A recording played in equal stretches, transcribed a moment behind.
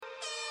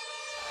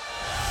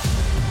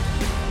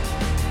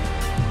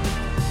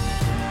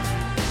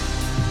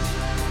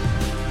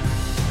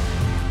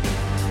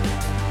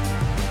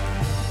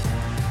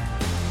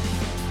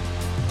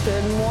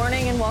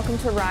welcome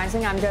to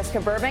Rising. I'm Jessica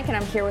Burbank, and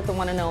I'm here with the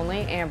one and only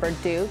Amber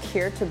Duke,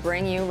 here to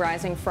bring you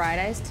Rising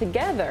Fridays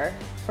together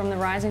from the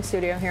Rising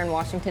studio here in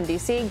Washington,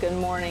 D.C. Good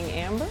morning,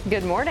 Amber.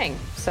 Good morning.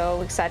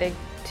 So excited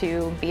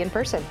to be in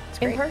person. It's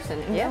great. In person,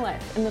 in real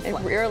life, in the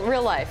flesh.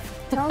 Real life.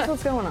 Tell us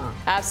what's going on.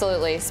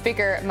 Absolutely.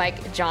 Speaker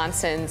Mike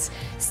Johnson's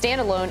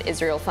standalone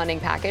Israel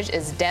funding package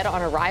is dead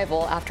on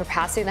arrival after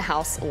passing the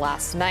House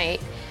last night.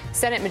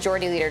 Senate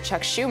Majority Leader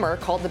Chuck Schumer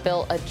called the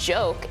bill a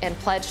joke and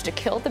pledged to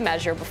kill the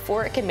measure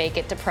before it can make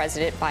it to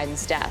President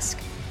Biden's desk.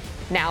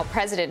 Now,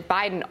 President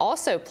Biden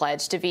also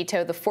pledged to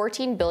veto the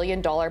 $14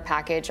 billion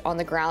package on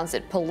the grounds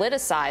it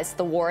politicized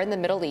the war in the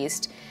Middle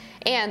East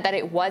and that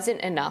it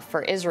wasn't enough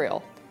for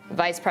Israel.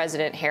 Vice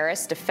President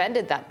Harris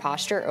defended that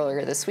posture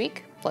earlier this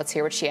week. Let's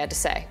hear what she had to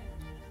say.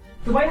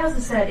 The White House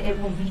has said it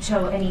will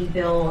veto any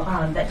bill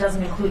that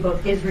doesn't include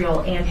both Israel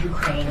and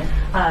Ukraine.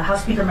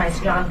 House Speaker Mike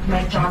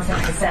Johnson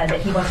has said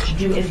that he wants to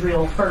do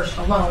Israel first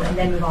alone and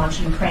then move on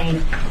to Ukraine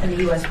and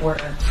the U.S.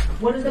 border.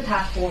 What is the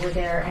path forward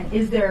there, and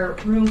is there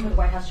room for the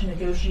White House to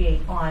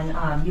negotiate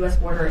on U.S.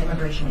 border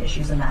immigration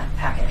issues in that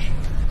package?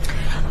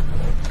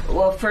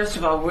 Well, first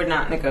of all, we're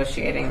not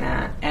negotiating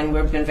that, and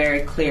we've been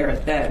very clear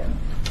that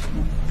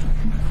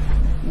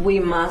we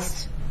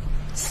must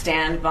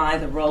stand by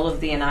the role of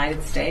the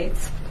United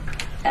States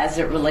as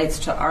it relates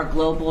to our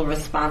global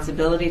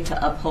responsibility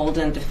to uphold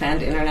and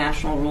defend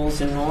international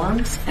rules and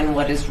norms and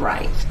what is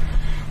right.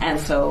 And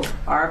so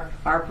our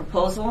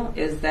proposal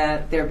is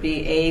that there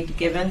be aid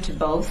given to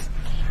both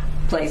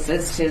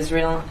places, to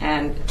Israel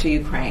and to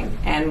Ukraine.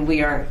 And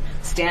we are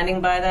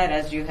standing by that,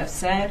 as you have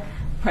said.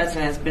 The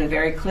President has been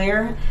very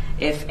clear.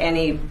 If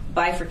any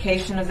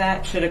bifurcation of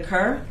that should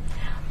occur,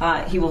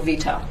 he will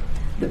veto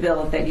the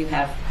bill that you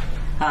have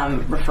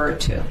referred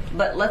to.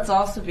 But let's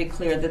also be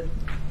clear that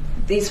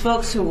these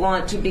folks who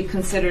want to be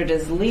considered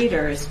as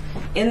leaders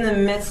in the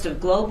midst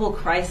of global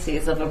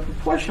crises of a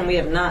proportion we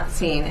have not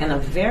seen in a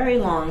very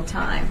long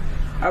time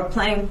are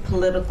playing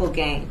political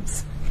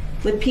games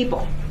with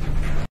people.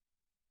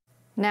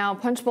 Now,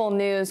 Punchbowl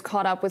News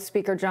caught up with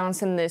Speaker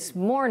Johnson this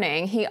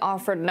morning. He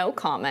offered no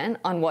comment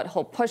on what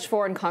he'll push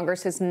for in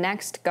Congress's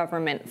next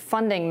government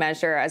funding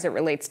measure as it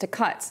relates to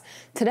cuts.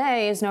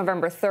 Today is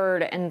November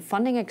 3rd, and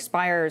funding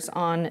expires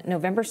on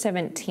November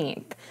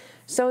 17th.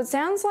 So it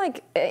sounds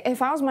like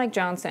if I was Mike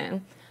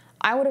Johnson,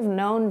 I would have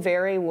known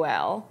very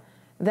well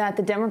that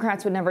the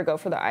Democrats would never go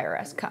for the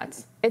IRS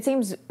cuts. It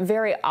seems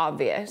very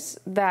obvious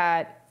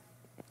that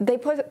they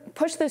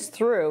push this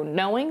through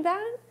knowing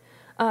that.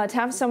 To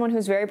have someone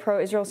who's very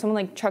pro-Israel, someone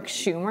like Chuck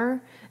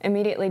Schumer,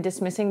 immediately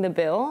dismissing the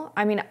bill,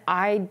 I mean,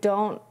 I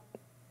don't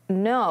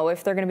know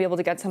if they're going to be able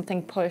to get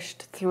something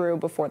pushed through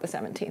before the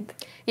 17th.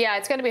 Yeah,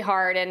 it's going to be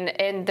hard.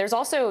 And there's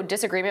also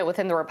disagreement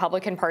within the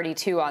Republican Party,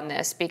 too, on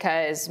this,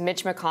 because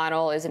Mitch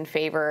McConnell is in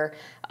favor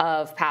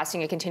of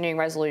passing a continuing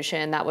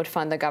resolution that would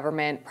fund the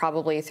government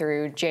probably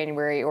through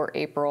January or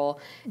April.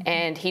 Mm-hmm.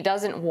 And he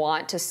doesn't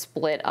want to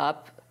split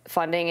up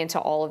funding into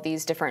all of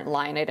these different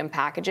line item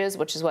packages,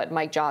 which is what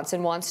Mike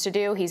Johnson wants to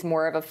do. He's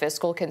more of a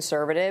fiscal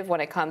conservative when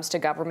it comes to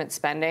government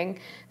spending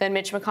than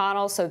Mitch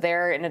McConnell. So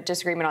they're in a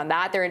disagreement on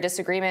that. They're in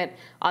disagreement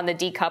on the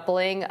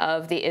decoupling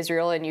of the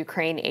Israel and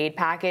Ukraine aid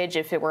package.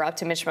 If it were up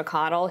to Mitch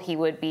McConnell, he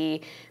would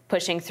be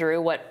pushing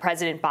through what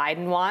President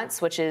Biden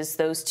wants, which is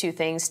those two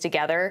things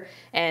together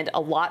and a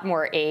lot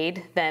more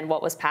aid than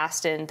what was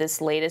passed in this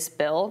latest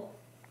bill.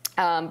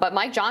 But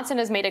Mike Johnson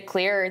has made it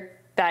clear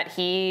that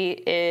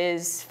he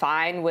is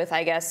fine with,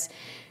 I guess,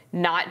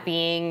 not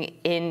being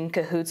in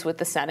cahoots with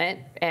the Senate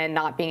and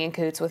not being in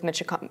cahoots with Mitch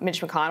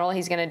McConnell.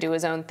 He's going to do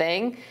his own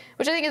thing,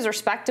 which I think is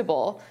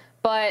respectable.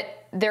 But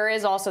there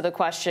is also the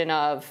question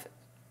of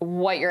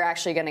what you're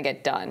actually going to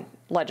get done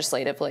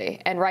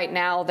legislatively. And right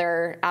now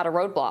they're at a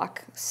roadblock.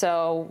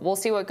 So we'll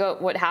see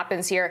what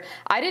happens here.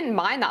 I didn't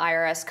mind the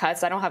IRS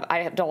cuts. I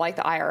don't like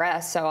the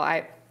IRS, so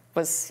I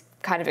was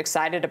kind of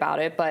excited about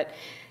it. But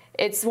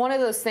it's one of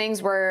those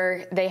things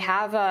where they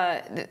have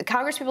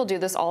Congress people do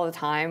this all the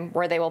time,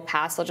 where they will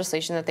pass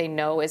legislation that they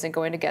know isn't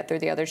going to get through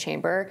the other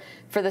chamber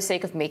for the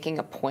sake of making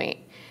a point.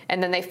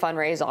 And then they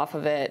fundraise off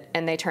of it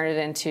and they turn it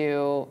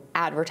into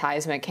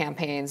advertisement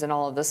campaigns and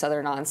all of this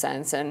other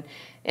nonsense. And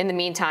in the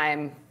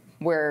meantime,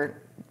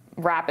 we're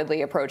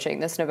rapidly approaching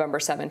this November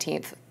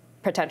 17th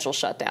potential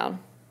shutdown.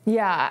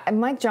 Yeah,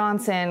 Mike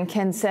Johnson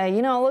can say,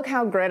 you know, look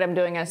how great I'm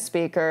doing as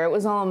Speaker. It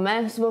was all a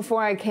mess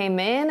before I came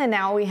in, and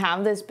now we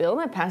have this bill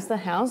that passed the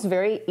House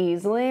very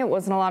easily. It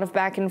wasn't a lot of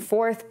back and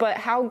forth, but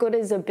how good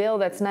is a bill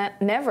that's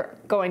never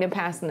going to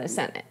pass in the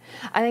Senate?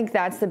 I think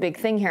that's the big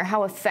thing here.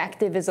 How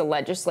effective is a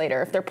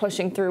legislator if they're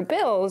pushing through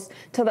bills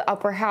to the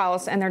upper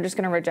house and they're just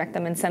going to reject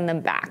them and send them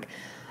back?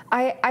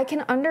 I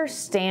can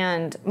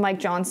understand Mike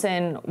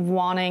Johnson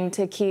wanting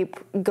to keep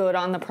good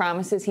on the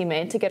promises he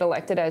made to get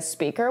elected as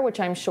Speaker,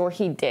 which I'm sure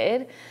he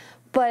did.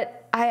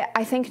 But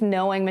I think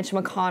knowing Mitch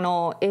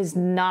McConnell is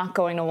not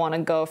going to want to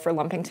go for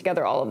lumping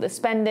together all of the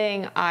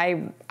spending.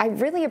 I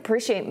really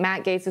appreciate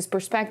Matt Gaetz's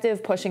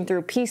perspective, pushing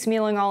through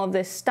piecemealing all of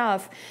this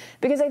stuff,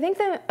 because I think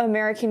the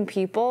American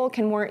people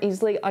can more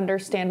easily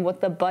understand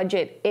what the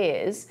budget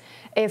is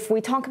if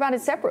we talk about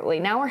it separately.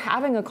 Now we're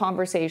having a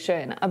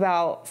conversation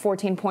about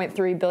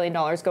 $14.3 billion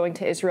going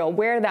to Israel,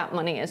 where that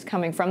money is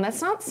coming from.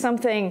 That's not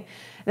something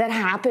that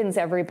happens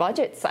every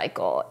budget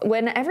cycle.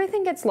 When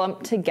everything gets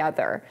lumped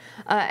together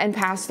and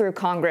passed through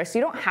Congress,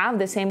 you don't have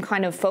the same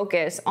kind of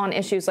focus on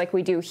issues like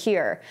we do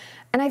here.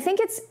 And I think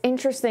it's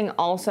interesting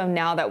also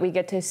now that we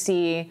get to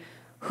see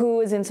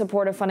who is in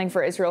support of funding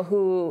for Israel,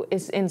 who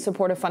is in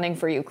support of funding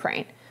for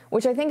Ukraine,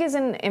 which I think is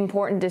an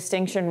important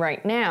distinction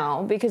right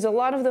now, because a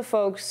lot of the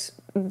folks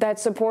that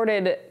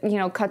supported,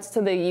 cuts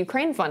to the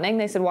Ukraine funding,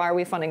 they said, why are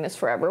we funding this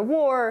forever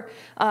war?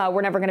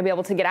 We're never going to be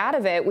able to get out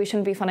of it. We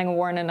shouldn't be funding a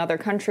war in another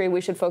country.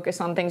 We should focus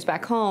on things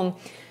back home.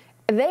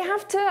 They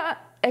have to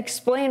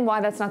explain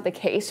why that's not the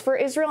case for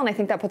Israel, and I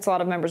think that puts a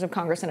lot of members of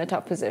Congress in a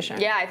tough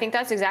position. Yeah, I think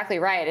that's exactly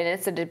right, and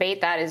it's a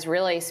debate that is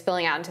really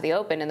spilling out into the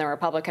open in the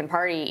Republican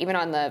Party, even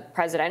on the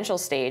presidential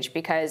stage,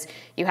 because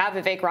you have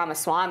Vivek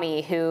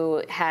Ramaswamy,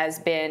 who has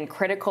been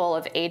critical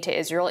of aid to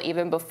Israel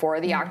even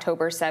before the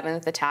October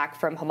 7th attack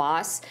from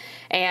Hamas,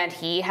 and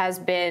he has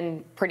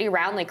been pretty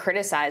roundly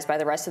criticized by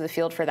the rest of the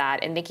field for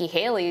that, and Nikki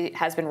Haley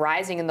has been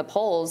rising in the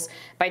polls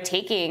by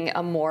taking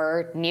a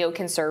more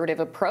neoconservative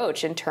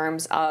approach in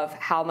terms of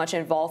how much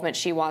involvement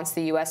she wants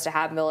the U.S. to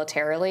have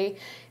militarily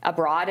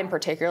abroad, and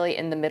particularly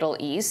in the Middle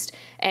East.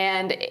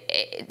 And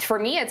for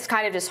me, it's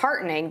kind of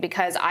disheartening,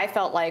 because I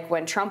felt like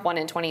when Trump won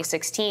in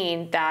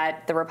 2016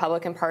 that the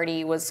Republican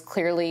Party was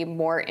clearly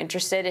more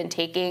interested in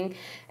taking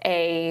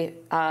a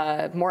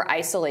more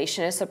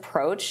isolationist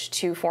approach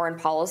to foreign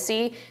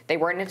policy. They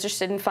weren't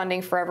interested in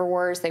funding forever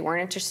wars. They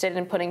weren't interested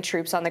in putting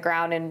troops on the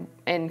ground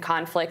in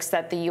conflicts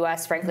that the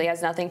U.S. frankly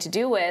has nothing to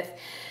do with.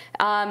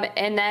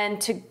 And then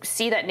to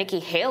see that Nikki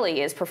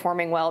Haley is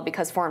performing well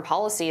because foreign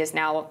policy is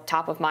now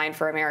top of mind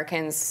for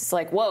Americans, it's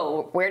like,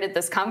 whoa, where did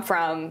this come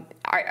from?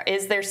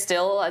 Is there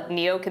still a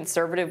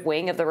neoconservative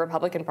wing of the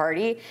Republican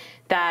Party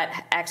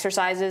that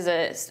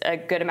exercises a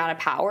good amount of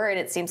power? And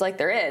it seems like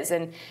there is,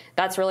 and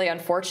that's really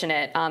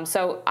unfortunate.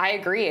 So I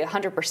agree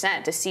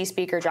 100%. To see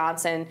Speaker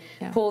Johnson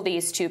pull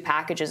these two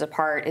packages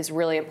apart is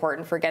really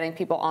important for getting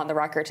people on the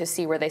record to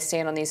see where they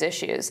stand on these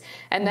issues.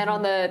 And then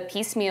on the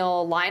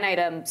piecemeal line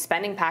item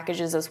spending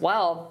packages as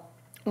well,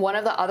 one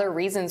of the other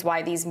reasons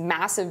why these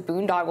massive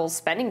boondoggle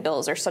spending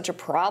bills are such a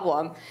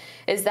problem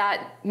is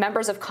that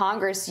members of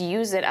Congress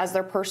use it as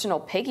their personal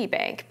piggy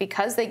bank,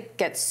 because they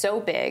get so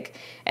big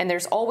and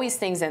there's always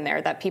things in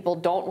there that people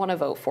don't want to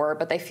vote for,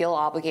 but they feel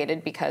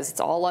obligated because it's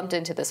all lumped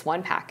into this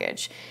one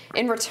package.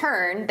 In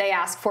return, they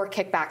ask for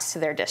kickbacks to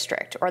their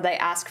district, or they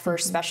ask for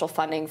special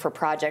funding for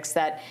projects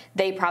that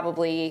they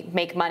probably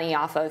make money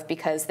off of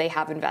because they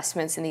have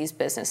investments in these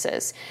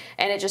businesses.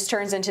 And it just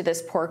turns into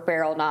this pork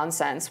barrel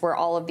nonsense where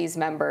all of these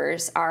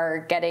members are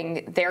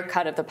getting their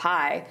cut of the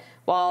pie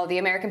while the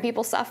American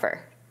people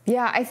suffer.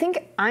 Yeah, I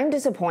think I'm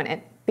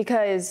disappointed,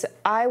 because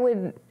I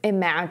would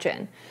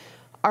imagine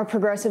our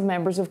progressive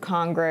members of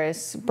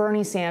Congress,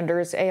 Bernie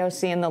Sanders,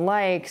 AOC, and the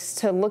likes,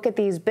 to look at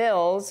these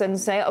bills and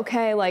say,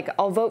 okay,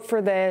 I'll vote for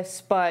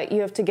this, but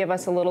you have to give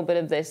us a little bit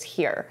of this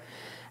here.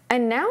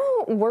 And now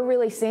we're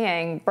really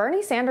seeing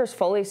Bernie Sanders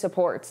fully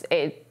supports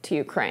aid to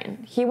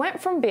Ukraine. He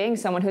went from being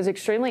someone who's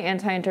extremely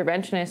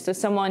anti-interventionist to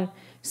someone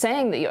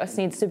saying the U.S.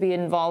 needs to be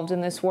involved in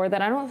this war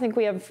that I don't think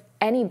we have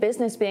any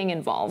business being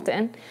involved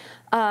in.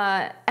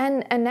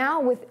 And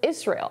now with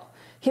Israel,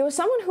 he was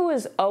someone who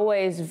was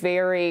always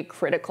very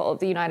critical of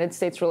the United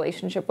States'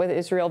 relationship with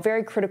Israel,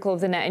 very critical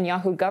of the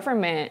Netanyahu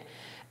government.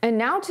 And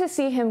now to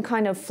see him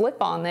kind of flip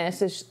on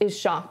this is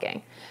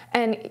shocking.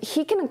 And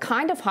he can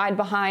kind of hide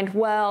behind,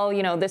 well,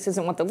 this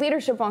isn't what the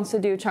leadership wants to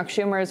do. Chuck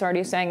Schumer is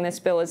already saying this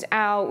bill is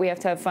out. We have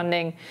to have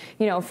funding,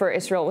 for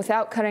Israel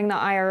without cutting the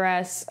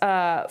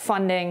IRS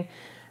funding,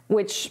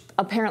 which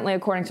apparently,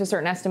 according to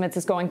certain estimates,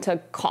 is going to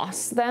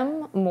cost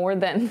them more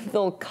than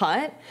they'll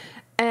cut.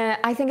 And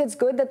I think it's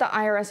good that the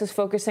IRS is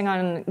focusing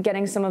on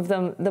getting some of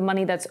the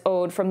money that's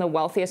owed from the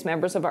wealthiest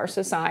members of our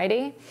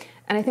society.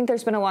 And I think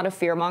there's been a lot of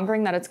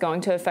fear-mongering that it's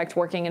going to affect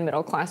working and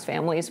middle-class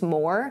families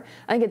more.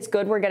 I think it's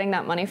good we're getting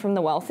that money from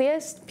the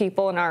wealthiest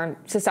people in our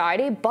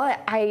society,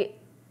 but I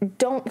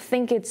don't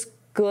think it's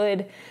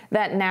good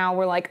that now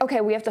we're like,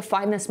 okay, we have to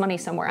find this money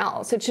somewhere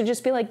else. It should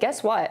just be like,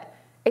 guess what?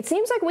 It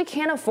seems like we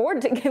can't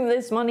afford to give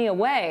this money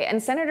away.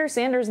 And Senator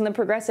Sanders and the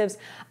progressives,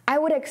 I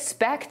would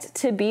expect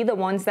to be the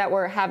ones that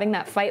were having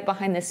that fight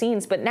behind the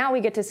scenes. But now we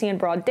get to see in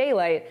broad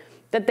daylight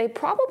that they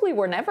probably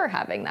were never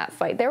having that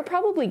fight. They were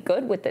probably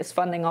good with this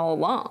funding all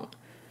along.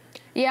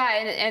 Yeah,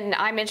 and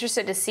I'm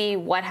interested to see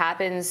what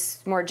happens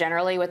more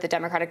generally with the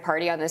Democratic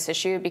Party on this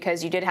issue,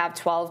 because you did have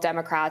 12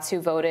 Democrats who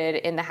voted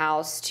in the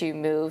House to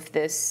move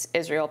this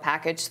Israel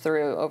package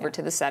through over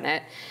to the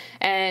Senate.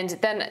 And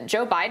then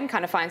Joe Biden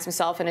kind of finds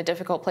himself in a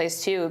difficult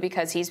place, too,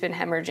 because he's been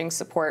hemorrhaging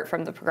support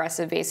from the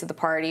progressive base of the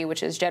party,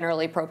 which is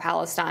generally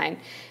pro-Palestine.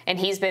 And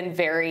he's been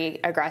very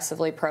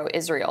aggressively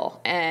pro-Israel.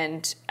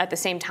 And at the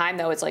same time,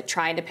 though, it's like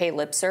trying to pay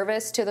lip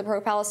service to the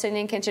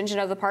pro-Palestinian contingent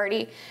of the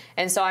party.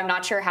 And so I'm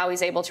not sure how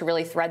he's able to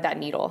really thread that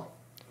needle.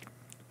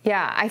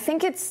 Yeah, I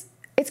think it's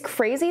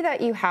crazy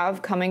that you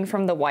have, coming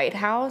from the White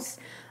House,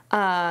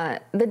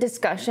 the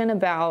discussion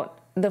about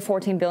the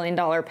 $14 billion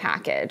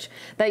package,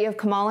 that you have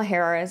Kamala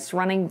Harris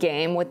running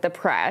game with the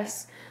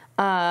press,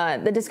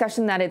 the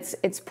discussion that it's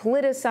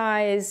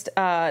politicized,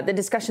 the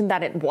discussion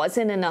that it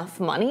wasn't enough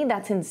money.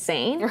 That's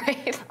insane.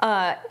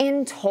 Right.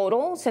 In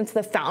total, since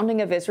the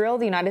founding of Israel,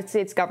 the United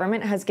States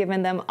government has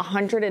given them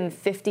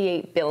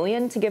 $158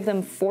 billion to give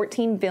them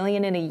 $14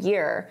 billion in a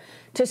year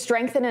to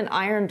strengthen an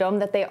Iron Dome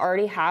that they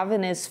already have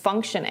and is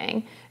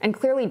functioning, and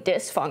clearly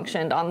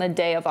dysfunctioned on the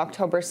day of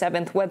October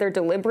 7th, whether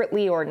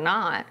deliberately or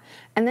not.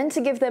 And then to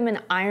give them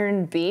an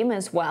Iron Beam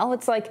as well.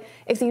 It's like,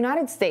 if the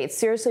United States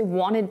seriously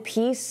wanted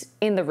peace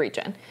in the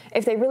region,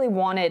 if they really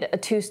wanted a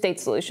two-state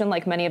solution,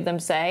 like many of them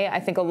say,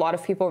 I think a lot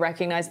of people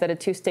recognize that a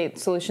two-state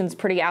solution is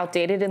pretty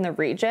outdated in the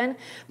region.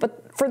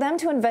 But for them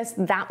to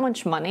invest that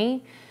much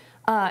money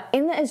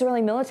in the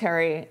Israeli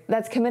military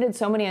that's committed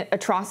so many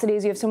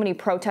atrocities, you have so many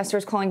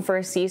protesters calling for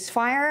a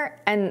ceasefire,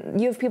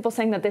 and you have people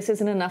saying that this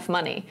isn't enough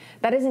money.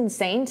 That is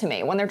insane to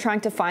me when they're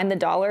trying to find the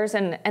dollars,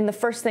 and the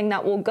first thing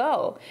that will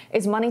go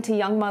is money to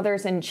young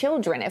mothers and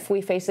children if we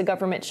face a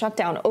government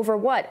shutdown. Over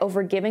what?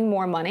 Over giving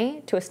more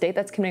money to a state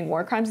that's committing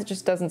war crimes? It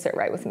just doesn't sit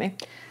right with me.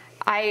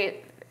 I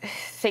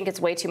think it's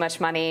way too much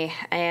money.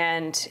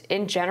 And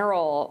in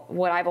general,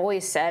 what I've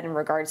always said in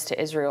regards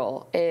to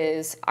Israel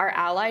is our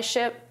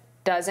allyship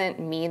doesn't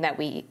mean that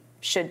we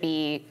should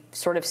be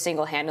sort of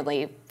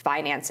single-handedly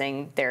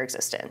financing their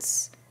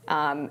existence.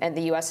 And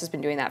the U.S. has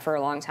been doing that for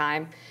a long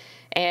time.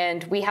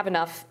 And we have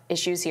enough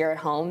issues here at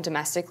home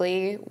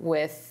domestically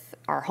with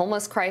our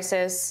homeless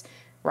crisis,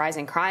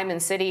 rising crime in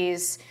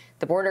cities,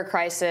 the border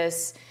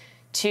crisis.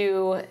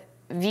 To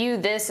view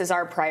this as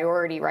our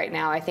priority right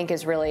now, I think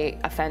is really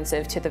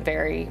offensive to the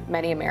very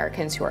many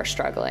Americans who are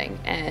struggling.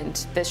 And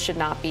this should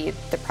not be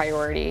the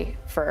priority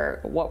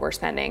for what we're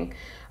spending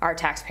our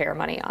taxpayer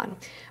money on.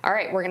 All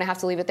right, we're gonna have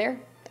to leave it there,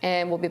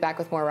 and we'll be back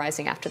with more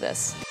Rising after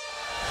this.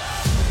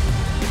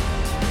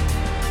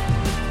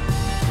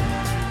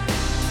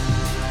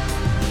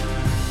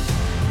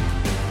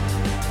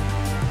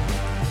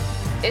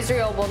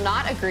 Israel will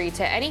not agree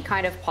to any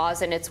kind of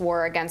pause in its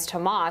war against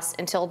Hamas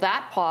until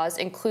that pause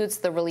includes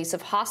the release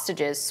of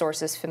hostages,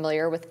 sources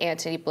familiar with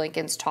Antony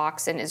Blinken's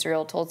talks in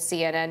Israel told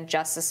CNN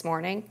just this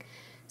morning.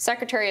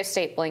 Secretary of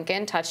State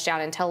Blinken touched down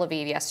in Tel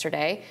Aviv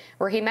yesterday,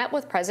 where he met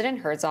with President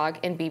Herzog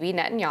and Bibi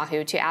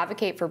Netanyahu to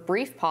advocate for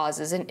brief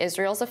pauses in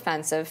Israel's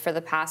offensive for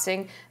the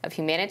passing of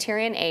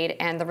humanitarian aid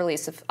and the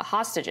release of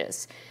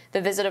hostages.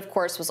 The visit, of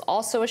course, was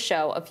also a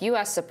show of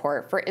U.S.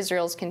 support for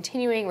Israel's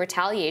continuing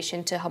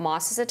retaliation to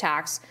Hamas's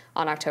attacks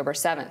on October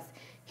 7th.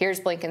 Here's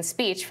Blinken's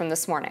speech from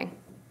this morning.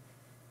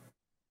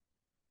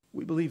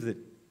 We believe that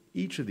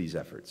each of these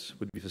efforts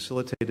would be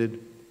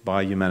facilitated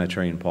by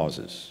humanitarian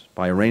pauses,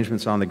 by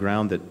arrangements on the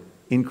ground that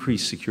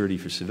increase security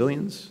for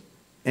civilians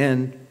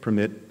and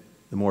permit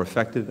the more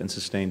effective and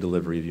sustained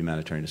delivery of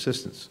humanitarian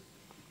assistance.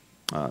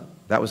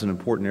 That was an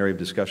important area of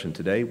discussion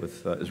today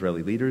with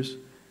Israeli leaders.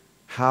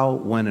 How,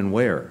 when, and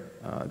where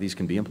these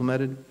can be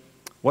implemented,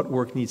 what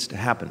work needs to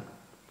happen,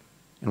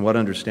 and what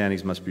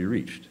understandings must be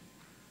reached.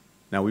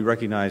 Now, we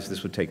recognize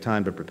this would take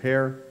time to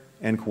prepare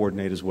and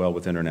coordinate as well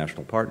with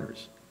international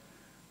partners.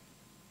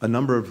 A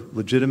number of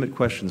legitimate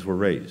questions were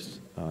raised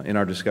in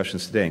our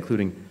discussions today,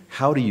 including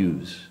how to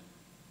use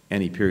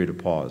any period of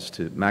pause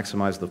to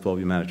maximize the flow of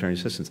humanitarian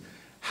assistance,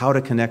 how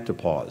to connect a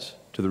pause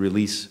to the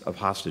release of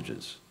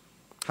hostages,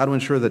 how to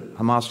ensure that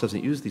Hamas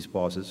doesn't use these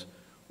pauses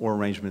or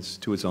arrangements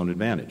to its own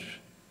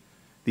advantage.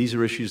 These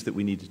are issues that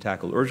we need to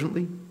tackle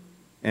urgently,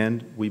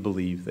 and we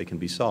believe they can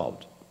be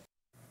solved.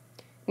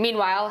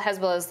 Meanwhile,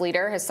 Hezbollah's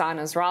leader, Hassan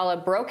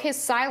Nasrallah, broke his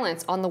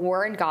silence on the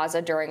war in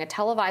Gaza during a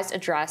televised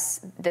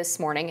address this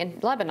morning in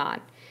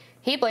Lebanon.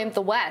 He blamed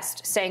the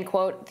West, saying,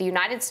 quote, "The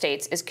United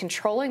States is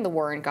controlling the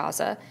war in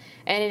Gaza,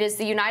 and it is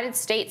the United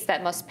States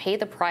that must pay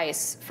the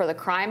price for the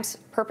crimes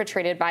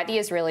perpetrated by the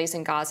Israelis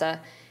in Gaza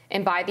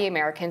and by the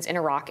Americans in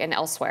Iraq and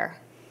elsewhere."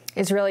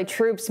 Israeli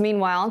troops,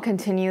 meanwhile,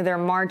 continue their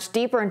march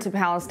deeper into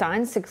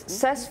Palestine,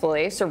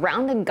 successfully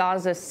surrounding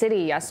Gaza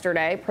City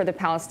yesterday, per the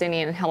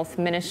Palestinian Health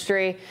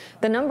Ministry.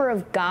 The number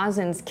of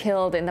Gazans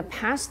killed in the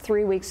past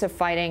 3 weeks of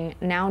fighting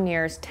now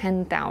nears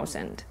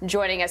 10,000.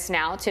 Joining us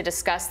now to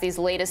discuss these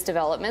latest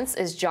developments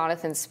is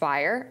Jonathan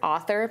Spire,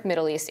 author,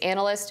 Middle East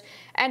analyst,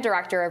 and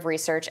director of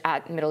research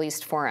at Middle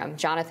East Forum.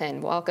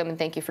 Jonathan, welcome and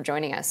thank you for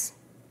joining us.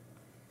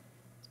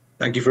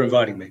 Thank you for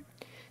inviting me.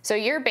 So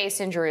you're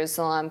based in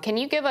Jerusalem. Can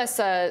you give us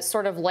a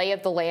sort of lay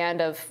of the land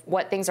of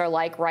what things are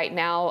like right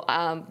now?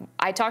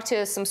 I talked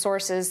to some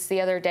sources the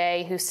other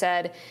day who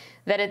said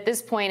that at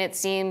this point it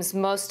seems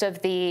most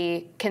of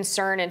the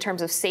concern in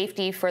terms of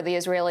safety for the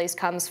Israelis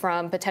comes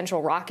from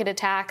potential rocket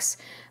attacks.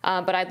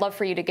 But I'd love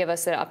for you to give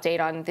us an update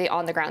on the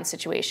on-the-ground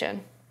situation.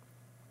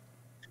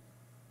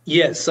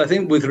 Yes, I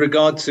think with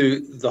regard to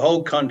the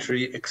whole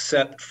country,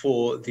 except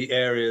for the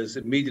areas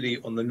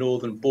immediately on the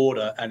northern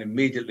border and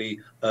immediately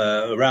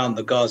around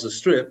the Gaza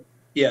Strip,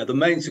 the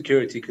main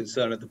security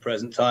concern at the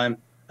present time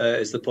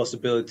is the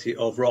possibility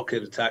of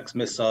rocket attacks,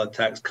 missile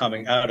attacks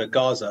coming out of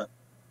Gaza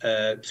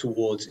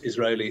towards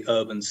Israeli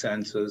urban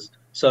centers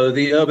So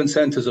the urban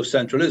centers of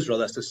central Israel,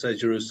 that's to say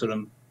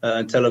Jerusalem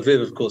and Tel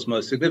Aviv, of course,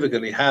 most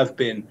significantly, have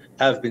been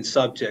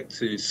subject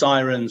to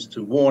sirens,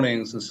 to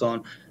warnings, and so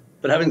on.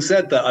 But having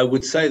said that, I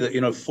would say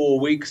that 4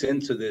 weeks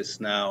into this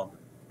now,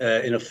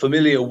 in a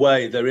familiar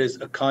way, there is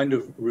a kind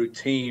of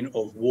routine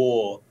of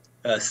war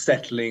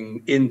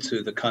settling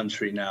into the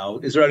country now.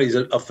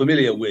 Israelis are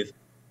familiar with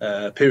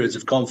periods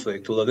of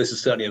conflict, although this is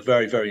certainly a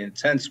very, very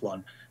intense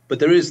one. But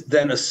there is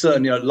then a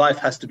certain, life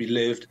has to be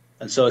lived.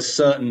 And so a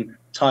certain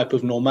type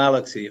of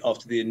normality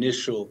after the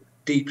initial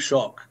deep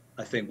shock,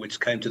 I think, which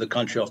came to the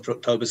country after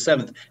October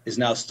 7th, is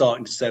now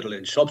starting to settle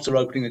in. Shops are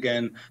opening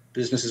again,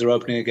 businesses are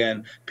opening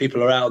again,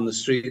 people are out on the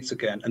streets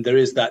again. And there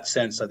is that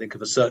sense, I think,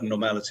 of a certain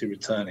normality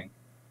returning.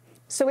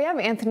 So we have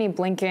Anthony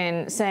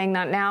Blinken saying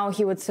that now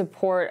he would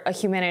support a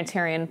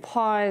humanitarian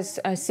pause,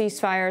 a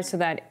ceasefire, so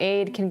that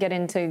aid can get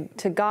into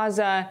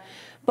Gaza.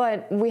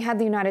 But we had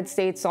the United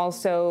States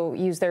also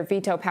use their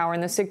veto power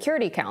in the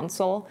Security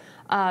Council,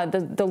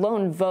 the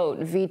lone vote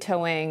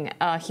vetoing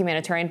a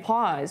humanitarian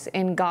pause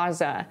in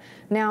Gaza.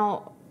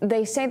 Now,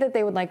 they say that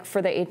they would like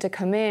for the aid to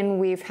come in.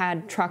 We've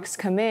had trucks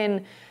come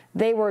in.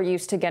 They were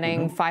used to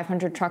getting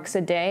 500 trucks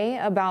a day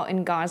about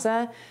in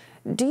Gaza.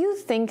 Do you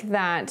think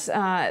that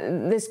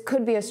this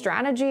could be a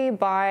strategy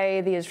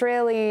by the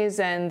Israelis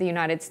and the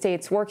United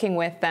States working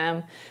with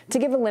them to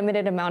give a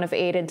limited amount of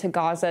aid into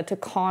Gaza to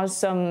cause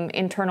some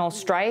internal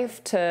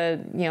strife, to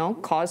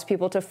cause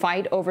people to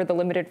fight over the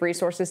limited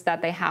resources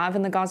that they have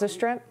in the Gaza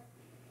Strip?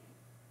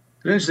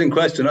 It's an interesting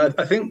question.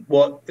 I think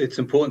what it's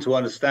important to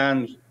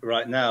understand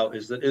right now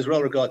is that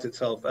Israel regards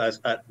itself as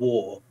at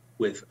war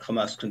with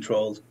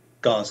Hamas-controlled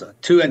Gaza,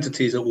 two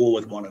entities at war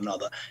with one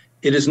another.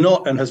 It is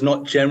not and has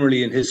not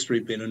generally in history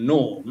been a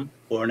norm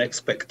or an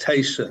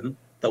expectation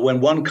that when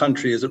one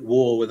country is at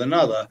war with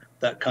another,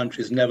 that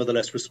country is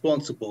nevertheless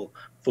responsible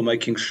for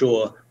making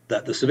sure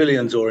that the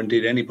civilians or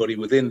indeed anybody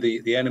within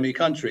the enemy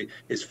country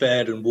is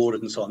fed and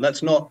watered and so on.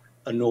 That's not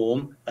a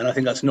norm, and I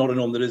think that's not a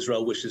norm that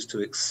Israel wishes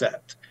to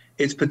accept.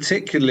 It's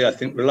particularly, I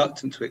think,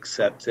 reluctant to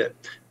accept it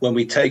when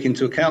we take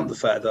into account the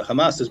fact that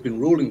Hamas has been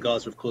ruling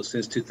Gaza, of course,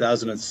 since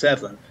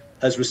 2007,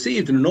 has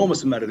received an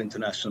enormous amount of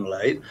international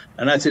aid,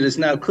 and as it is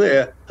now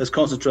clear, has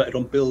concentrated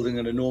on building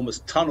an enormous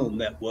tunnel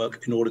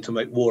network in order to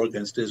make war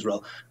against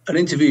Israel. An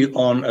interview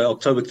on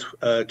October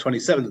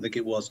 27th, I think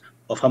it was,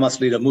 of Hamas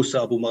leader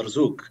Musa Abu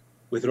Marzouk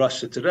with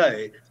Russia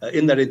Today.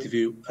 In that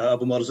interview,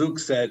 Abu Marzouk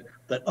said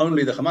that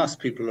only the Hamas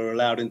people are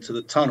allowed into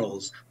the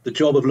tunnels. The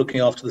job of looking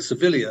after the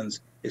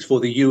civilians is for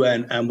the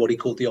UN and what he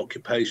called the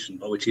occupation,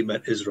 by which he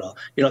meant Israel.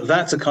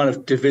 That's a kind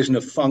of division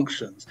of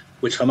functions,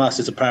 which Hamas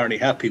is apparently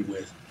happy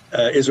with.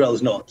 Israel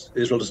is not.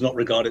 Israel does not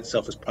regard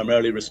itself as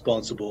primarily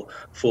responsible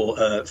for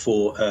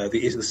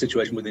the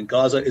situation within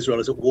Gaza. Israel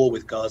is at war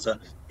with Gaza.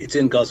 It's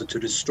in Gaza to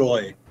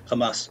destroy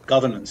Hamas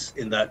governance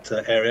in that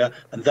area.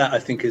 And that, I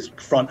think, is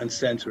front and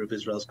center of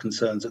Israel's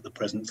concerns at the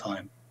present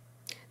time.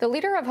 The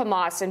leader of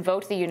Hamas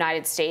invoked the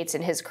United States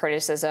in his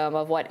criticism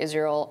of what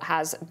Israel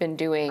has been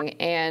doing.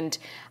 And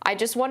I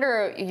just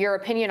wonder your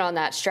opinion on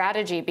that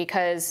strategy,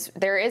 because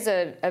there is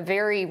a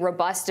very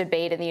robust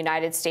debate in the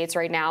United States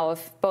right now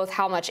of both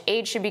how much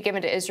aid should be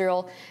given to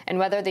Israel and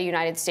whether the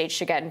United States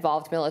should get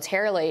involved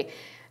militarily.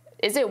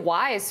 Is it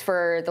wise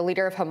for the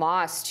leader of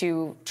Hamas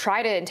to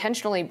try to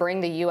intentionally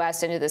bring the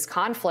U.S. into this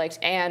conflict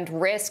and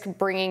risk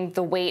bringing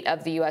the weight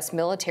of the U.S.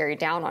 military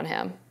down on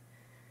him?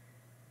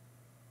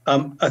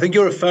 I think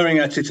you're referring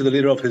actually to the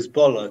leader of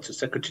Hezbollah, to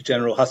Secretary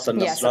General Hassan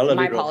Nasrallah. Yes,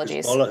 my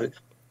apologies.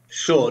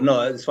 Sure,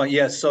 no, it's fine.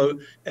 Yes, so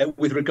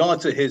with regard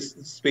to his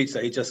speech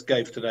that he just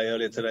gave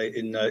earlier today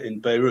in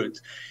Beirut,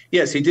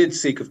 yes, he did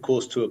seek, of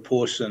course, to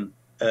apportion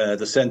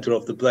the center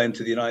of the blame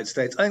to the United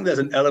States. I think there's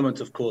an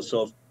element, of course,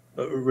 of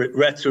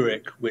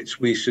rhetoric which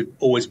we should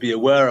always be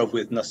aware of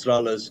with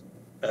Nasrallah's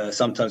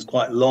sometimes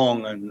quite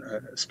long and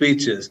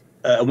speeches.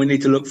 And we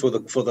need to look for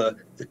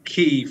the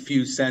key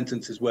few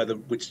sentences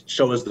which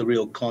show us the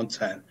real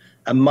content.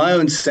 And my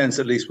own sense,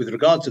 at least with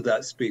regard to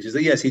that speech, is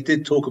that, yes, he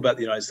did talk about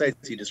the United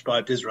States. He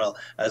described Israel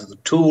as the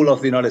tool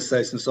of the United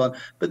States and so on.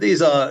 But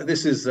this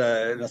is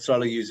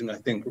Nasrallah using, I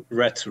think,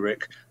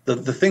 rhetoric.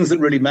 The things that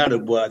really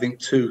mattered were, I think,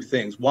 two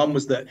things. One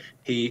was that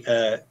he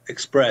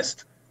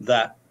expressed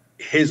that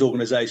his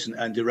organization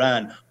and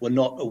Iran were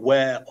not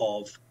aware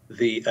of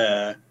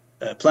the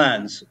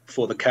plans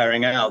for the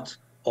carrying out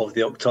of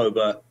the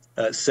October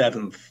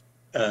 7th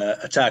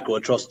attack or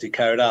atrocity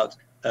carried out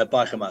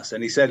by Hamas.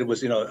 And he said it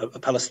was, a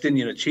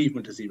Palestinian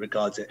achievement as he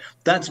regards it.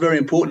 That's very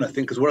important, I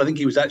think, because what I think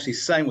he was actually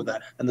saying with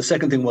that. And the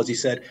second thing was he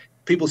said,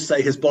 people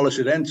say Hezbollah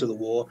should enter the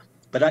war,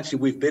 but actually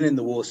we've been in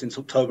the war since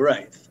October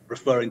 8th,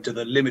 referring to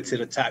the limited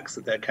attacks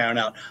that they're carrying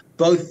out.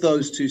 Both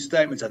those two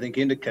statements, I think,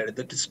 indicated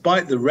that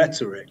despite the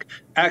rhetoric,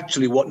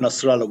 actually what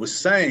Nasrallah was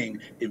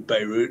saying in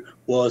Beirut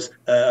was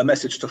a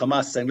message to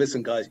Hamas saying,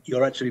 listen, guys,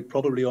 you're actually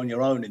probably on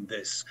your own in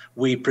this.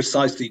 We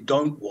precisely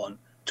don't want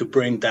to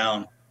bring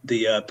down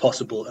the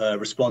possible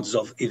responses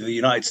of either the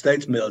United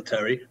States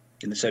military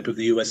in the shape of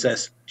the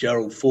USS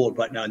Gerald Ford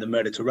right now in the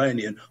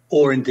Mediterranean,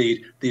 or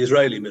indeed the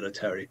Israeli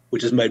military,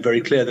 which has made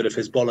very clear that if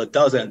Hezbollah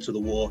does enter the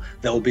war,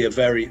 there will be a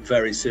very,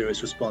 very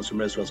serious response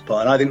from Israel's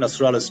part. And I think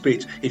Nasrallah's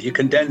speech, if you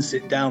condense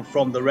it down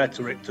from the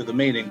rhetoric to the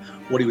meaning,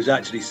 what he was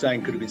actually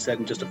saying could have been said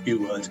in just a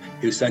few words.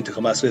 He was saying to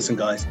Hamas, listen,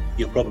 guys,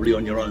 you're probably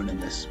on your own in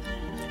this.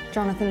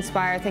 Jonathan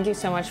Spire, thank you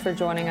so much for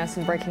joining us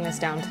and breaking this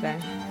down today.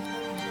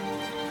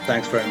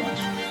 Thanks very much.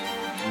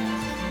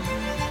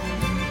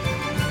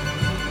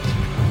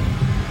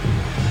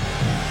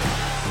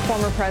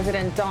 Former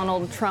President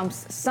Donald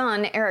Trump's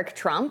son, Eric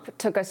Trump,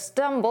 took a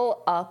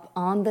stumble up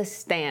on the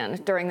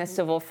stand during the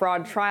civil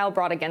fraud trial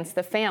brought against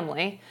the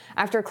family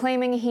after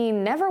claiming he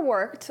never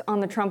worked on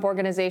the Trump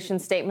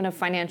Organization's statement of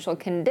financial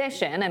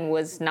condition and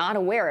was not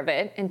aware of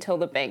it until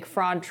the bank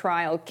fraud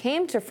trial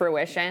came to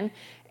fruition.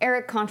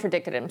 Eric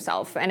contradicted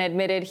himself and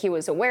admitted he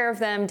was aware of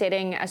them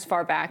dating as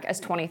far back as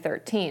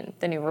 2013,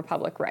 the New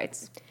Republic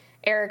writes.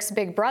 Eric's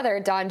big brother,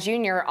 Don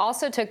Jr.,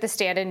 also took the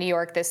stand in New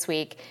York this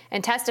week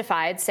and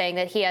testified, saying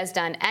that he has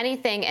done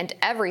anything and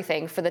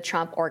everything for the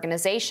Trump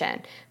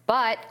Organization,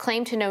 but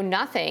claimed to know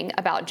nothing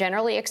about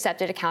generally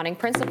accepted accounting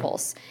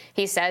principles.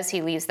 He says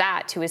he leaves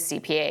that to his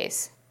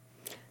CPAs.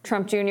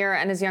 Trump Jr.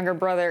 and his younger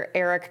brother,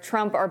 Eric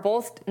Trump, are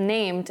both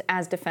named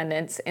as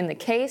defendants in the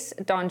case.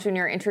 Don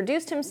Jr.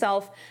 introduced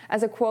himself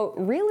as a, quote,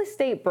 real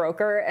estate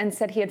broker and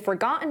said he had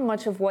forgotten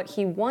much of what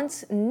he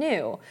once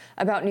knew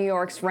about New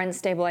York's rent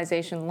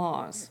stabilization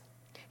laws.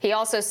 He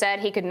also said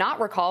he could not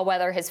recall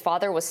whether his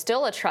father was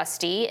still a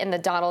trustee in the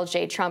Donald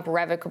J. Trump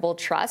Revocable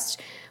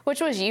Trust,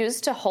 which was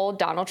used to hold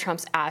Donald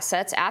Trump's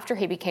assets after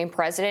he became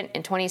president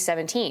in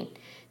 2017.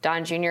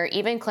 Don Jr.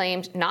 even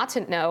claimed not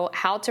to know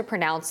how to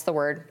pronounce the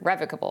word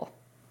revocable.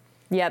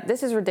 Yeah,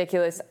 this is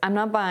ridiculous. I'm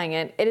not buying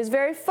it. It is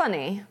very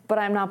funny, but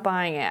I'm not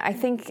buying it. I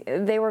think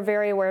they were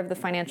very aware of the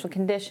financial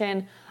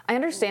condition. I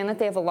understand that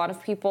they have a lot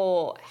of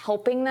people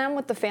helping them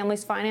with the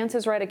family's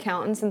finances, right?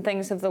 Accountants and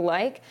things of the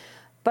like.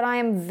 But I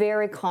am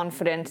very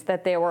confident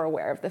that they were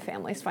aware of the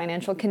family's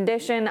financial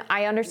condition.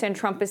 I understand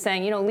Trump is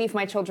saying, leave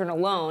my children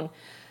alone.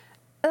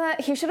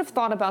 He should have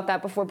thought about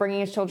that before bringing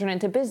his children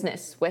into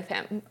business with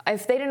him.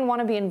 If they didn't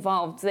want to be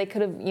involved, they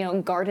could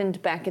have,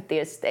 gardened back at the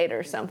estate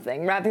or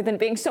something, rather than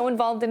being so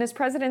involved in his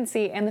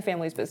presidency and the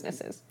family's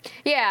businesses.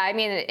 Yeah, I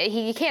mean,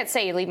 he can't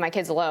say leave my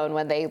kids alone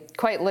when they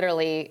quite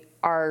literally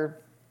are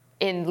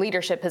in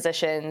leadership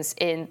positions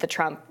in the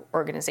Trump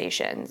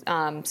Organization.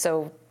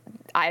 So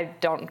I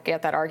don't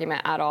get that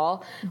argument at all.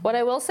 Mm-hmm. What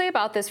I will say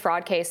about this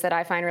fraud case that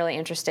I find really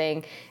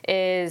interesting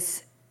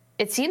is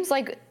it seems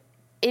like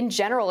in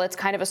general, it's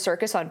kind of a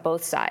circus on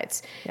both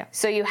sides. Yeah.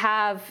 So you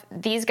have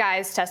these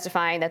guys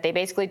testifying that they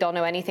basically don't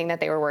know anything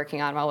that they were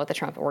working on while with the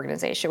Trump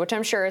Organization, which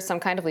I'm sure is some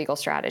kind of legal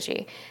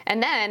strategy.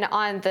 And then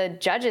on the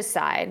judge's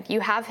side,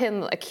 you have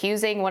him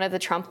accusing one of the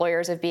Trump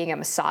lawyers of being a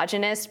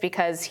misogynist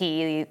because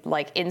he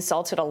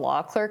insulted a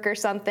law clerk or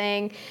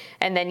something.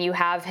 And then you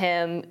have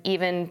him,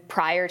 even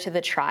prior to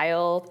the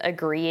trial,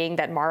 agreeing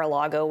that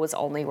Mar-a-Lago was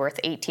only worth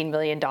 $18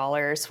 million,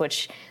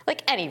 which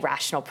any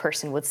rational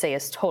person would say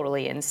is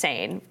totally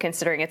insane,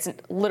 considering it's a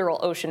literal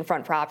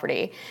oceanfront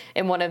property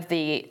in one of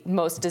the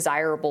most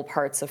desirable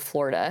parts of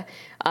Florida.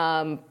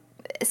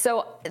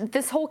 So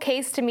this whole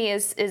case to me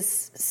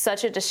is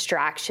such a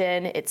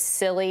distraction. It's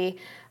silly.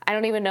 I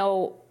don't even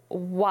know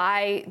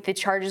why the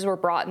charges were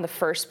brought in the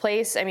first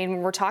place. I mean,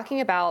 when we're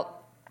talking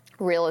about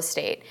real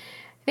estate,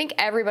 I think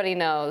everybody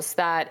knows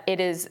that it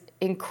is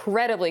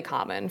incredibly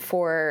common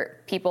for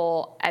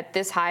people at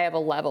this high of a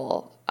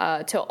level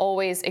to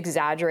always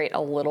exaggerate a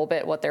little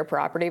bit what their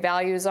property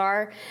values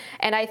are.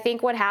 And I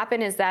think what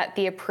happened is that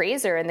the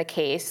appraiser in the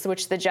case,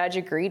 which the judge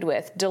agreed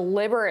with,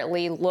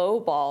 deliberately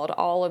lowballed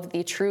all of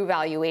the true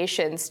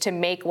valuations to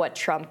make what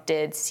Trump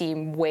did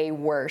seem way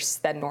worse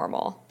than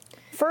normal.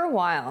 For a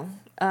while,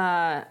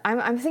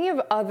 I'm thinking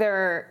of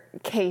other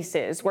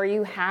cases where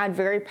you had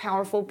very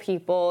powerful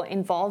people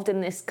involved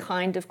in this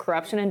kind of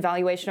corruption and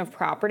valuation of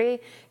property.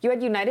 You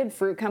had United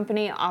Fruit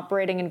Company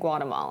operating in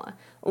Guatemala.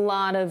 A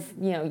lot of,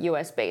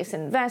 U.S.-based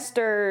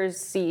investors,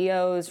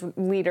 CEOs,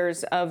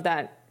 leaders of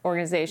that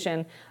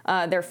organization,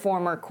 their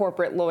former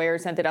corporate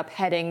lawyers ended up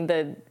heading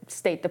the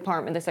State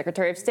Department, the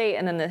Secretary of State,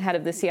 and then the head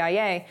of the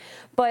CIA.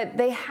 But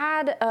they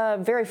had a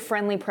very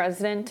friendly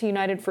president to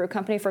United Fruit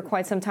Company for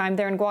quite some time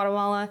there in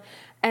Guatemala,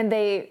 and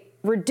they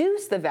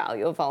reduced the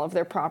value of all of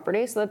their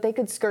property so that they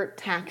could skirt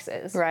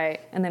taxes.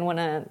 Right. And then when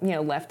a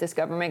leftist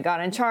government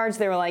got in charge,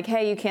 they were like,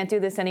 hey, you can't do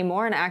this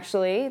anymore. And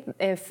actually,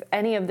 if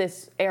any of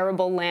this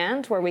arable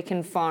land where we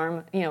can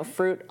farm,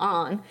 fruit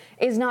on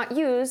is not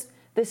used,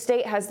 the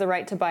state has the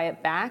right to buy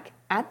it back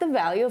at the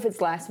value of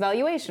its last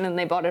valuation. And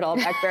they bought it all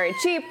back very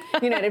cheap.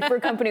 United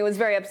Fruit Company was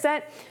very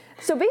upset.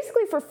 So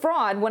basically for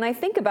fraud, when I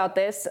think about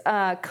this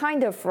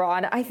kind of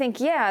fraud, I think,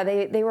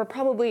 they were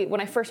probably,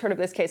 when I first heard of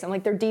this case, I'm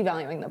like, they're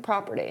devaluing the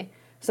property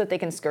so that they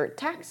can skirt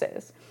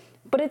taxes.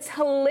 But it's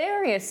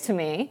hilarious to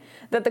me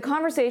that the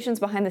conversations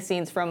behind the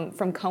scenes from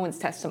Cohen's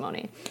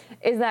testimony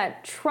is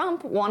that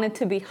Trump wanted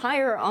to be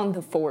higher on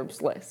the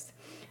Forbes list.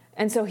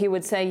 And so he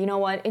would say, you know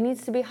what, it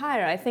needs to be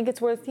higher. I think it's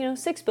worth,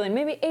 $6 billion,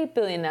 maybe $8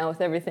 billion now with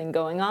everything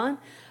going on.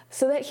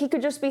 So that he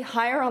could just be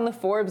higher on the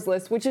Forbes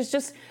list, which is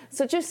just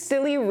such a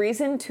silly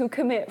reason to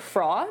commit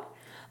fraud.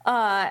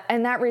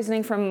 And that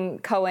reasoning from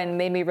Cohen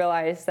made me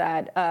realize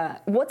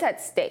that what's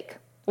at stake?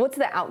 What's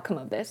the outcome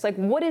of this? Like,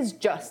 what is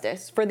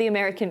justice for the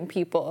American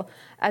people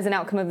as an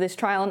outcome of this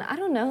trial? And I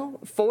don't know,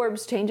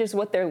 Forbes changes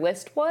what their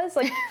list was.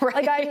 Like,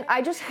 right.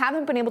 I just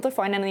haven't been able to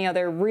find any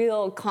other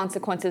real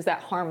consequences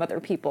that harm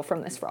other people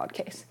from this fraud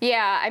case.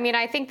 Yeah, I mean,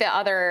 I think the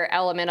other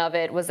element of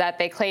it was that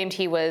they claimed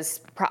he was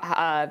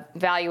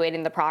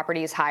valuating the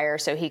properties higher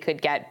so he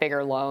could get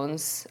bigger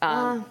loans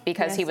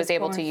because he was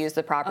able to use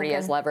the property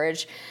as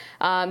leverage.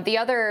 The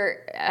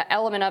other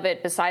element of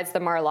it, besides the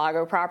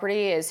Mar-a-Lago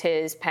property, is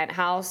his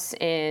penthouse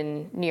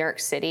in New York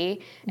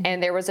City.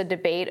 And there was a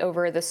debate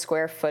over the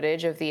square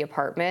footage of the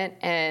apartment.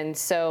 And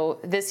so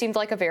this seemed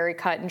like a very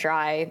cut and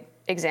dry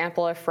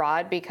example of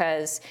fraud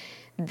because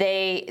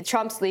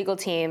Trump's legal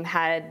team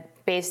had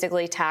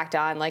basically tacked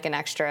on like an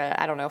extra,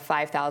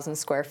 5,000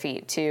 square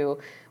feet to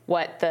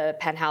what the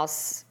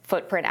penthouse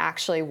footprint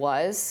actually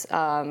was.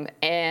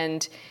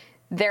 And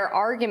their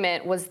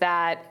argument was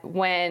that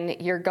when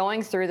you're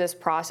going through this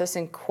process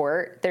in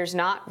court, there's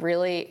not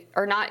really,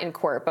 or not in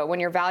court, but when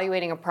you're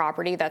evaluating a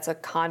property that's a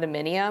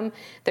condominium,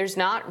 there's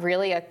not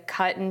really a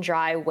cut and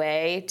dry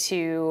way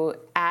to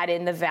add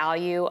in the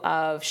value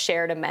of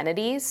shared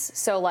amenities.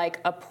 So like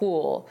a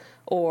pool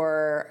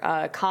or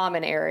a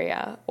common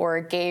area or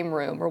a game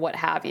room or what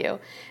have you.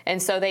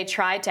 And so they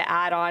tried to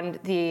add on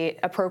the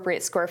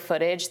appropriate square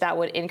footage that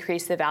would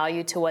increase the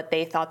value to what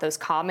they thought those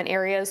common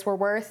areas were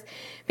worth.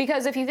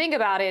 Because if you think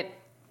about it,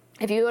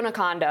 if you own a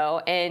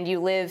condo and you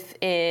live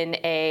in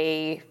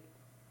a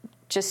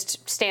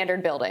just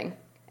standard building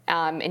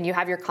and you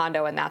have your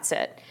condo and that's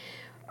it.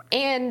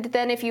 And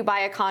then if you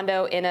buy a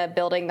condo in a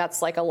building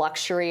that's like a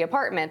luxury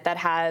apartment that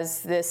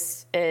has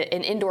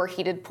an indoor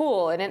heated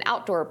pool and an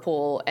outdoor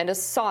pool and a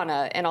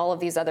sauna and all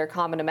of these other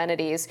common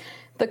amenities,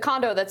 the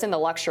condo that's in the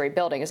luxury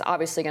building is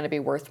obviously going to be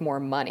worth more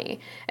money.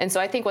 And so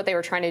I think what they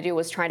were trying to do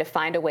was trying to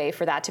find a way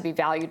for that to be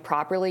valued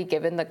properly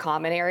given the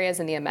common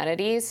areas and the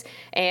amenities.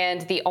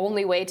 And the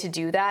only way to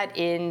do that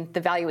in the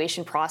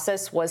valuation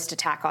process was to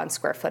tack on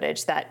square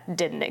footage that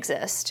didn't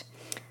exist.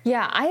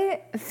 Yeah,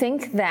 I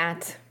think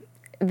that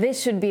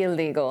this should be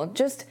illegal.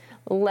 Just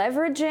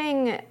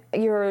leveraging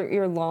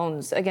your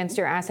loans against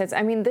your assets.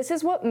 I mean, this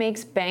is what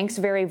makes banks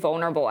very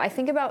vulnerable. I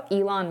think about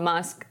Elon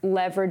Musk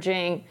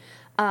leveraging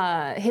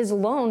his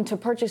loan to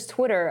purchase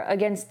Twitter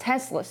against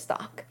Tesla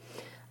stock.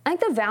 I think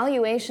the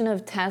valuation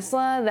of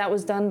Tesla that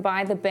was done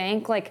by the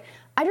bank,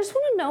 I just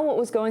want to know what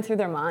was going through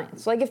their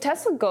minds. If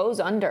Tesla goes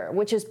under,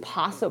 which is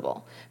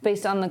possible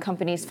based on the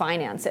company's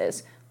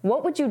finances,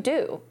 what would you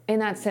do in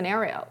that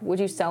scenario? Would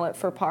you sell it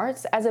for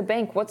parts? As a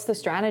bank, what's the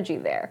strategy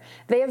there?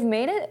 They have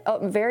made it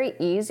very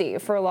easy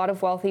for a lot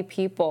of wealthy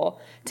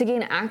people to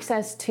gain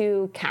access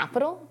to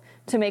capital,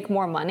 to make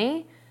more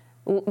money,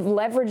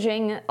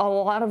 leveraging a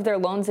lot of their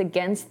loans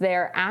against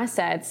their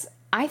assets.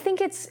 I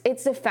think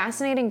it's a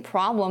fascinating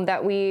problem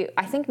that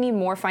I think need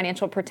more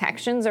financial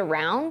protections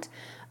around.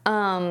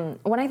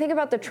 When I think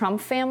about the Trump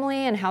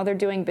family and how they're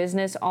doing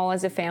business all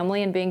as a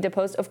family and being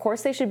deposed, of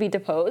course they should be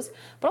deposed,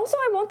 but also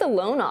I want the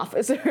loan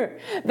officer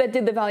that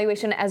did the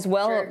valuation as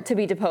well to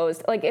be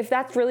deposed. If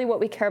that's really what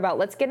we care about,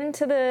 let's get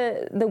into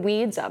the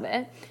weeds of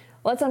it.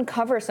 Let's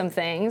uncover some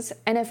things.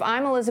 And if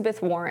I'm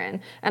Elizabeth Warren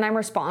and I'm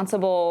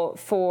responsible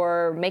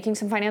for making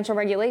some financial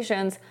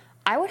regulations,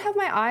 I would have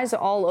my eyes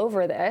all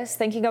over this,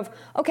 thinking of,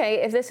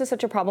 okay, if this is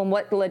such a problem,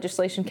 what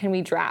legislation can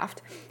we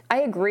draft?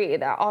 I agree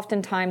that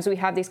oftentimes we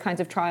have these kinds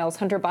of trials.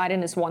 Hunter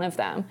Biden is one of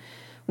them,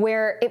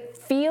 where it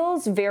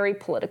feels very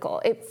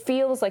political. It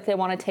feels like they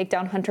want to take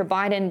down Hunter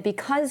Biden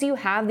because you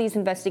have these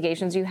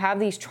investigations, you have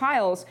these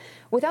trials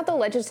without the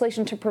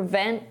legislation to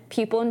prevent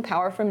people in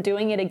power from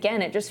doing it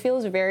again. It just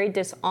feels very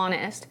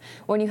dishonest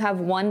when you have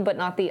one but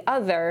not the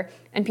other,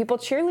 and people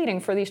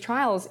cheerleading for these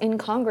trials in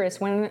Congress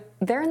when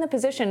they're in the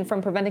position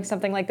from preventing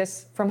something like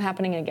this from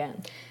happening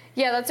again.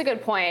 Yeah, that's a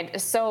good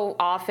point. So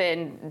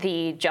often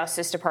the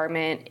Justice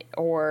Department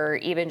or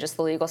even just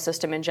the legal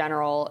system in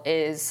general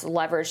is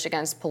leveraged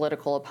against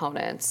political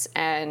opponents.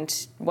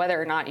 And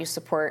whether or not you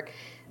support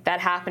that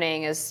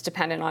happening is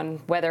dependent on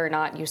whether or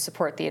not you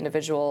support the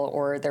individual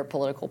or their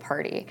political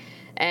party.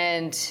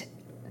 And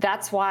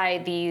that's why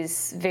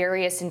these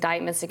various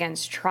indictments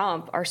against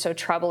Trump are so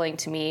troubling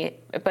to me.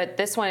 But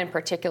this one in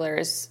particular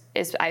is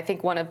I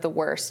think, one of the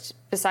worst,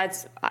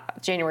 besides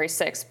January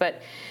 6th.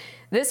 But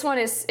this one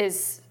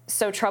is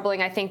so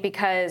troubling, I think,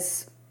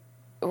 because,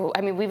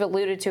 we've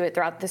alluded to it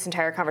throughout this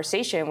entire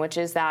conversation, which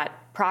is that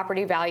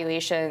property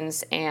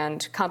valuations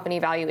and company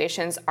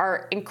valuations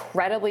are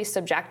incredibly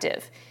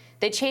subjective.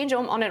 They change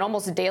on an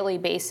almost daily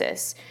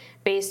basis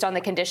based on the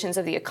conditions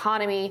of the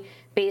economy,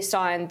 based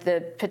on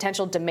the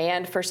potential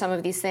demand for some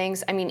of these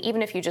things.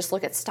 Even if you just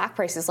look at stock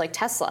prices like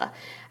Tesla,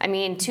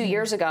 2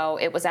 years ago,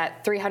 it was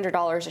at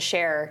 $300 a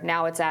share.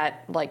 Now it's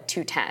at like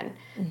 $210,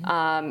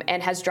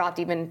 and has dropped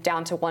even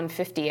down to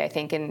 $150, I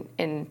think,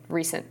 in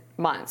recent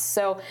months.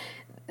 So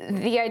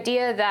the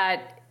idea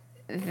that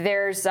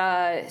there's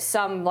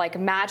some like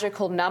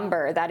magical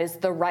number that is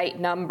the right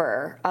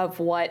number of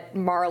what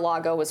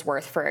Mar-a-Lago was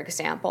worth, for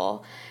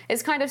example,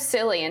 is kind of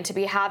silly. And to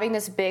be having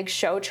this big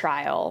show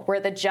trial where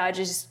the judge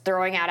is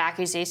throwing out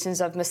accusations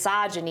of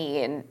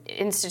misogyny and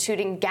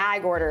instituting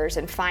gag orders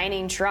and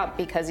fining Trump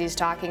because he's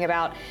talking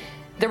about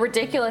the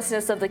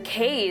ridiculousness of the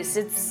case,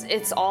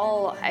 it's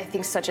all, I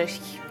think, such a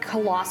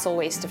colossal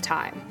waste of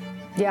time.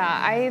 Yeah,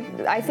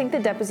 I think the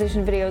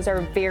deposition videos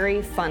are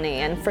very funny,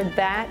 and for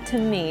that, to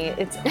me,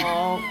 it's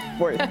all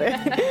worth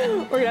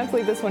it. We're gonna have to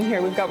leave this one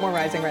here. We've got more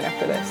Rising right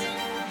after this.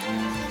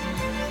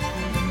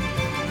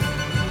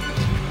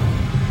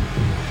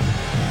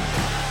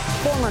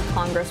 Former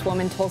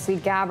Congresswoman Tulsi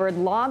Gabbard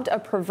lobbed a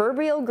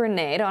proverbial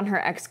grenade on her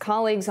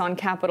ex-colleagues on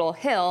Capitol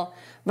Hill,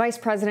 Vice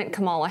President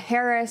Kamala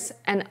Harris,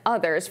 and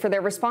others for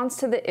their response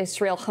to the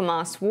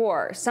Israel-Hamas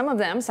war, some of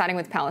them siding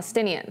with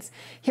Palestinians.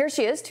 Here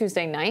she is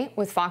Tuesday night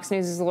with Fox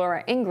News'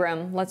 Laura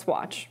Ingraham. Let's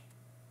watch.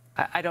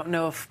 I don't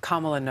know if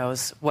Kamala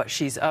knows what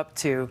she's up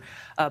to,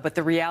 but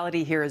the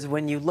reality here is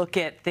when you look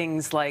at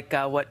things like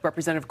what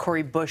Representative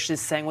Cori Bush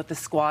is saying, what the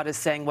Squad is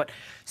saying, what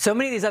so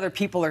many of these other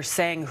people are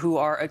saying who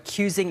are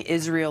accusing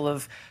Israel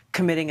of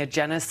committing a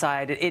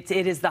genocide, it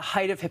is the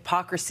height of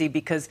hypocrisy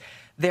because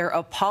they're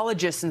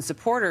apologists and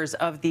supporters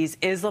of these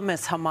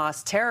Islamist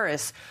Hamas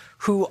terrorists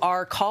who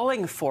are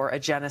calling for a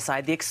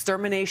genocide, the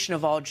extermination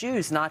of all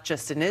Jews, not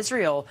just in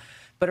Israel,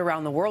 but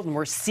around the world. And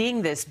we're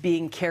seeing this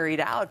being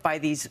carried out by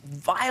these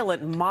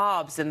violent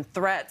mobs and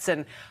threats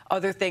and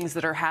other things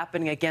that are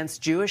happening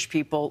against Jewish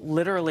people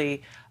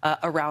literally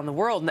around the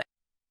world.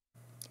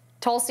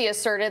 Tulsi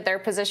asserted their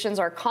positions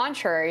are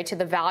contrary to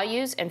the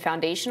values and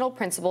foundational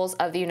principles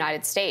of the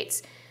United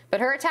States, but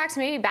her attacks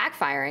may be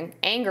backfiring,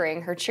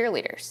 angering her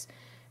cheerleaders.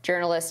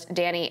 Journalist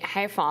Danny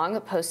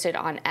Haifong posted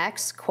on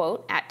X,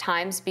 quote, "At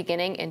times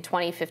beginning in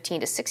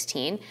 2015 to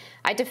 16,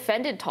 I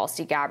defended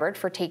Tulsi Gabbard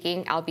for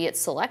taking, albeit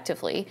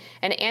selectively,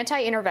 an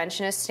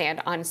anti-interventionist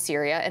stand on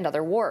Syria and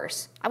other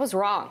wars. I was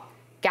wrong.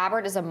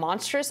 Gabbard is a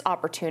monstrous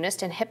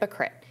opportunist and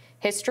hypocrite.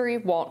 History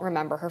won't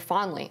remember her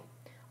fondly."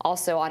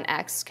 Also on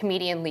X,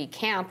 comedian Lee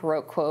Camp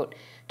wrote, quote,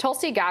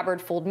 "Tulsi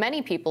Gabbard fooled many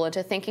people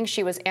into thinking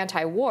she was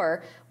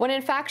anti-war, when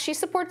in fact she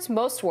supports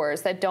most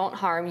wars that don't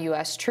harm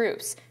U.S.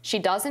 troops. She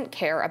doesn't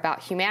care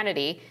about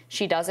humanity.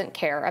 She doesn't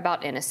care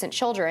about innocent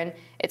children.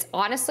 It's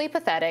honestly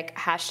pathetic.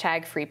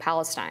 Hashtag Free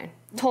Palestine."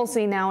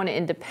 Tulsi, now an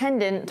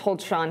independent,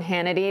 told Sean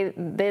Hannity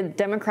the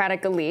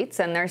Democratic elites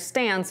and their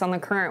stance on the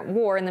current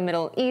war in the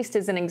Middle East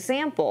is an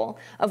example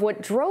of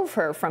what drove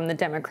her from the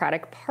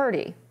Democratic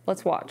Party.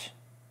 Let's watch.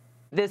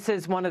 This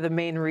is one of the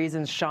main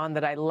reasons, Sean,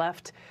 that I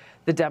left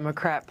the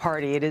Democrat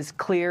Party. It is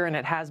clear, and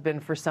it has been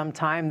for some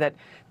time, that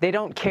they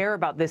don't care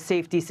about the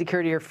safety,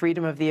 security, or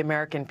freedom of the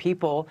American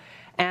people,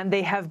 and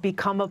they have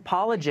become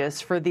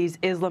apologists for these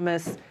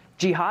Islamist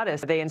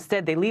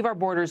jihadists. They leave our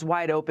borders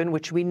wide open,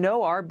 which we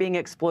know are being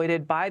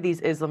exploited by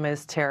these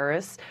Islamist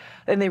terrorists,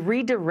 and they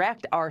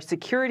redirect our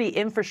security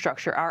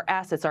infrastructure, our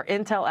assets, our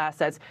intel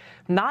assets,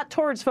 not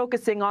towards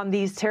focusing on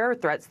these terror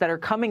threats that are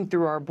coming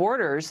through our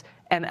borders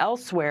and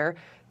elsewhere.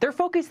 They're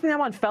focusing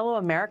them on fellow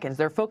Americans.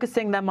 They're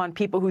focusing them on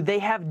people who they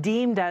have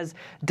deemed as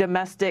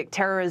domestic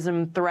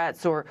terrorism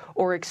threats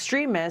or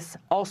extremists,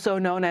 also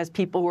known as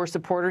people who are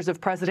supporters of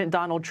President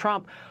Donald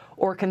Trump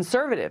or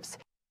conservatives.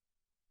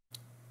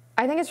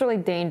 I think it's really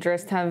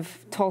dangerous to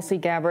have Tulsi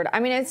Gabbard. I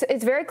mean,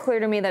 it's very clear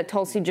to me that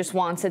Tulsi just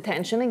wants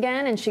attention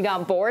again, and she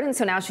got bored, and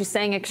so now she's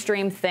saying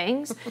extreme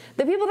things.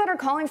 The people that are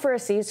calling for a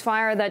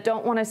ceasefire, that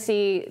don't want to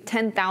see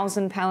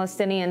 10,000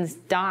 Palestinians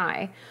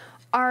die,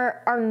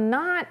 are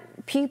not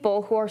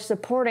people who are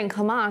supporting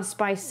Hamas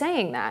by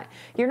saying that.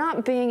 You're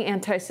not being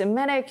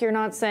anti-Semitic. You're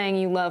not saying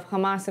you love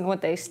Hamas and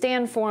what they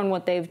stand for and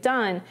what they've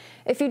done.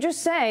 If you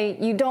just say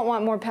you don't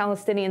want more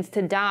Palestinians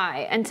to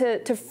die, and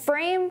to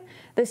frame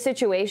the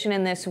situation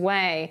in this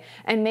way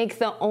and make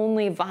the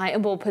only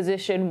viable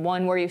position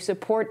one where you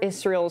support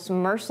Israel's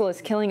merciless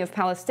killing of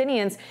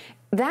Palestinians,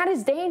 that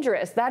is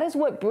dangerous. That is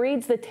what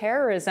breeds the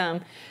terrorism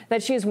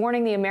that she is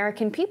warning the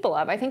American people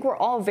of. I think we're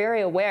all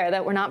very aware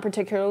that we're not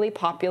particularly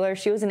popular.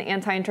 She was an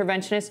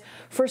anti-interventionist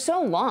for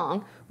so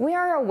long. We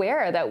are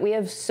aware that we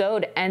have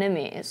sowed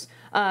enemies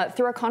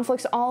through our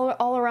conflicts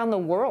all around the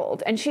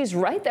world. And she's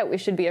right that we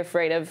should be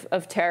afraid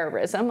of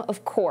terrorism,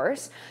 of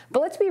course.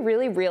 But let's be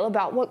really real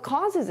about what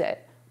causes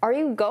it. Are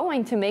you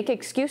going to make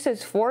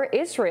excuses for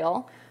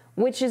Israel,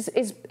 which is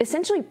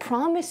essentially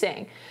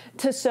promising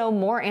to sow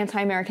more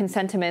anti-American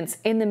sentiments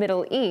in the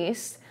Middle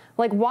East?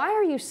 Like, why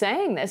are you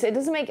saying this? It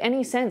doesn't make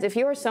any sense. If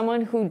you are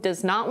someone who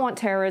does not want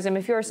terrorism,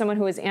 if you are someone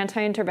who is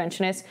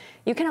anti-interventionist,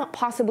 you cannot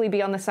possibly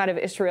be on the side of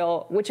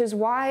Israel, which is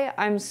why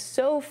I'm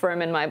so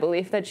firm in my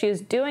belief that she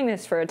is doing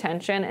this for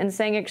attention and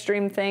saying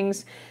extreme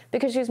things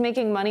because she's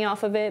making money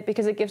off of it,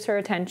 because it gives her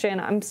attention.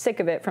 I'm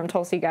sick of it from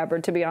Tulsi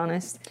Gabbard, to be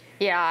honest.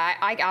 Yeah,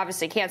 I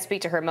obviously can't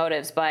speak to her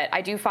motives, but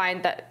I do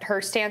find that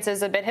her stance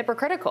is a bit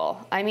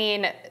hypocritical. I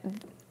mean,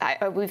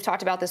 we've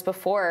talked about this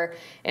before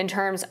in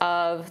terms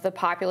of the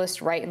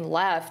populist right and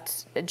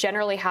left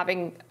generally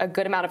having a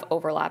good amount of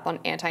overlap on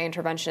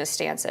anti-interventionist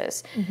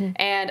stances.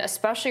 And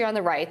especially on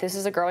the right, this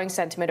is a growing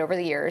sentiment over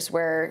the years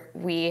where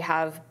we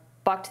have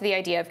bucked the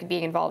idea of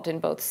being involved in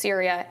both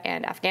Syria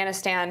and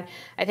Afghanistan.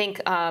 I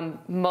think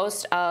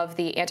most of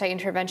the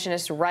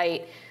anti-interventionist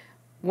right,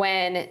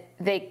 when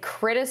they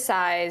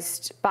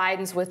criticized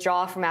Biden's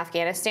withdrawal from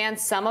Afghanistan,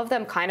 some of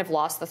them kind of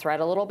lost the thread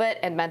a little bit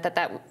and meant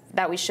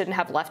that we shouldn't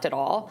have left at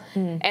all.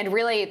 And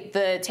really,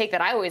 the take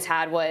that I always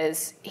had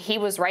was he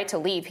was right to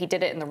leave. He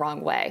did it in the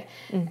wrong way.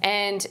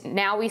 And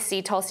now we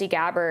see Tulsi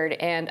Gabbard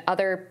and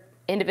other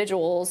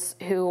individuals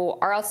who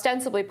are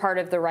ostensibly part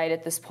of the right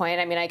at this point.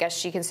 I mean, I guess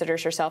she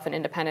considers herself an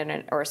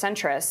independent or a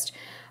centrist,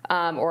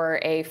 or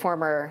a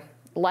former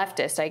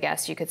leftist, I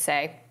guess you could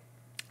say.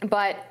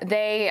 But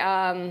they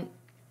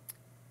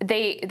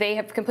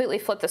have completely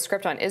flipped the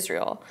script on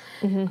Israel.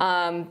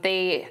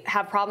 They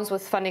have problems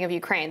with funding of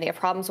Ukraine. They have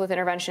problems with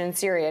intervention in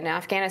Syria and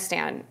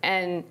Afghanistan.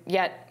 And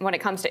yet, when it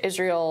comes to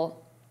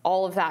Israel,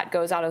 all of that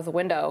goes out of the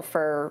window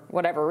for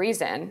whatever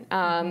reason.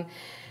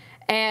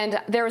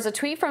 And there was a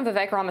tweet from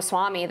Vivek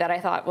Ramaswamy that I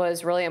thought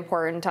was really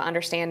important to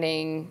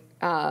understanding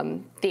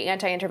the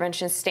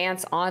anti-interventionist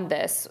stance on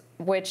this,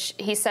 which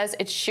he says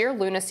it's sheer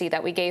lunacy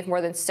that we gave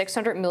more than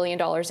 $600 million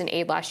in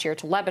aid last year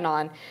to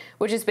Lebanon,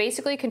 which is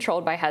basically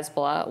controlled by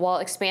Hezbollah, while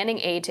expanding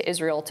aid to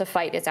Israel to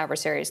fight its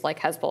adversaries like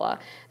Hezbollah.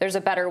 There's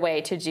a better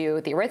way to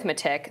do the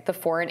arithmetic. The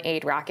foreign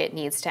aid racket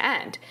needs to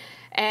end.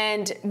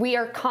 And we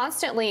are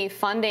constantly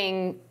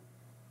funding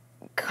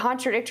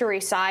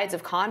contradictory sides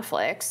of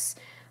conflicts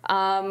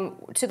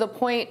to the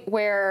point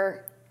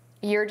where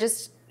you're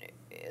just,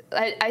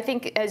 I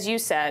think, as you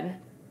said,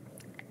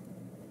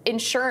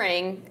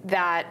 ensuring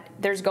that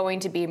there's going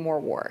to be more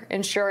war,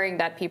 ensuring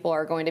that people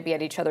are going to be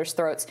at each other's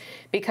throats,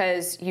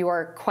 because you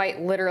are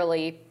quite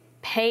literally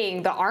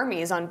paying the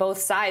armies on both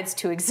sides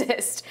to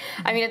exist.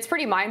 I mean, it's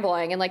pretty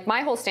mind-blowing. And like, my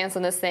whole stance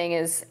on this thing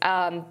is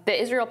the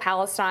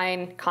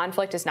Israel-Palestine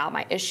conflict is not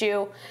my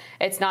issue.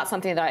 It's not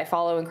something that I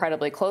follow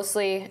incredibly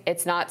closely.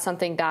 It's not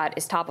something that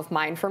is top of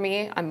mind for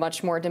me. I'm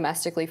much more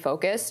domestically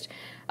focused.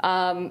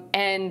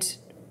 And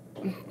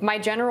my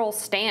general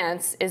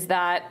stance is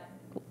that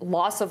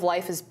loss of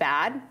life is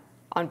bad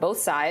on both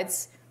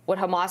sides. What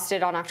Hamas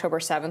did on October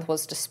 7th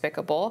was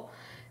despicable.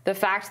 The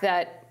fact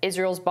that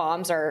Israel's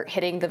bombs are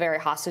hitting the very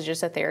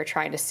hostages that they are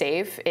trying to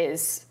save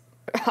is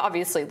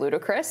obviously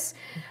ludicrous.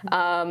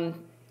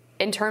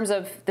 In terms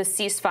of the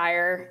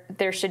ceasefire,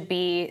 there should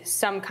be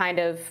some kind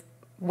of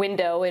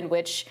window in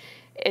which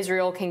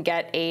Israel can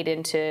get aid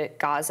into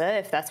Gaza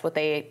if that's what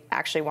they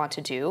actually want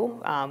to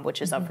do,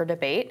 which is up for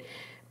debate,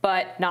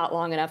 but not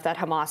long enough that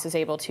Hamas is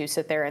able to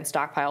sit there and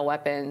stockpile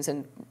weapons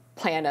and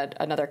plan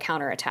another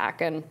counterattack.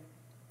 And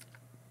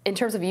in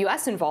terms of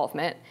U.S.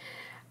 involvement,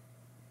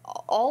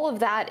 all of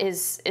that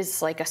is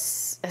like a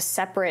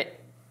separate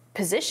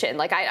position.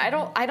 Like, I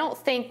don't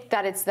think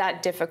that it's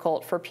that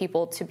difficult for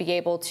people to be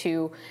able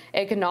to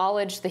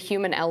acknowledge the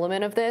human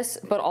element of this,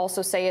 but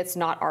also say it's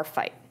not our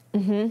fight.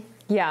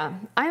 Yeah,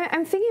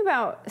 I'm thinking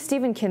about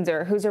Stephen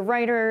Kinzer, who's a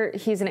writer.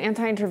 He's an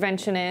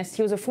anti-interventionist.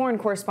 He was a foreign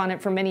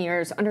correspondent for many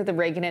years under the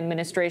Reagan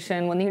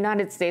administration when the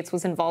United States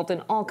was involved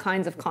in all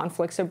kinds of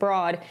conflicts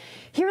abroad.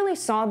 He really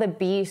saw the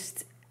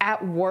beast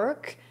at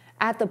work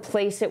at the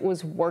place it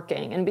was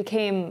working and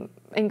became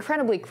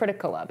incredibly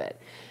critical of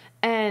it.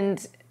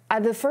 And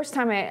the first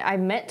time I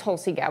met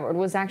Tulsi Gabbard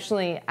was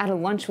actually at a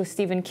lunch with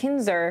Stephen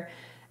Kinzer.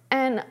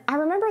 And I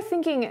remember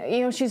thinking, you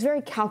know, she's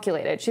very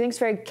calculated. She thinks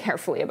very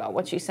carefully about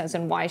what she says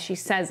and why she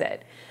says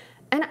it.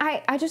 And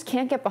I just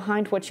can't get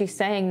behind what she's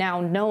saying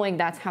now, knowing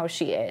that's how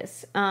she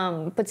is.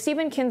 But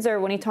Stephen Kinzer,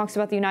 when he talks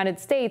about the United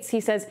States, he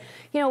says,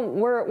 you know,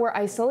 we're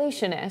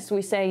isolationists.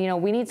 We say, you know,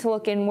 we need to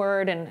look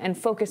inward and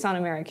focus on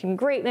American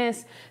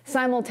greatness.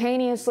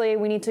 Simultaneously,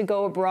 we need to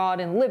go abroad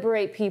and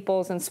liberate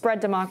peoples and spread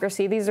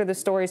democracy. These are the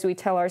stories we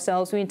tell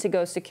ourselves. We need to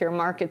go secure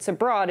markets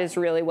abroad is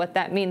really what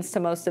that means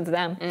to most of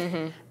them.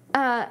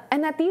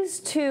 And that these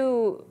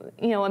two,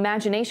 you know,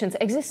 imaginations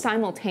exist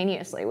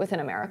simultaneously within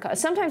America,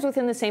 sometimes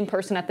within the same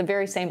person at the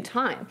very same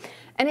time.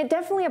 And it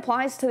definitely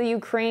applies to the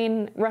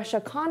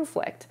Ukraine-Russia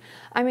conflict.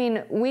 I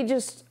mean, we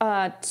just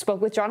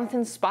spoke with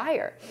Jonathan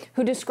Spire,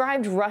 who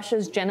described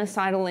Russia's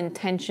genocidal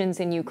intentions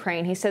in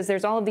Ukraine. He says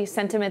there's all of these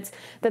sentiments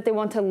that they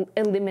want to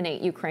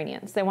eliminate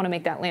Ukrainians. They want to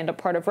make that land a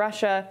part of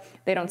Russia.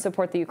 They don't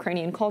support the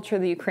Ukrainian culture,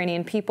 the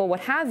Ukrainian people,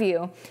 what have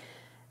you.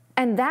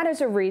 And that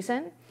is a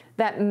reason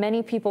that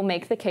many people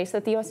make the case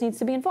that the U.S. needs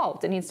to be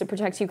involved. It needs to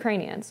protect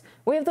Ukrainians.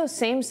 We have those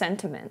same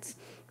sentiments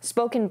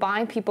spoken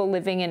by people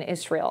living in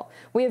Israel.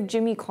 We have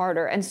Jimmy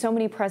Carter and so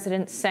many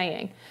presidents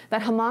saying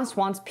that Hamas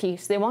wants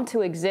peace. They want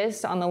to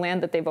exist on the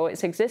land that they've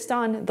always existed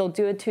on. They'll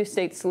do a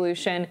two-state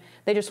solution.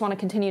 They just want to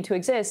continue to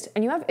exist.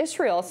 And you have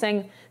Israel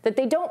saying that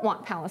they don't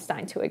want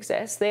Palestine to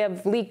exist. They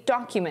have leaked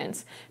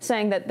documents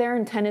saying that their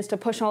intent is to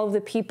push all of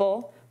the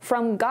people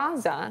from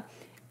Gaza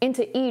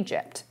into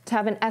Egypt to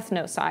have an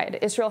ethnocide.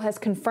 Israel has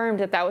confirmed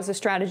that that was a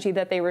strategy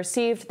that they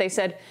received. They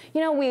said, you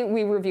know,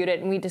 we reviewed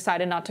it and we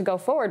decided not to go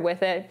forward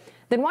with it.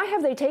 then why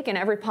have they taken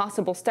every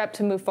possible step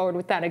to move forward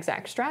with that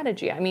exact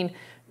strategy? I mean,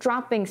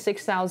 dropping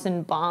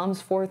 6,000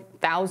 bombs,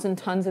 4,000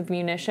 tons of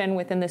munition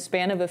within the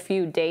span of a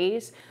few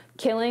days,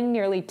 killing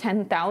nearly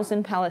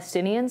 10,000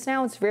 Palestinians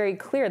now, it's very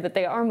clear that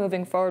they are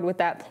moving forward with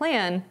that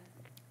plan.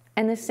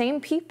 And the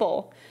same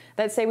people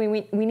that say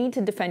we need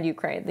to defend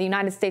Ukraine, the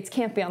United States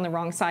can't be on the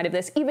wrong side of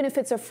this, even if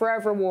it's a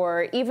forever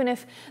war, even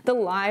if the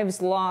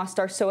lives lost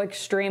are so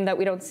extreme that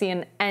we don't see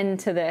an end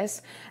to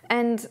this,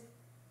 and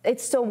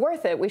it's still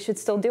worth it, we should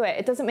still do it.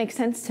 It doesn't make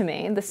sense to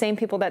me. The same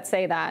people that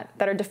say that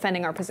are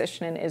defending our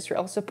position in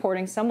Israel,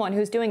 supporting someone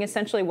who's doing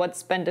essentially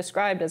what's been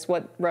described as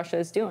what Russia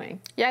is doing.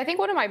 Yeah, I think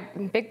one of my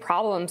big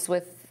problems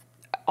with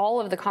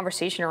all of the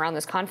conversation around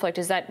this conflict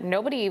is that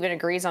nobody even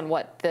agrees on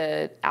what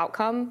the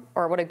outcome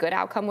or what a good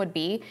outcome would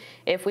be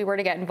if we were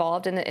to get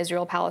involved in the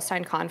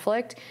Israel-Palestine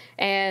conflict.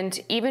 And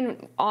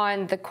even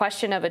on the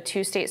question of a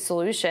two-state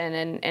solution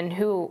and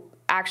who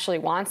actually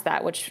wants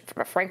that, which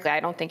frankly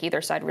I don't think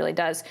either side really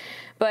does.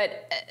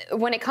 But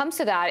when it comes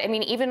to that, I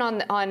mean, even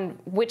on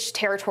which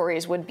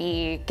territories would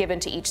be given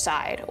to each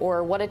side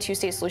or what a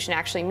two-state solution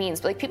actually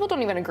means, like people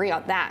don't even agree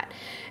on that.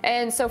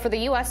 And so for the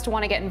U.S. to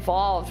want to get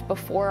involved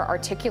before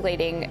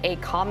articulating a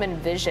common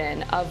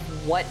vision of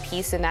what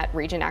peace in that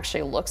region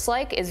actually looks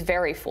like is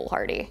very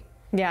foolhardy.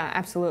 Yeah,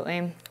 absolutely.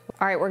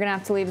 All right, we're going to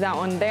have to leave that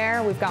one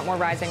there. We've got more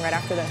Rising right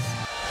after this.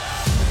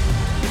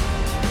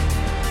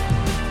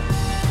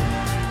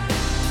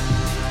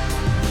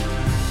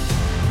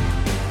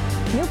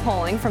 New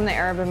polling from the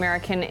Arab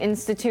American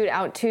Institute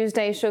out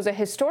Tuesday shows a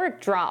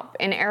historic drop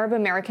in Arab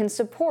American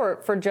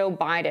support for Joe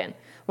Biden.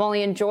 While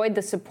he enjoyed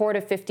the support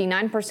of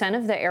 59%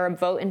 of the Arab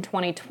vote in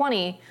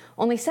 2020,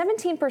 only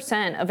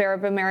 17% of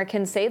Arab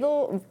Americans say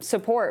they'll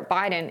support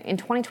Biden in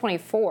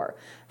 2024,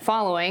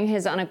 following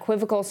his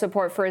unequivocal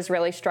support for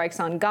Israeli strikes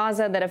on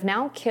Gaza that have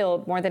now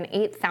killed more than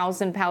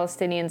 8,000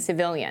 Palestinian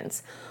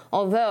civilians.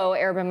 Although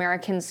Arab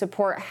American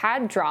support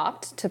had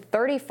dropped to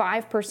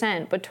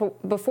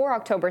 35% before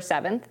October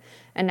 7th,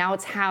 and now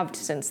it's halved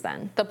since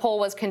then. The poll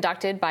was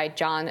conducted by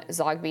John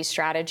Zogby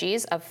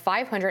Strategies of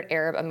 500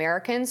 Arab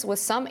Americans, with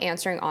some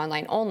answering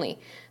online only.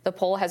 The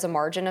poll has a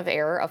margin of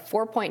error of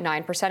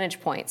 4.9 percentage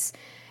points.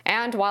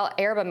 And while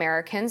Arab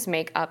Americans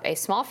make up a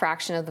small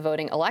fraction of the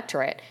voting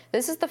electorate,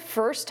 this is the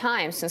first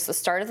time since the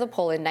start of the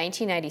poll in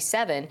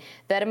 1997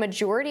 that a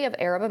majority of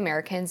Arab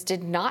Americans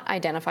did not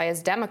identify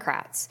as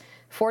Democrats.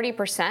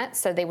 40%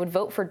 said they would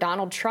vote for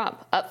Donald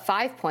Trump, up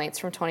 5 points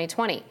from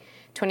 2020.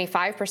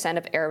 25%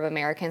 of Arab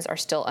Americans are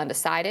still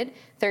undecided.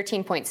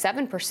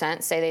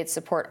 13.7% say they'd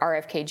support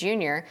RFK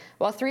Jr.,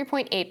 while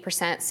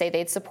 3.8% say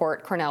they'd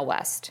support Cornel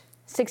West.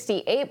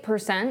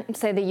 68%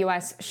 say the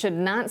U.S. should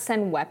not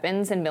send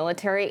weapons and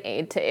military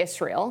aid to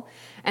Israel,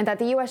 and that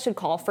the U.S. should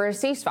call for a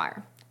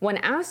ceasefire. When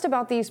asked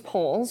about these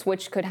polls,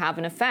 which could have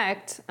an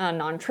effect, a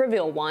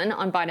non-trivial one,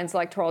 on Biden's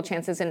electoral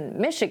chances in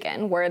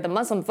Michigan, where the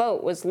Muslim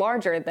vote was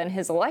larger than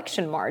his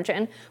election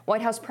margin,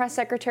 White House Press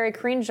Secretary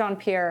Karine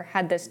Jean-Pierre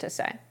had this to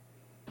say.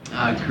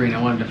 Karine,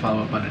 I wanted to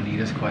follow up on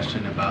Anita's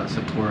question about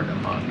support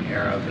among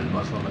Arab and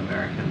Muslim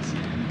Americans.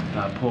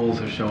 Polls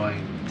are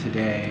showing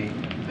today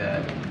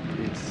that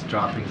it's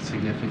dropping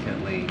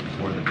significantly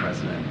for the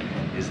president.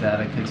 Is that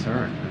a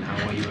concern, and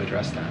how will you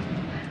address that?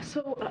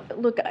 So,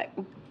 look,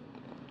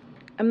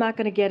 I'm not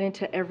going to get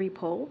into every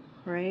poll,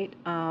 right?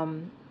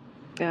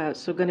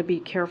 So going to be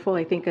careful.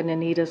 I think in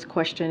Anita's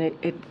question,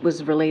 it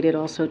was related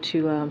also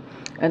to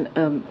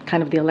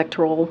kind of the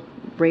electoral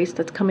race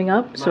that's coming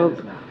up. So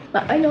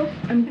I know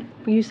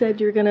you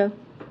said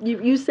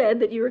you said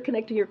that you were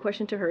connecting your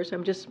question to her, so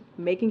I'm just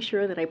making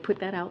sure that I put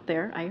that out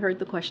there. I heard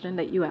the question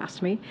that you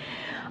asked me.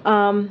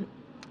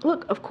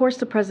 Look, of course,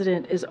 the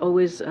president is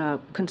always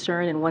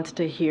concerned and wants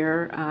to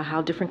hear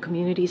how different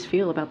communities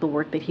feel about the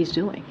work that he's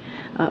doing.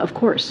 Of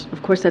course,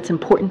 that's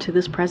important to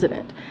this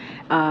president.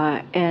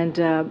 And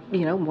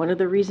one of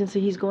the reasons that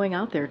he's going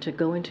out there to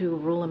go into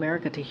rural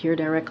America to hear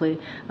directly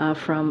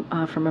from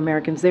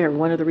Americans there.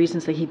 One of the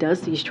reasons that he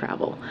does these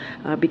travel,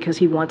 because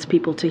he wants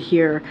people to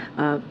hear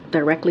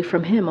directly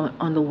from him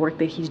on the work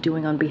that he's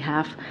doing on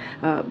behalf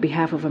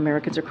of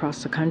Americans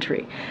across the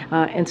country.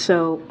 And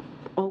so,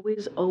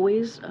 always,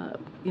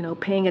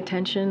 paying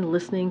attention,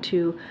 listening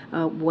to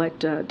what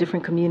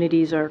different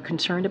communities are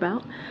concerned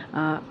about.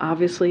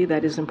 Obviously,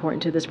 that is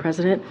important to this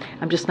president.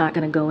 I'm just not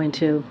going to go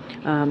into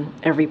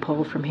every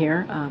poll from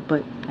here,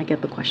 but I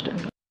get the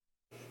question.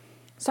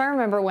 So I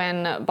remember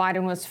when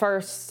Biden was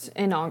first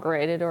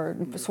inaugurated or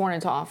sworn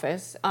into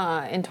office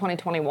in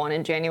 2021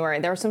 in January,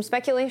 there was some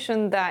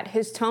speculation that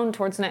his tone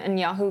towards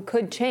Netanyahu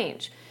could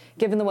change,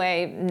 given the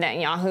way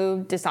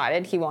Netanyahu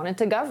decided he wanted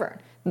to govern.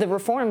 the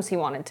reforms he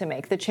wanted to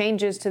make, the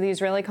changes to the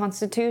Israeli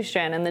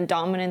constitution and the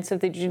dominance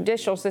of the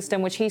judicial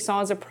system, which he saw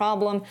as a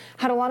problem,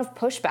 had a lot of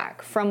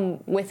pushback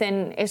from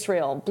within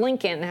Israel.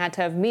 Blinken had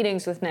to have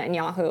meetings with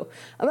Netanyahu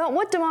about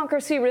what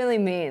democracy really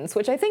means,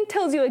 which I think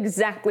tells you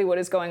exactly what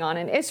is going on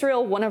in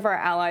Israel. One of our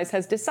allies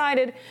has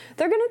decided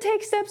they're going to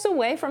take steps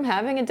away from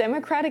having a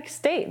democratic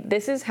state.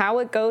 This is how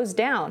it goes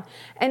down.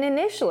 And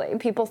initially,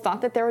 people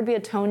thought that there would be a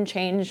tone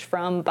change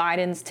from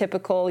Biden's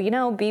typical,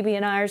 Bibi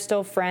and I are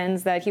still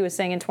friends that he was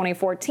saying in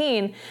 2014.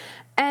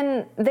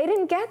 And they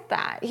didn't get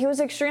that. He was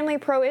extremely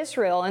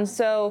pro-Israel. And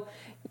so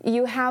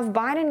you have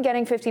Biden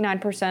getting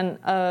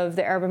 59% of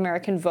the Arab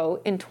American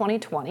vote in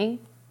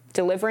 2020,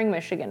 delivering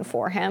Michigan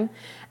for him.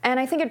 And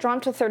I think it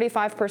dropped to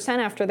 35%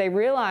 after they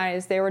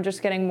realized they were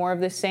just getting more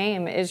of the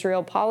same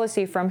Israel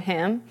policy from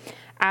him.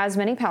 As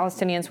many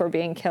Palestinians were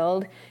being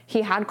killed,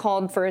 he had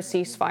called for a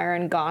ceasefire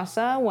in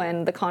Gaza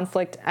when the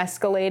conflict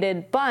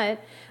escalated,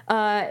 but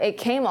it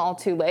came all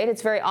too late.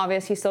 It's very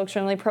obvious he's still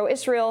extremely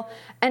pro-Israel.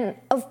 And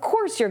of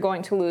course you're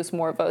going to lose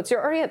more votes.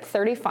 You're already at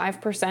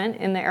 35%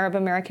 in the Arab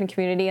American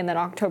community, and then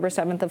October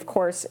 7th, of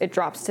course, it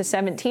drops to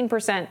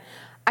 17%.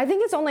 I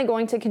think it's only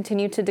going to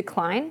continue to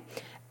decline.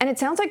 And it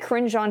sounds like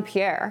Karine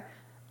Jean-Pierre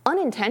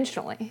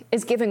unintentionally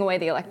is giving away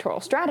the electoral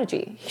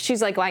strategy.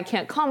 She's like, well, I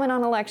can't comment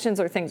on elections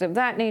or things of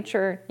that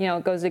nature.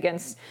 It goes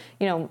against,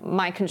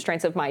 my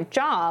constraints of my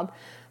job.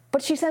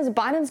 But she says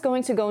Biden's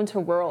going to go into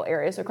rural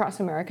areas across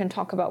America and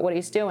talk about what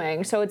he's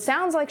doing. So it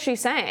sounds like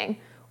she's saying,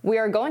 we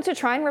are going to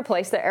try and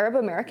replace the Arab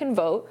American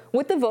vote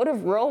with the vote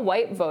of rural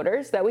white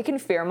voters, that we can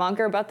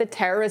fearmonger about the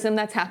terrorism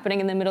that's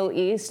happening in the Middle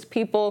East,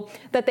 people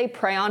that they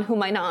prey on who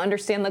might not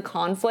understand the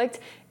conflict.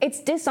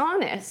 It's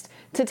dishonest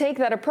to take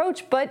that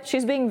approach, but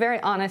she's being very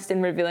honest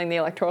in revealing the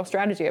electoral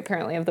strategy,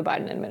 apparently, of the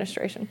Biden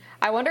administration.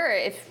 I wonder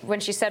if, when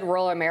she said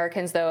rural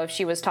Americans, though, if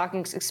she was talking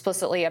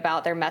explicitly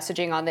about their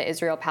messaging on the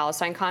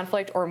Israel-Palestine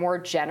conflict, or more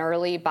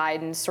generally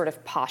Biden's sort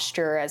of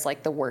posture as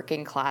like the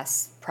working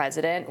class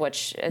president,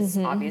 which is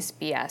obvious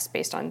BS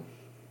based on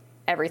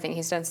everything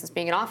he's done since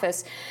being in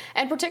office.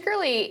 And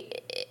particularly,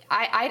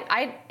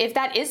 if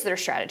that is their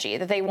strategy,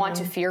 that they want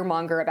to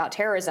fearmonger about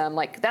terrorism,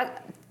 like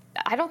that,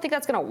 I don't think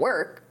that's going to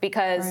work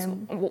because,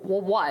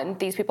 well, one,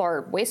 these people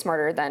are way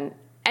smarter than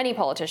any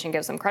politician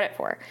gives them credit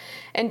for.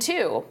 And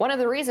two, one of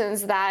the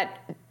reasons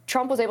that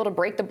Trump was able to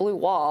break the blue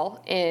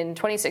wall in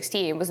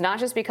 2016 was not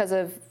just because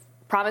of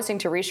promising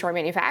to reshore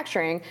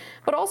manufacturing,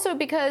 but also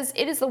because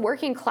it is the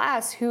working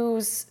class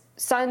whose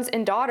sons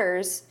and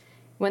daughters,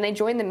 when they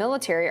join the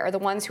military, are the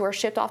ones who are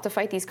shipped off to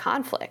fight these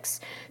conflicts.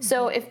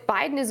 So if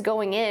Biden is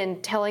going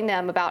in telling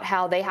them about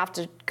how they have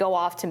to go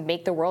off to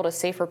make the world a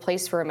safer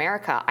place for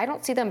America, I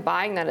don't see them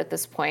buying that at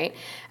this point,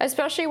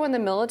 especially when the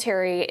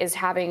military is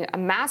having a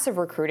massive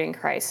recruiting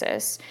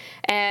crisis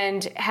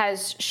and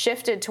has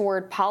shifted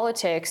toward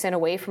politics and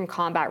away from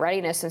combat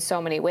readiness in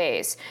so many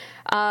ways.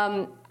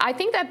 I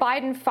think that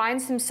Biden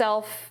finds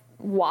himself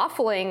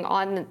waffling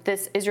on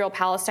this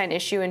Israel-Palestine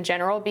issue in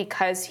general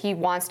because he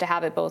wants to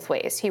have it both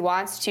ways. He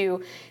wants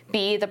to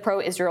be the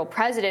pro-Israel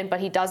president, but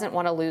he doesn't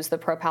want to lose the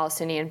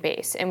pro-Palestinian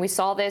base. And we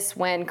saw this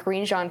when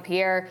Karine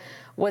Jean-Pierre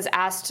was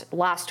asked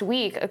last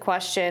week a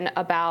question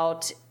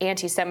about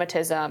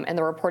anti-Semitism and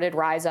the reported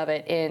rise of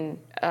it in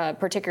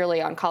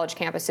particularly on college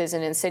campuses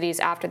and in cities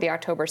after the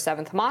October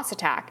 7th Hamas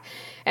attack.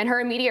 And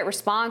her immediate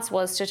response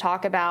was to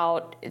talk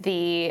about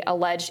the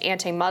alleged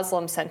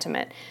anti-Muslim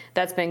sentiment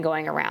that's been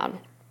going around.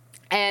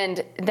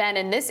 And then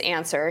in this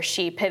answer,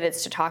 she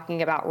pivots to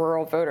talking about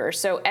rural voters.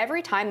 So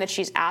every time that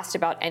she's asked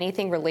about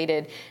anything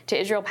related to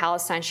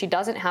Israel-Palestine, she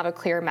doesn't have a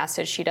clear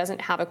message. She doesn't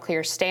have a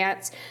clear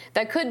stance.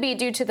 That could be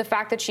due to the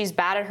fact that she's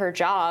bad at her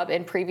job,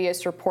 and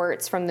previous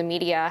reports from the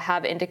media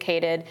have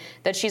indicated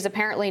that she's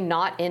apparently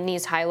not in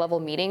these high-level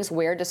meetings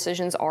where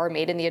decisions are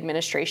made in the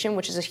administration,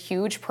 which is a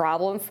huge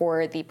problem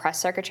for the press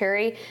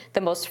secretary,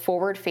 the most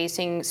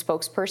forward-facing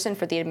spokesperson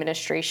for the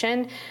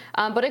administration.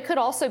 But it could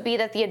also be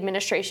that the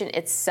administration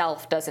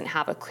itself doesn't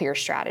have a clear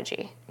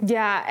strategy.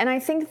 Yeah, and I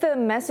think the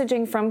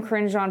messaging from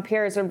Karine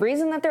Jean-Pierre is a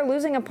reason that they're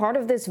losing a part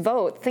of this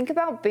vote. Think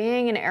about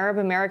being an Arab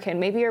American,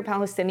 maybe you're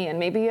Palestinian,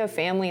 maybe you have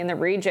family in the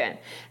region,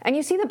 and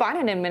you see the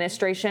Biden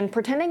administration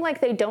pretending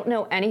like they don't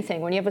know anything.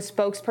 When you have a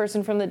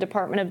spokesperson from the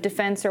Department of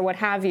Defense or what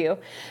have you,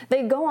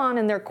 they go on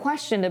and they're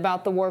questioned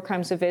about the war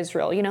crimes of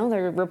Israel.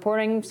 They're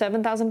reporting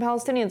 7,000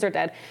 Palestinians are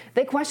dead.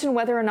 They question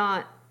whether or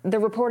not the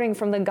reporting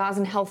from the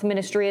Gazan Health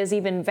Ministry is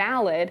even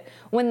valid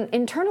when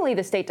internally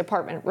the State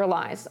Department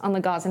relies on the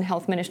Gazan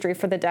Health Ministry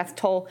for the death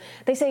toll.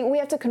 They say we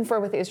have to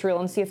confer with Israel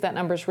and see if that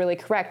number is really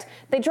correct.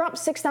 They dropped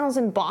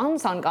 6,000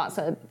 bombs on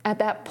Gaza at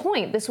that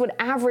point. This would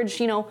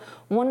average, less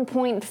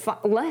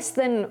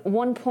than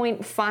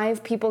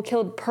 1.5 people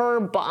killed per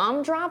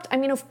bomb dropped. I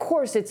mean, of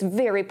course, it's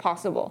very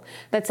possible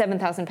that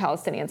 7,000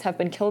 Palestinians have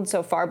been killed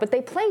so far, but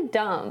they play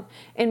dumb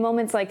in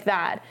moments like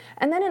that.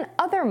 And then in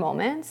other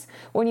moments,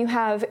 when you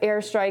have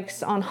airstrikes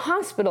airstrikes on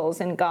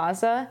hospitals in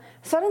Gaza,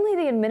 suddenly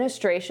the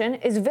administration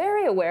is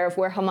very aware of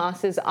where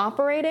Hamas is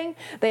operating.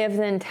 They have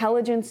the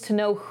intelligence to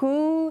know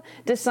who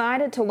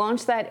decided to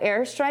launch that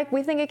airstrike.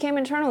 We think it came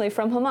internally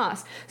from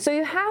Hamas. So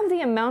you have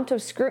the amount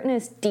of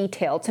scrutinous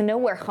detail to know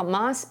where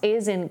Hamas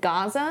is in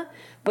Gaza,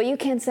 but you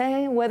can't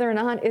say whether or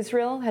not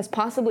Israel has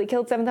possibly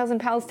killed 7,000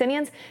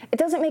 Palestinians. It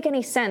doesn't make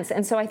any sense.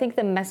 And so I think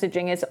the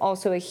messaging is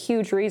also a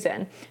huge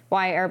reason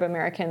why Arab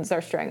Americans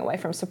are straying away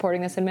from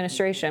supporting this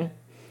administration.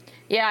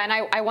 Yeah, and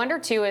I wonder,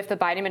 too, if the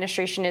Biden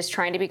administration is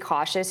trying to be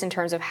cautious in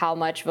terms of how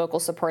much vocal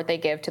support they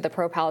give to the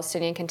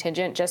pro-Palestinian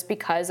contingent, just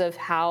because of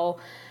how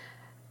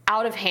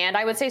out of hand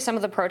I would say some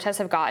of the protests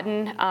have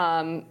gotten,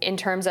 in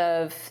terms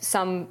of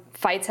some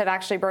fights have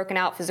actually broken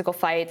out, physical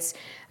fights.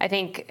 I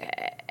think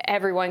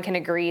everyone can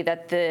agree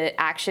that the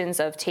actions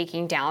of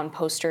taking down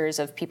posters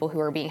of people who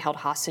are being held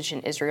hostage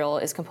in Israel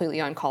is completely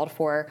uncalled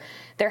for.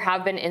 There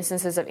have been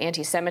instances of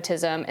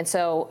anti-Semitism. And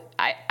so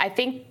I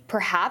think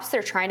perhaps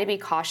they're trying to be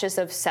cautious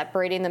of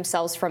separating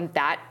themselves from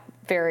that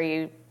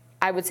very,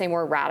 I would say,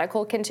 more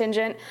radical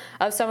contingent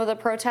of some of the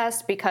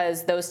protests,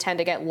 because those tend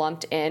to get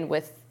lumped in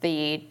with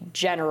the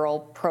general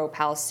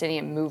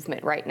pro-Palestinian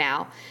movement right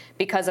now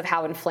because of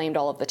how inflamed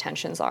all of the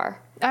tensions are.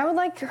 I would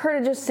like her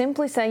to just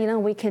simply say,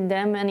 we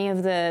condemn any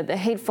of the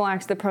hateful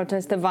acts, the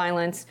protests, the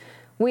violence.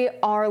 We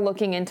are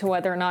looking into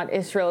whether or not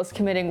Israel is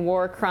committing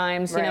war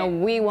crimes. Right.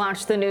 We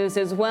watch the news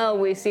as well.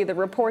 We see the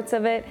reports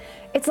of it.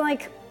 It's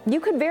like, you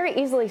could very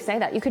easily say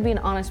that. You could be an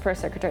honest press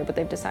secretary, but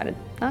they've decided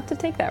not to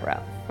take that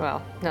route.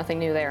 Well, nothing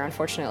new there,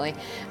 unfortunately.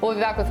 We'll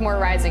be back with more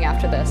Rising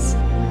after this.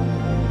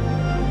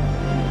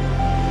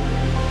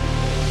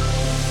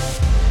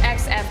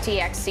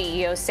 Ex-FTX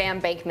CEO Sam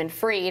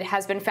Bankman-Fried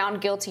has been found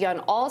guilty on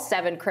all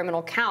 7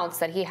 criminal counts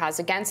that he has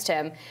against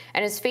him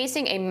and is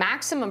facing a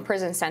maximum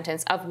prison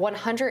sentence of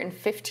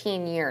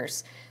 115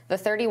 years. The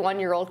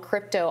 31-year-old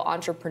crypto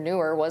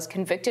entrepreneur was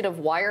convicted of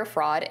wire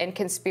fraud and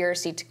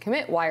conspiracy to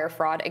commit wire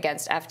fraud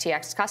against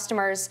FTX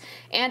customers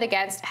and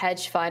against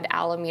hedge fund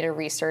Alameda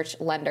Research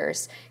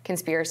lenders,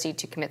 conspiracy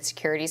to commit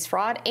securities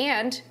fraud,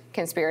 and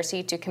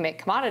conspiracy to commit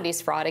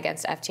commodities fraud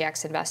against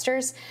FTX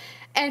investors,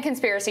 and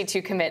conspiracy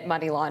to commit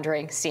money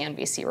laundering,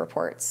 CNBC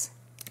reports.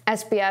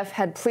 SBF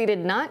had pleaded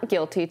not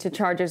guilty to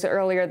charges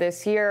earlier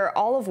this year,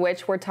 all of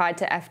which were tied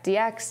to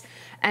FTX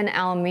and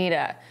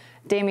Alameda.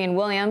 Damian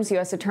Williams,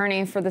 U.S.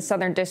 Attorney for the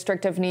Southern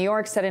District of New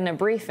York, said in a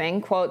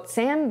briefing, quote,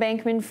 Sam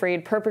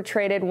Bankman-Fried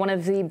perpetrated one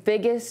of the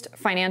biggest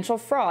financial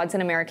frauds in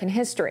American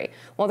history.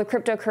 While the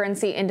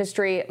cryptocurrency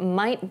industry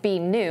might be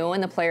new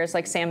and the players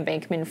like Sam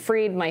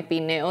Bankman-Fried might be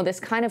new,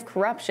 this kind of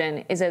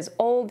corruption is as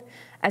old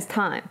as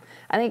time.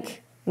 I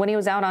think when he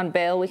was out on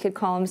bail, we could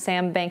call him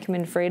Sam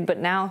Bankman-Fried, but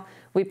now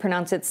we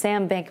pronounce it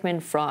Sam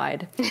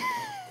Bankman-Fried.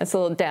 That's a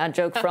little dad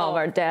joke for all of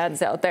our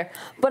dads out there.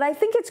 But I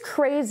think it's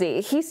crazy.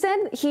 He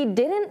said he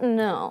didn't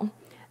know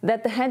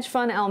that the hedge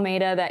fund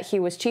Alameda that he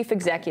was chief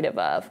executive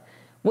of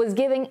was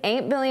giving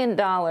 $8 billion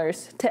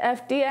to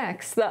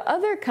FTX, the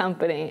other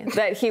company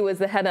that he was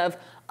the head of.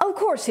 Of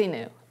course he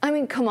knew. I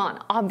mean, come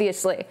on,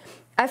 obviously.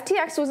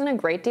 FTX was in a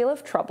great deal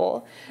of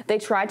trouble. They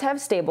tried to have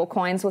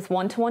stablecoins with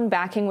one-to-one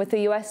backing with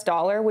the U.S.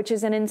 dollar, which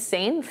is an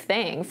insane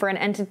thing for an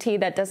entity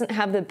that doesn't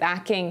have the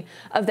backing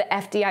of the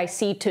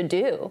FDIC to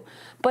do.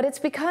 But it's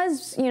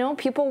because,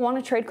 people want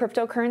to trade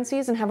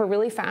cryptocurrencies and have a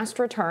really fast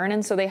return,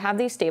 and so they have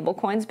these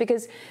stablecoins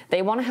because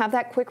they want to have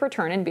that quick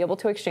return and be able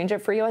to exchange it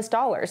for U.S.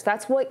 dollars.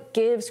 That's what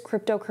gives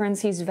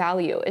cryptocurrencies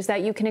value, is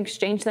that you can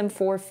exchange them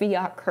for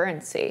fiat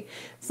currency.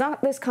 It's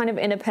not this kind of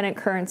independent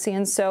currency,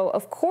 and so,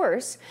 of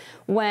course,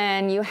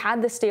 when you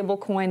had the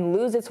stablecoin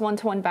lose its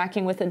one-to-one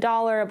backing with the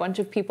dollar, a bunch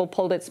of people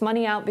pulled its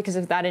money out because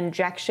of that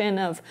injection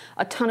of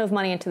a ton of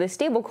money into the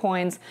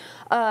stablecoins.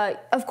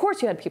 Of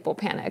course you had people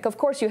panic. Of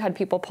course you had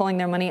people pulling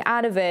their money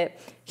out of it.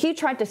 He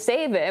tried to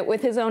save it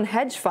with his own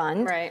hedge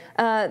fund. Right.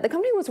 The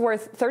company was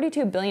worth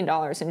 $32 billion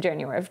in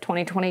January of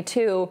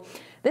 2022.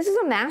 This is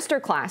a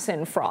masterclass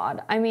in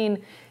fraud. I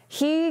mean,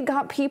 he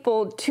got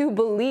people to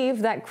believe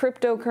that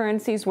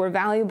cryptocurrencies were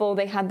valuable.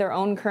 They had their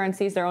own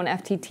currencies, their own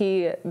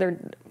FTT, their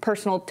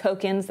personal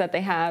tokens that they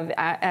have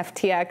at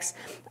FTX.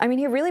 I mean,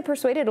 he really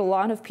persuaded a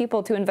lot of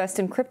people to invest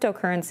in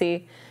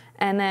cryptocurrency,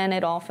 and then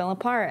it all fell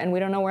apart, and we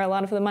don't know where a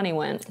lot of the money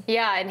went.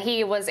 Yeah, and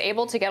he was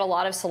able to get a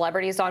lot of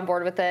celebrities on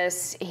board with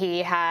this.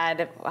 He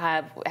had,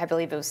 I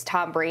believe it was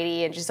Tom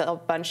Brady, and just a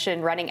bunch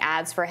and running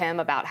ads for him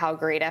about how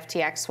great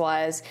FTX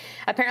was.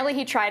 Apparently,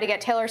 he tried to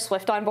get Taylor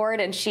Swift on board,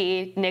 and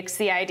she nixed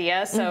the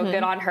idea, so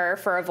good on her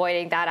for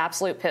avoiding that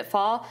absolute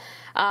pitfall.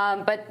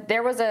 But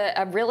there was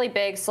a really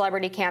big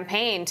celebrity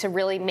campaign to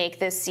really make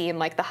this seem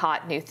like the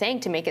hot new thing,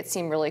 to make it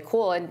seem really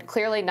cool. And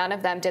clearly none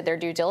of them did their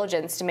due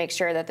diligence to make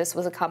sure that this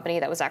was a company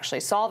that was actually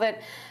solvent,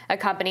 a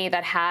company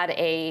that had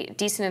a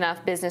decent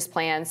enough business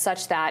plan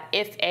such that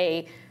if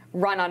a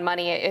run on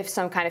money, if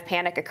some kind of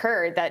panic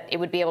occurred, that it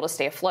would be able to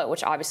stay afloat,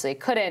 which obviously it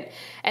couldn't.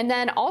 And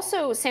then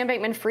also Sam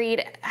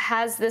Bankman-Fried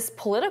has this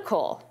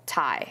political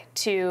tie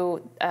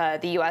to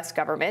the U.S.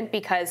 government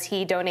because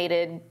he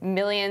donated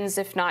millions,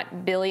 if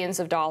not billions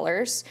of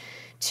dollars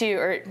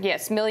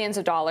millions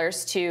of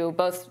dollars to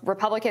both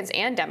Republicans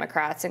and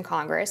Democrats in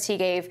Congress. He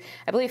gave,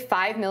 I believe,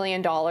 $5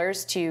 million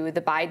to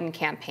the Biden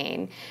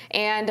campaign.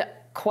 And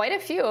quite a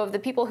few of the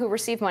people who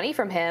received money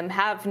from him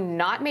have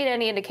not made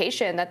any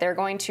indication that they're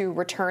going to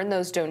return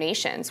those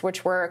donations,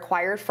 which were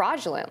acquired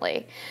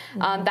fraudulently.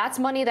 That's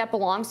money that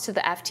belongs to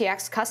the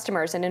FTX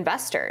customers and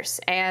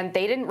investors, and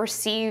they didn't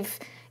receive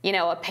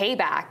a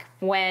payback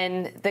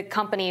when the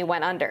company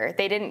went under.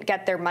 They didn't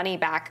get their money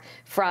back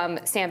from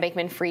Sam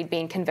Bankman-Fried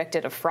being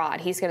convicted of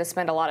fraud. He's going to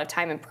spend a lot of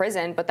time in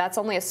prison, but that's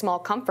only a small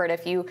comfort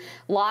if you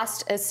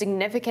lost a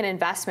significant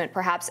investment,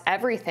 perhaps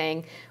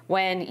everything,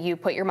 when you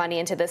put your money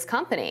into this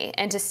company.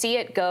 And to see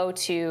it go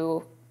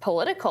to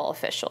political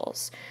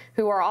officials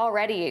who are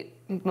already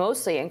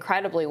mostly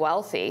incredibly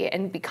wealthy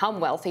and become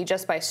wealthy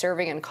just by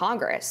serving in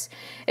Congress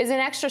is an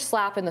extra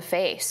slap in the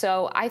face.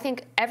 So I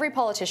think every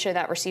politician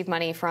that received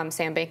money from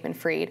Sam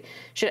Bankman-Fried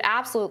should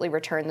absolutely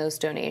return those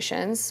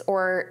donations,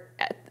 or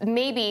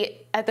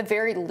maybe at the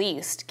very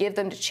least give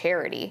them to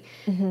charity.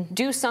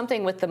 Do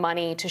something with the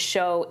money to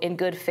show in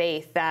good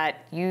faith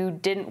that you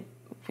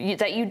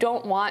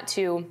don't want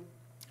to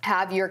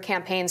have your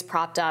campaigns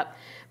propped up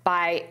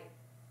by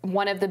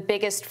one of the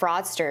biggest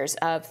fraudsters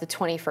of the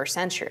 21st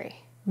century.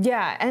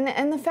 Yeah,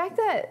 and the fact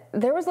that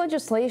there was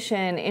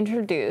legislation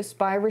introduced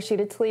by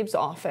Rashida Tlaib's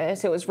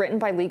office, it was written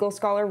by legal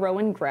scholar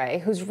Rowan Gray,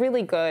 who's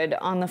really good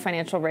on the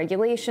financial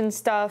regulation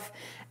stuff,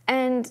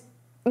 and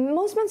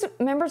most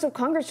members of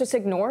Congress just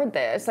ignored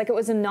this. Like, it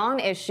was a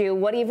non-issue.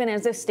 What even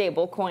is a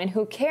stable coin?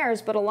 Who cares?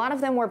 But a lot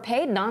of them were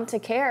paid not to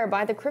care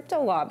by the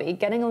crypto lobby,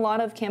 getting a lot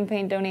of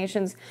campaign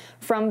donations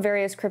from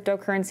various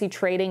cryptocurrency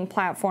trading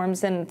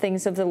platforms and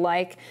things of the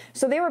like.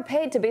 So they were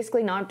paid to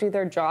basically not do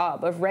their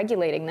job of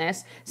regulating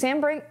this.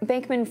 Sam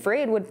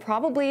Bankman-Fried would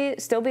probably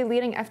still be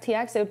leading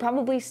FTX. They would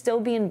probably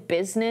still be in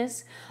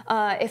business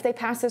if they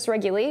passed this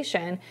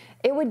regulation.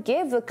 It would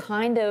give the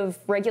kind of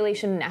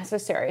regulation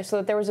necessary so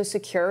that there was a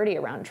security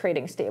around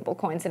trading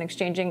stablecoins and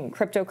exchanging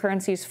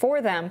cryptocurrencies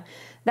for them.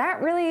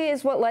 That really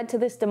is what led to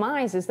this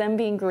demise, is them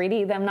being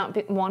greedy, them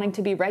not wanting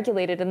to be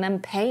regulated, and them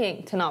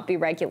paying to not be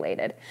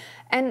regulated.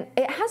 And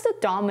it has a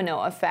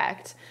domino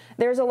effect.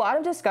 There's a lot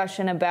of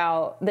discussion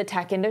about the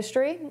tech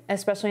industry,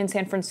 especially in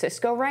San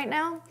Francisco right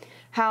now,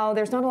 how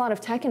there's not a lot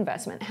of tech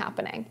investment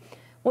happening.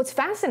 What's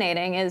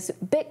fascinating is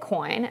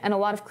Bitcoin and a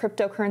lot of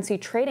cryptocurrency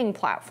trading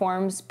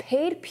platforms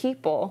paid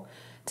people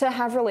to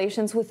have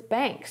relations with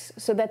banks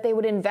so that they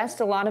would invest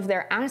a lot of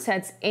their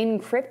assets in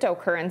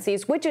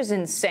cryptocurrencies, which is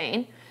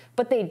insane,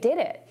 but they did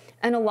it.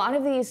 And a lot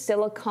of these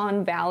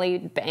Silicon Valley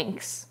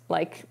banks,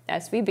 like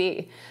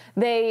SVB,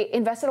 they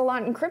invested a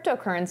lot in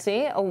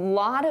cryptocurrency. A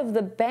lot of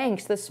the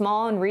banks, the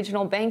small and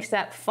regional banks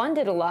that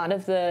funded a lot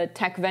of the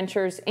tech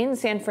ventures in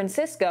San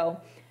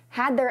Francisco,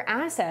 had their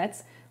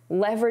assets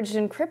leveraged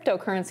in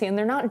cryptocurrency, and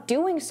they're not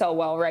doing so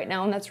well right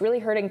now, and that's really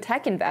hurting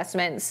tech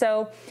investment.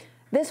 So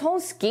this whole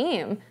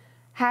scheme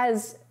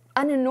has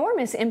an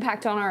enormous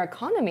impact on our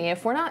economy.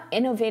 If we're not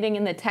innovating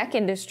in the tech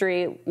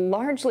industry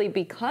largely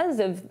because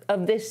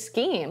of this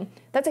scheme,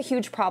 that's a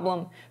huge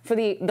problem for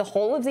the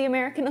whole of the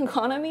American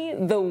economy,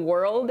 the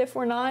world, if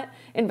we're not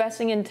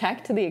investing in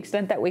tech to the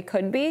extent that we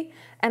could be.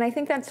 And I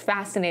think that's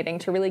fascinating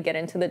to really get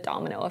into the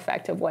domino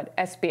effect of what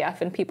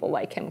SBF and people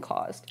like him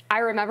caused. I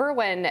remember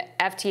when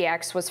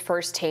FTX was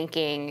first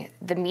tanking,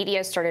 the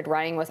media started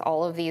running with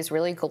all of these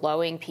really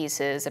glowing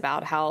pieces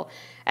about how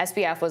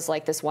SBF was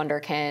like this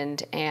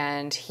wonderkind,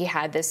 and he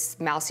had this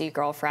mousy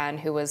girlfriend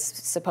who was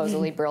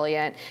supposedly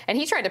brilliant. And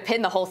he tried to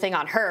pin the whole thing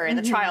on her in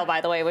the trial,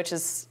 by the way, which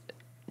is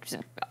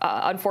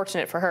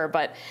unfortunate for her.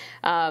 But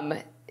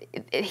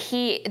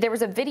there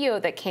was a video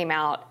that came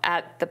out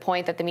at the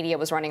point that the media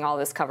was running all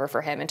this cover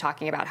for him and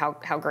talking about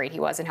how great he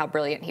was and how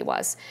brilliant he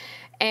was.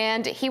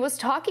 And he was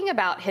talking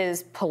about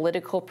his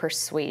political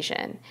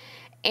persuasion.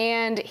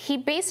 And he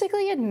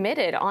basically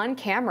admitted on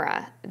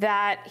camera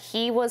that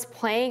he was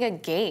playing a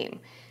game,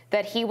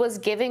 that he was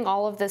giving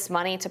all of this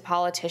money to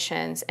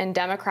politicians, and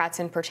Democrats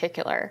in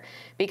particular,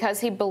 because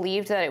he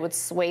believed that it would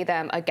sway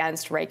them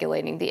against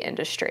regulating the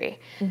industry.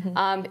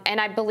 And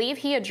I believe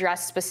he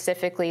addressed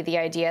specifically the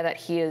idea that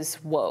he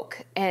is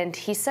woke. And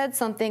he said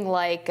something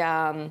like,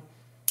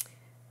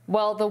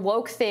 well, the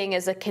woke thing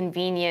is a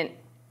convenient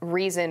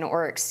reason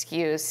or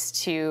excuse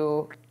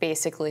to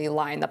basically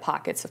line the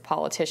pockets of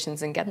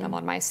politicians and get them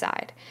on my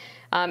side.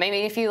 I mean,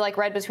 if you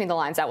read between the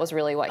lines, that was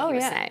really what he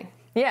was saying.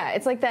 Yeah,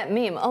 it's like that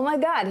meme. Oh my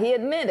God, he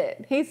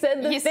admitted. He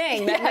said the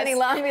thing that many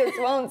lobbyists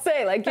won't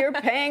say. Like, you're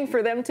paying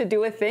for them to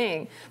do a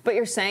thing, but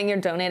you're saying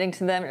you're donating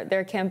to them,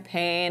 their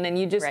campaign, and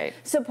you just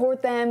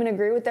support them and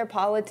agree with their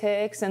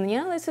politics. And,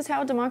 this is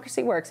how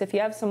democracy works. If you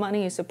have some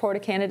money, you support a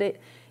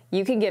candidate,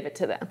 you can give it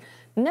to them.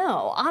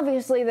 No,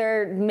 obviously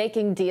they're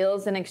making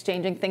deals and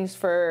exchanging things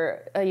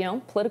for,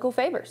 political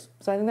favors.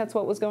 So I think that's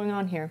what was going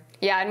on here.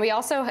 Yeah, and we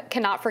also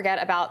cannot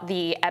forget about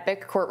the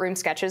epic courtroom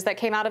sketches that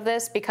came out of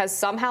this, because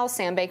somehow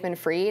Sam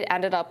Bankman-Fried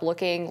ended up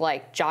looking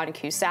like John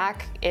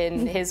Cusack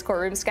in his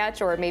courtroom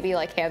sketch, or maybe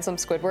like handsome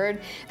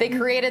Squidward. They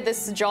created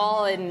this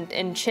jaw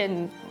and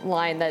chin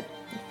line that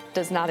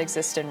does not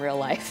exist in real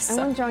life. So.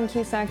 I want John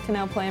Cusack to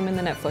now play him in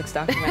the Netflix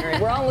documentary.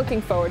 We're all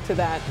looking forward to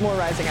that. More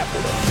rising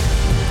after this.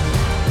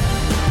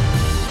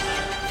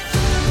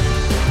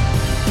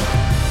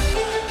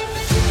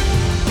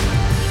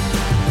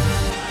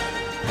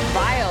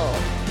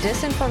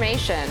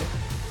 Disinformation,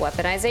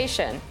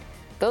 weaponization.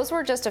 Those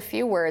were just a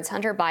few words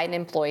Hunter Biden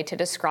employed to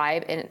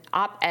describe an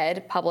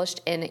op-ed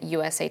published in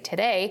USA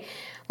Today,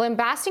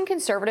 lambasting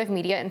conservative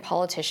media and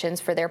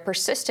politicians for their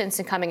persistence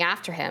in coming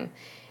after him.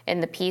 In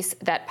the piece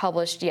that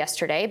published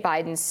yesterday,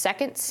 Biden's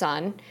second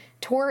son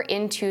tore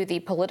into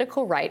the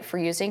political right for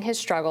using his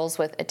struggles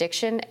with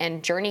addiction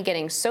and journey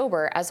getting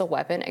sober as a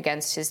weapon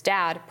against his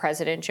dad,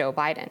 President Joe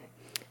Biden.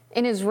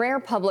 In his rare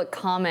public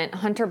comment,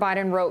 Hunter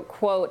Biden wrote,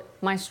 quote,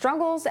 "My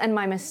struggles and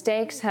my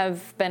mistakes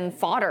have been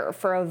fodder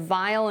for a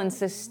vile and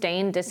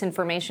sustained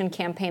disinformation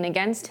campaign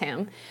against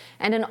him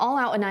and an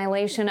all-out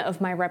annihilation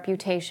of my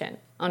reputation,"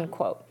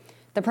 unquote.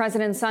 The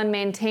president's son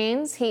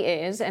maintains he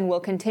is and will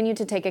continue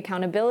to take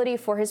accountability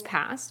for his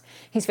past.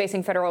 He's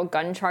facing federal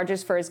gun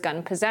charges for his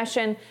gun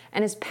possession,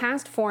 and his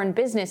past foreign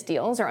business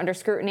deals are under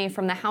scrutiny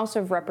from the House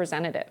of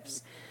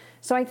Representatives.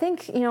 So I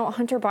think,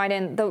 Hunter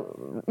Biden,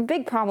 the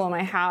big problem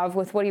I have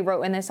with what he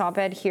wrote in this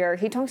op-ed here,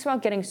 he talks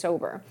about getting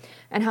sober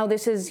and how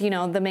this is,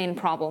 the main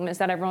problem is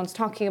that everyone's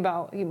talking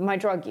about my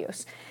drug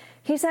use.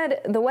 He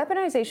said, "The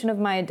weaponization of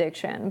my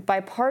addiction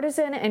by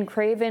partisan and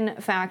craven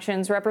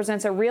factions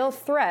represents a real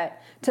threat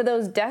to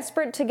those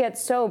desperate to get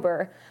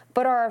sober,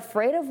 but are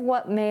afraid of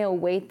what may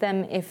await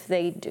them if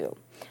they do.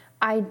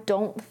 I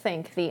don't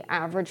think the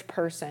average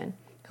person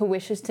who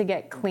wishes to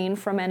get clean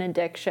from an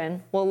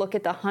addiction will look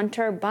at the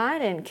Hunter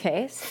Biden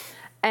case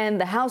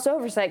and the House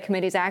Oversight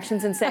Committee's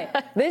actions and say,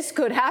 this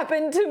could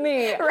happen to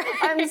me." Right.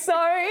 I'm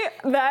sorry,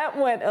 that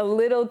went a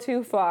little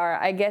too far.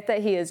 I get that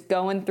he is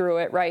going through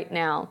it right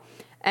now.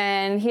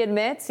 And he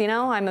admits,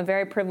 I'm a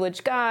very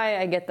privileged guy.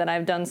 I get that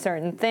I've done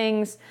certain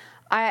things.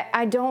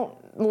 I don't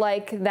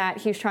like that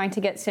he's trying to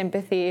get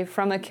sympathy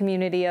from a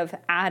community of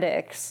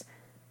addicts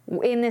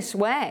in this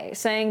way,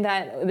 saying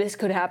that this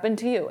could happen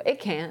to you.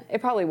 It can't.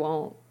 It probably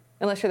won't.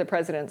 Unless you're the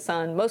president's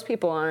son. Most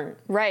people aren't.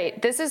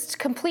 Right. This is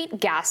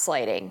complete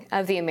gaslighting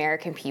of the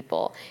American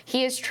people.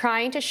 He is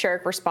trying to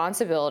shirk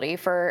responsibility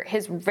for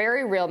his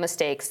very real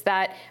mistakes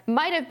that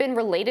might have been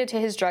related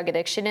to his drug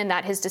addiction and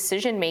that his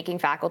decision-making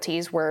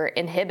faculties were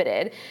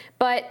inhibited,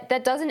 but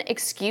that doesn't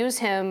excuse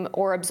him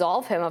or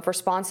absolve him of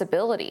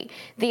responsibility.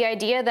 The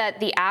idea that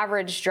the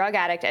average drug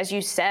addict, as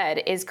you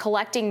said, is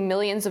collecting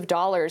millions of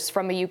dollars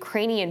from a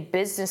Ukrainian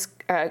business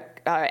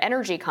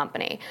energy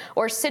company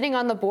or sitting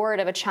on the board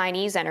of a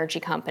Chinese energy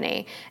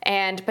company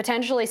and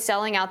potentially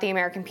selling out the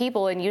American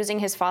people and using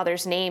his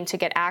father's name to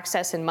get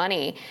access and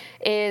money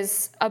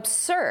is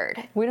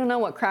absurd. We don't know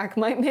what crack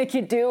might make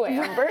you do,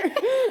 Amber.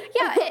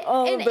 Yeah,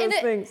 all of those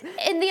things.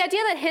 And the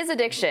idea that his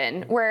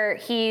addiction, where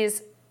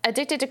he's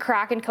addicted to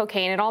crack and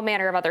cocaine and all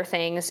manner of other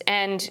things,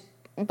 and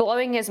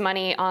blowing his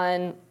money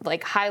on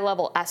like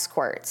high-level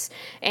escorts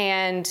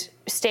and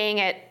staying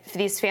at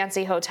these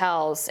fancy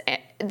hotels,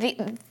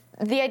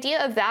 the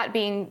idea of that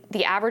being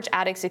the average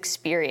addict's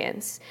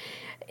experience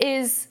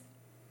is,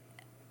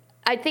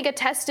 I think, a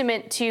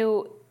testament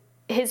to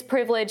his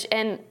privilege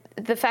and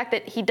the fact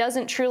that he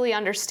doesn't truly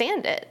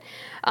understand it.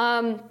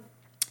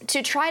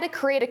 To try to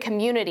create a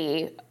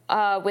community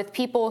with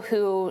people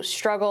who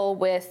struggle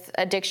with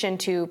addiction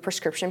to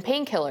prescription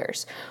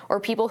painkillers or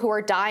people who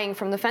are dying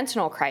from the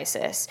fentanyl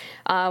crisis,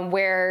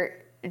 where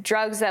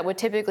drugs that would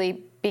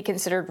typically be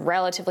considered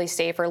relatively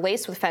safe are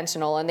laced with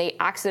fentanyl and they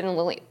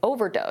accidentally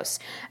overdose.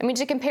 I mean,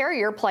 to compare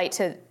your plight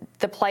to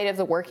the plight of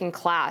the working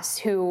class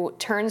who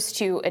turns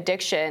to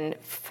addiction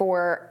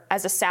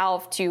as a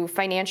salve to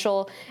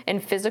financial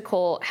and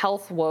physical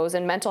health woes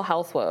and mental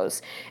health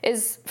woes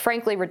is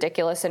frankly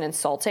ridiculous and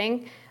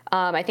insulting.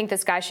 I think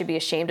this guy should be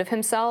ashamed of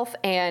himself.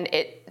 And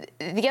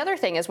the other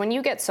thing is, when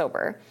you get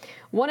sober,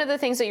 one of the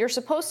things that you're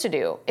supposed to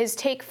do is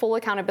take full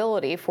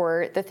accountability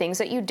for the things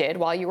that you did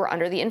while you were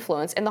under the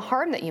influence and the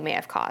harm that you may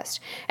have caused.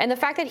 And the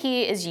fact that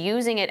he is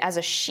using it as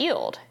a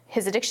shield,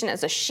 his addiction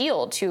as a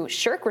shield to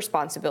shirk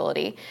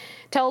responsibility,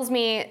 tells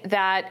me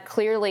that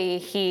clearly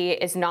he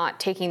is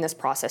not taking this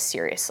process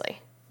seriously.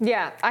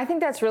 Yeah, I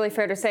think that's really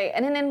fair to say,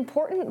 and an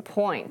important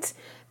point.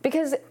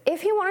 Because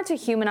if he wanted to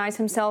humanize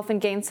himself and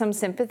gain some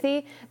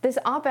sympathy, this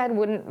op-ed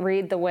wouldn't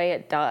read the way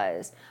it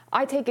does.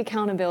 I take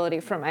accountability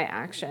for my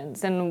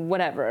actions and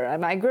whatever.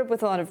 I grew up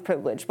with a lot of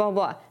privilege, blah,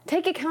 blah.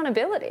 Take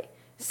accountability.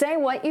 Say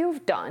what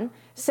you've done.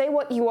 Say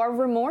what you are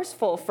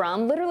remorseful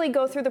from. Literally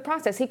go through the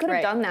process. He could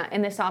have done that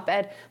in this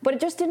op-ed, but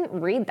it just didn't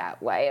read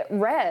that way. It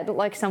read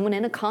like someone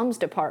in a comms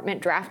department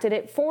drafted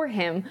it for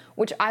him,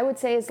 which I would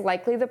say is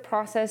likely the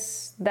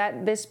process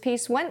that this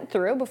piece went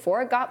through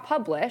before it got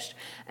published.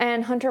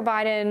 And Hunter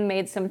Biden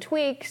made some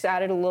tweaks,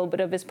 added a little bit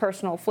of his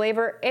personal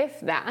flavor, if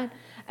that.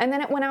 And then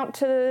it went out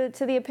to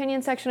the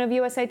opinion section of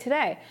USA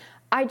Today.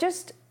 I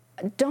just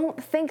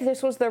don't think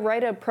this was the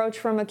right approach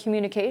from a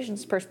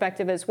communications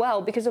perspective as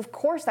well, because of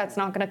course that's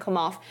not going to come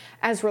off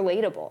as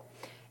relatable.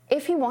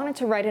 If he wanted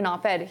to write an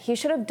op-ed, he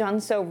should have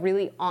done so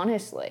really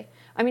honestly.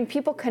 I mean,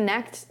 people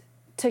connect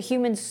to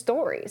human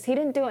stories. He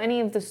didn't do any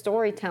of the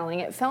storytelling.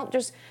 It felt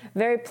just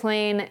very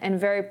plain and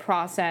very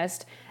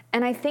processed.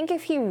 And I think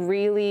if he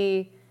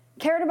really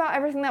cared about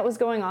everything that was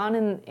going on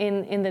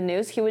in the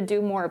news, he would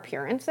do more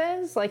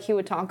appearances. Like, he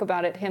would talk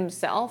about it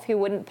himself. He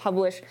wouldn't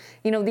publish,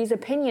 these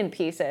opinion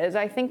pieces.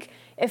 I think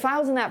if I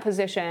was in that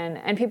position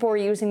and people were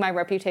using my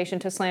reputation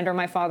to slander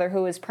my father,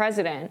 who is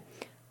president,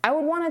 I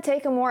would want to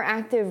take a more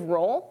active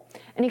role.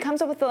 And he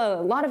comes up with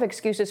a lot of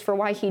excuses for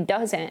why he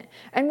doesn't.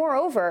 And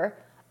moreover,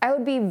 I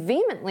would be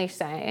vehemently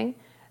saying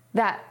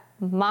that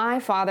my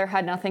father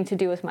had nothing to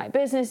do with my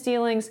business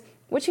dealings,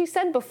 which he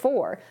said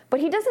before, but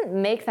he doesn't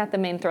make that the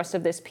main thrust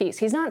of this piece.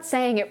 He's not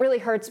saying it really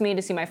hurts me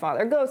to see my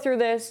father go through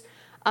this.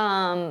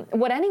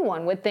 What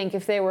anyone would think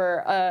if they were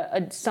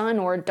a son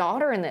or a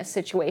daughter in this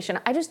situation.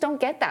 I just don't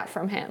get that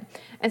from him.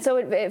 And so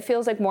it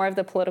feels like more of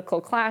the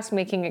political class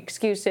making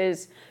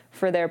excuses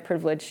for their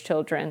privileged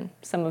children.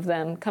 Some of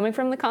them coming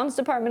from the comms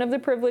department of the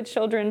privileged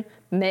children,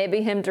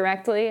 maybe him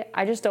directly.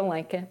 I just don't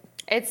like it.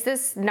 It's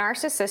this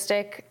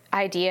narcissistic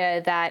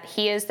idea that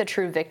he is the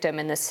true victim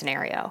in this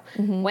scenario.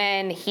 Mm-hmm.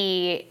 When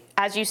he,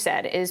 as you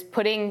said, is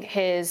putting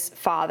his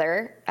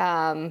father,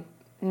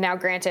 now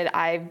granted,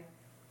 I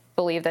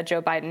believe that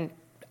Joe Biden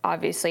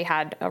obviously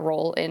had a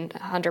role in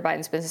Hunter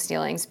Biden's business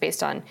dealings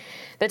based on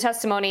the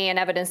testimony and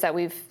evidence that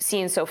we've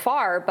seen so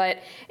far. But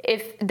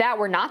if that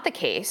were not the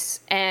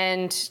case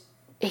and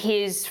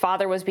his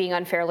father was being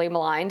unfairly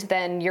maligned,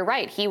 then you're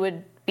right. He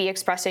would be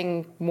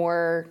expressing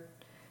more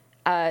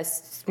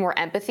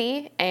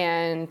empathy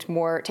and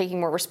taking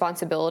more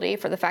responsibility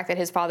for the fact that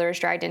his father is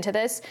dragged into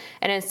this.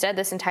 And instead,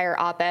 this entire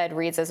op-ed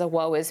reads as a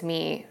woe is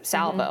me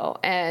salvo.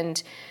 Mm-hmm.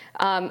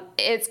 And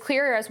it's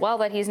clear as well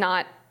that he's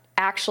not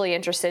actually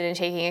interested in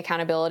taking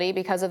accountability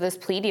because of this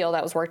plea deal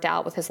that was worked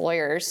out with his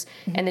lawyers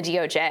mm-hmm. and the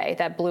DOJ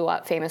that blew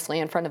up famously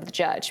in front of the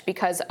judge.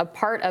 Because a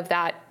part of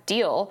that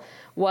deal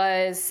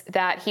was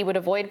that he would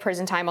avoid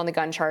prison time on the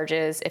gun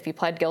charges if he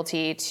pleaded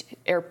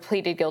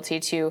guilty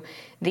to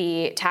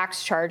the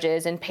tax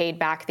charges and paid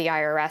back the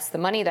IRS the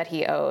money that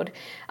he owed.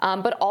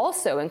 But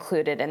also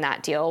included in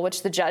that deal,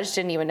 which the judge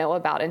didn't even know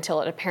about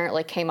until it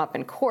apparently came up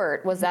in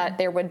court, was that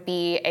there would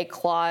be a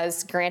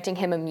clause granting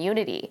him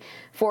immunity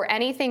for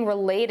anything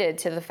related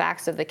to the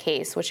facts of the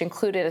case, which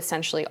included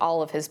essentially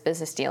all of his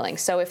business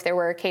dealings. So if there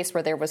were a case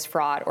where there was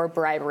fraud or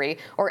bribery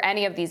or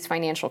any of these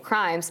financial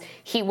crimes,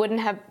 he wouldn't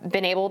have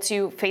been able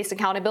to face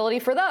accountability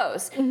for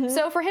those. Mm-hmm.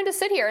 So for him to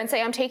sit here and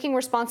say, I'm taking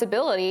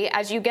responsibility,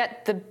 as you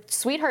get the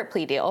sweetheart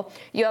plea deal,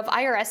 you have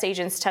IRS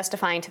agents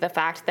testifying to the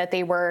fact that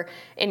they were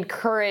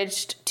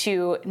encouraged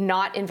to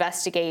not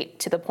investigate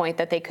to the point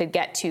that they could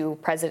get to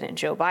President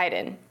Joe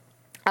Biden.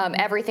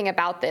 Everything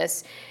about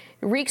this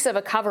reeks of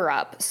a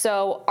cover-up.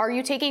 So are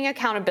you taking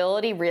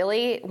accountability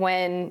really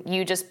when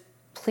you just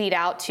plead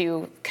out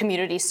to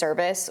community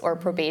service or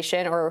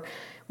probation or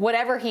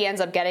whatever he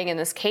ends up getting in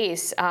this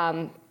case?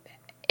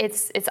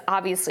 It's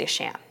obviously a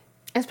sham.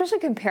 Especially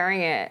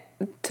comparing it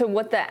to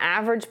what the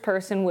average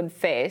person would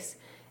face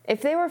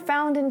if they were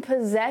found in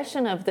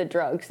possession of the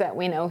drugs that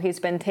we know he's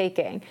been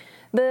taking.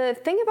 The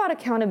thing about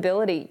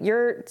accountability,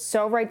 you're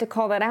so right to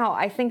call that out.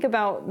 I think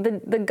about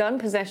the gun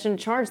possession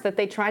charge that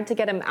they tried to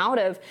get him out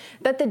of,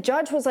 that the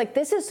judge was like,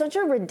 this is such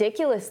a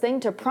ridiculous thing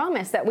to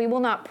promise that we will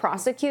not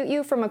prosecute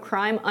you from a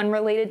crime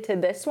unrelated to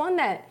this one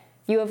that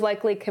you have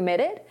likely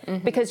committed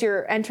mm-hmm. because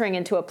you're entering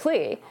into a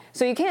plea.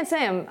 So you can't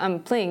say I'm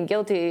pleading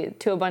guilty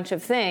to a bunch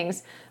of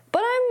things,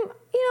 but I'm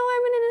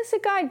an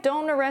innocent guy.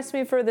 Don't arrest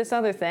me for this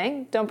other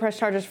thing. Don't press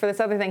charges for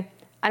this other thing.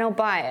 I don't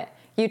buy it.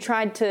 You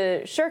tried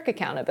to shirk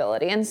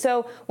accountability. And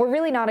so we're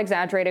really not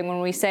exaggerating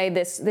when we say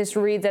this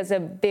reads as a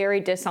very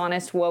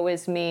dishonest, woe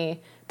is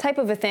me type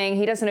of a thing.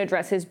 He doesn't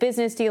address his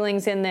business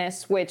dealings in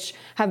this, which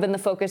have been the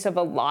focus of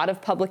a lot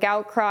of public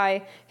outcry.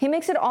 He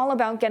makes it all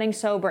about getting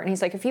sober. And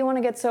he's like, if you want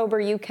to get sober,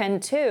 you can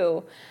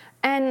too.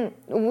 And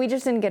we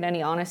just didn't get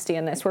any honesty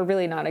in this. We're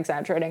really not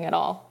exaggerating at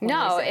all.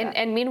 No,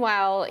 and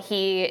meanwhile,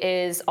 he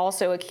is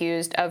also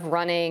accused of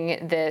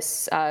running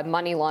this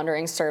money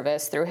laundering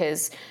service through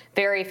his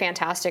very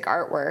fantastic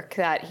artwork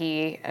that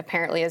he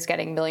apparently is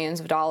getting millions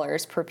of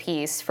dollars per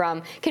piece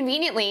from,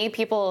 conveniently,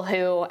 people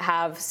who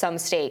have some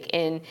stake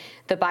in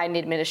the Biden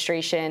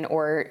administration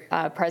or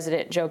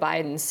President Joe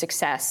Biden's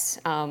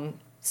success.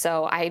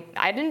 So I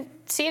didn't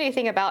see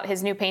anything about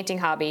his new painting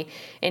hobby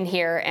in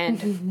here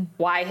and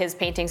why his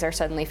paintings are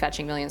suddenly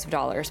fetching millions of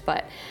dollars.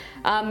 But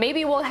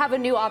maybe we'll have a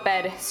new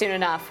op-ed soon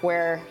enough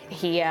where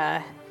he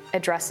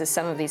addresses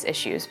some of these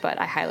issues, but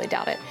I highly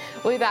doubt it.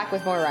 We'll be back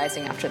with more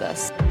Rising after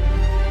this.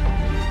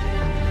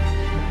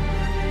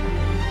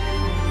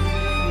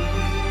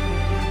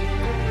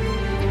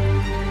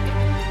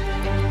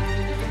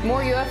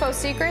 More UFO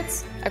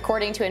secrets?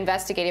 According to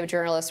investigative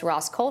journalist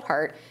Ross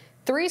Coulthart,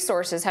 3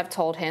 sources have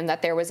told him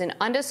that there was an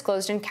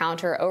undisclosed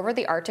encounter over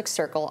the Arctic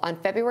Circle on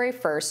February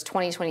 1st,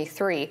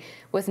 2023,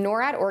 with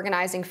NORAD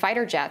organizing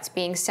fighter jets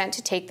being sent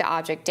to take the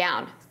object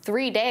down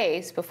 3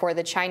 days before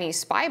the Chinese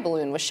spy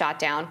balloon was shot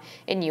down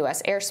in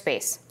U.S.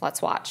 airspace.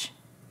 Let's watch.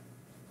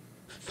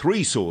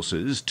 3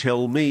 sources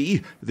tell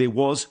me there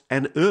was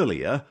an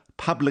earlier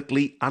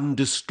publicly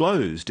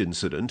undisclosed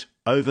incident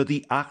over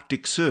the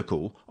Arctic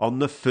Circle on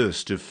the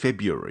 1st of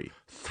February,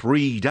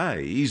 3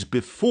 days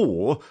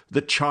before the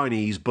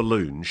Chinese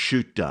balloon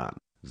shoot-down.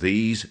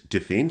 These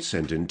defence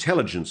and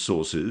intelligence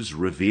sources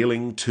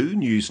revealing to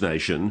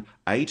NewsNation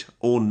 8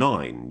 or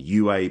 9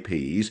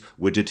 UAPs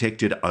were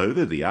detected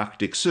over the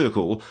Arctic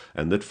Circle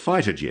and that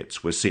fighter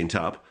jets were sent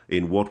up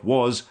in what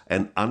was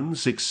an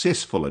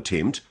unsuccessful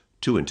attempt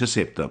to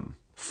intercept them.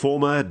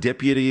 Former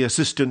Deputy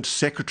Assistant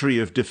Secretary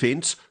of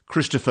Defence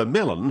Christopher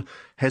Mellon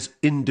has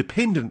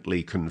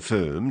independently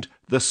confirmed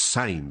the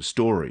same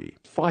story.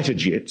 Fighter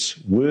jets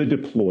were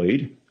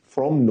deployed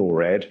from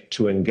NORAD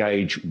to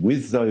engage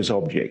with those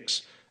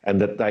objects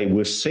and that they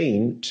were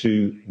seen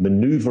to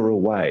manoeuvre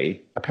away,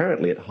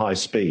 apparently at high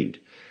speed.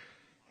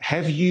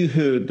 Have you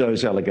heard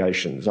those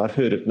allegations? I've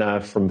heard it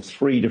now from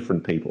 3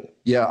 different people.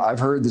 Yeah, I've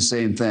heard the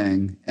same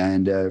thing,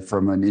 and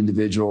from an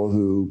individual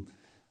who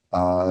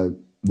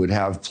would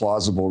have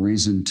plausible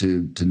reason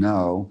to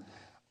know.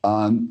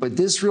 But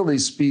this really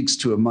speaks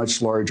to a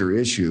much larger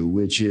issue,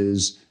 which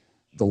is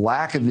the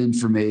lack of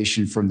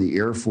information from the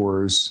Air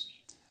Force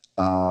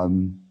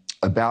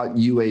about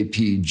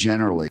UAP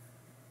generally.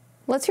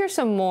 Let's hear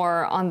some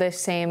more on this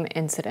same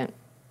incident.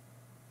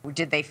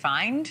 Did they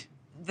find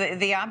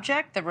the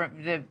object,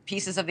 the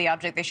pieces of the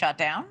object they shot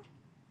down?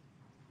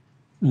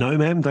 No,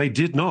 ma'am, they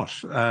did not.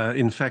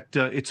 In fact,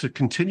 it's a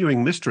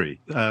continuing mystery.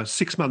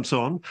 6 months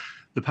on,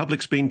 the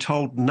public's been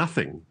told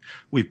nothing.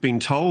 We've been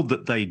told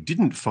that they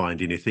didn't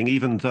find anything,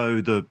 even though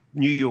the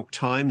New York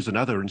Times and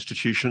other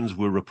institutions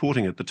were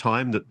reporting at the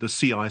time that the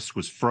sea ice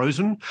was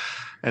frozen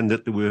and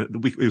that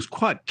it was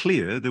quite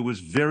clear, there was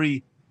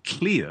very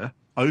clear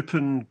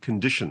open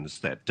conditions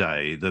that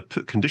day. The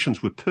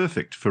conditions were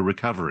perfect for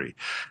recovery.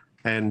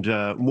 And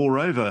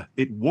moreover,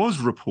 it was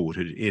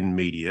reported in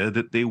media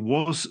that there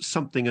was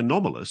something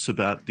anomalous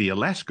about the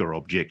Alaska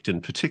object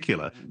in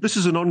particular. This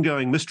is an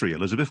ongoing mystery,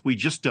 Elizabeth. We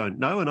just don't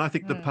know, and I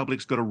think the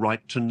public's got a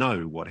right to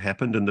know what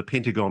happened, and the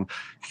Pentagon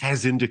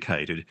has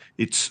indicated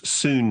it's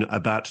soon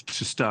about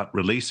to start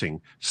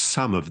releasing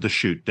some of the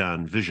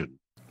shoot-down vision.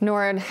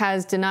 NORAD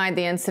has denied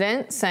the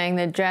incident, saying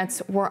the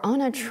jets were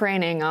on a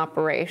training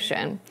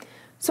operation.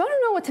 So I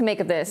don't know what to make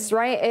of this,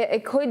 right?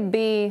 It could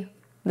be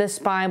the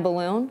spy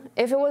balloon.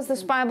 If it was the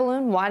spy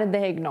balloon, why did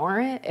they ignore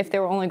it? If they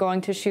were only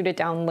going to shoot it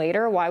down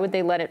later, why would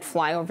they let it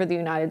fly over the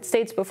United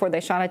States before they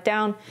shot it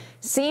down?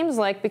 Seems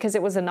like because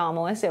it was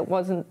anomalous, it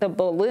wasn't the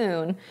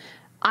balloon.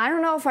 I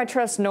don't know if I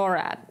trust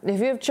NORAD.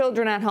 If you have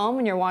children at home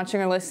and you're watching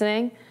or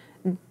listening,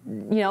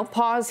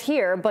 pause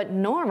here, but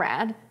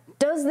NORAD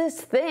does this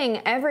thing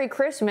every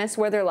Christmas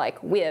where they're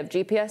like, we have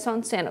GPS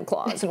on Santa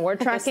Claus and we're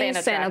tracking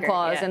Santa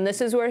Claus and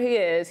this is where he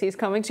is. He's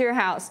coming to your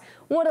house.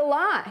 What a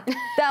lie.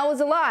 That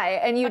was a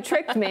lie. And you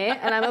tricked me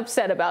and I'm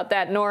upset about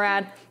that.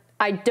 NORAD,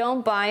 I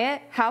don't buy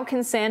it. How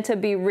can Santa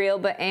be real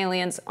but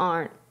aliens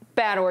aren't?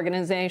 Bad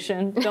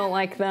organization. Don't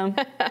like them.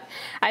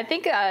 I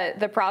think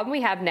the problem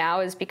we have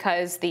now is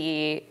because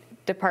the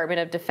Department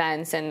of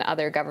Defense and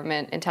other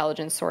government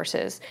intelligence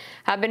sources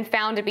have been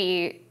found to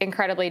be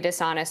incredibly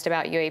dishonest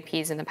about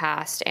UAPs in the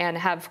past and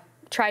have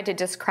tried to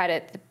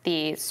discredit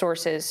the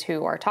sources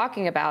who are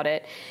talking about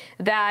it,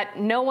 that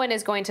no one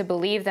is going to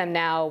believe them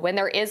now when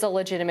there is a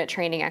legitimate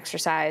training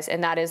exercise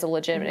and that is a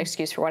legitimate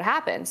excuse for what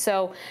happened.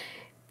 So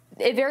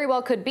it very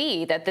well could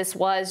be that this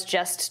was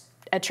just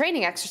a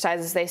training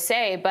exercise, as they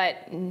say,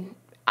 but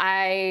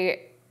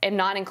I am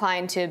not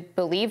inclined to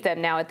believe them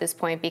now at this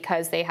point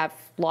because they have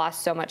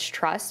lost so much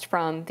trust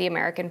from the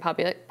American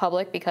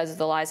public because of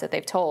the lies that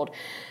they've told.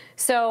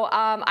 So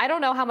I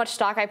don't know how much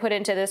stock I put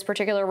into this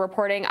particular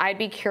reporting. I'd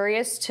be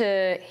curious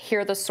to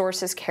hear the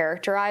sources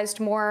characterized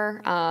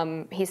more.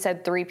 He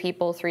said 3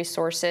 people, 3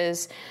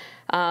 sources,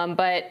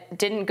 but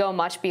didn't go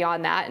much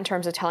beyond that in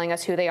terms of telling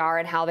us who they are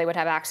and how they would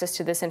have access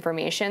to this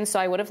information.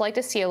 So I would have liked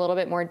to see a little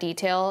bit more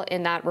detail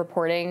in that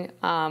reporting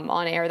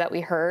on air that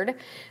we heard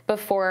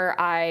before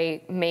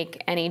I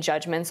make any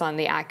judgments on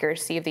the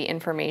accuracy of the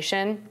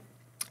information.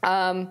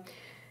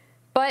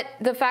 But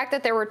the fact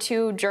that there were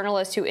 2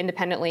 journalists who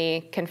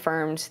independently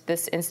confirmed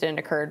this incident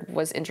occurred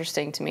was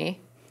interesting to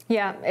me.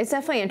 Yeah, it's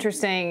definitely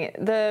interesting.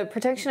 The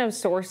protection of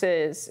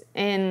sources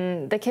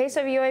in the case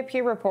of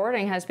UAP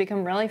reporting has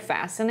become really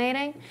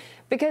fascinating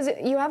because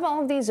you have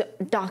all of these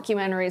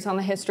documentaries on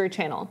the History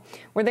Channel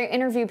where they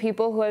interview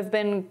people who have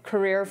been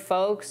career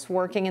folks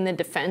working in the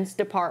Defense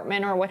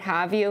Department or what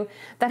have you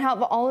that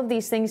have all of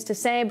these things to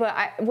say.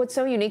 But what's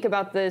so unique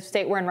about the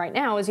state we're in right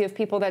now is you have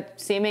people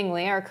that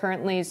seemingly are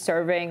currently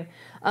serving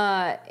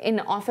in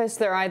office.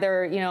 They're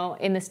either,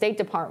 in the State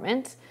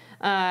Department,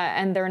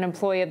 and they're an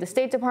employee of the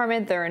State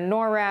Department, they're in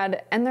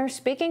NORAD, and they're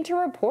speaking to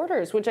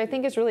reporters, which I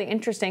think is really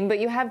interesting. But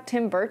you have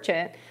Tim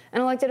Burchett,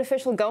 an elected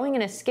official, going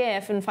in a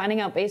skiff and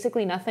finding out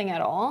basically nothing at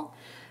all.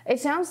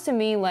 It sounds to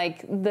me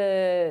like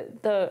the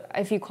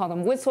if you call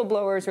them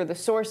whistleblowers or the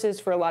sources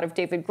for a lot of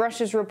David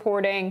Grush's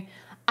reporting,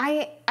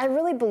 I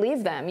really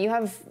believe them. You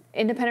have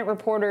independent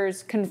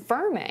reporters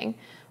confirming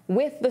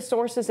with the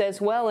sources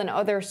as well and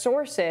other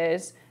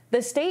sources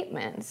the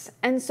statements.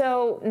 And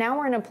so now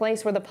we're in a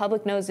place where the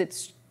public knows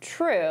it's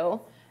true,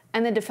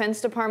 and the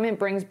Defense Department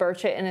brings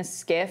Burchett in a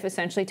skiff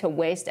essentially to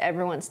waste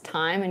everyone's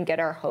time and get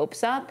our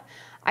hopes up,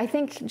 I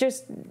think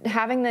just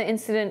having the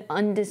incident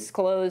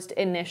undisclosed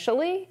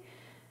initially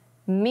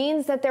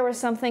means that there was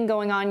something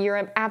going on.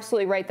 You're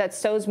absolutely right. That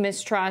sows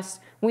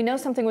mistrust. We know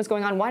something was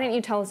going on. Why didn't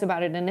you tell us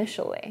about it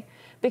initially?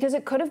 Because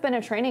it could have been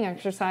a training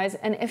exercise,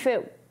 and if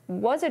it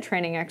was a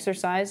training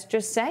exercise,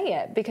 just say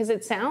it, because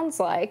it sounds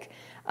like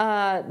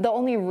the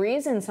only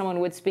reason someone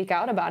would speak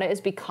out about it is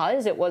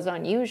because it was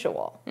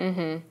unusual.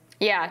 Mm-hmm.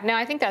 Yeah, no,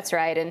 I think that's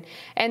right.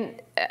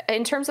 And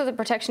in terms of the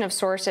protection of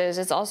sources,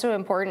 it's also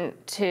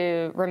important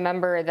to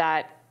remember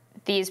that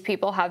these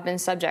people have been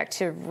subject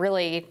to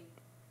really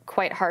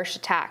quite harsh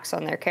attacks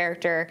on their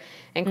character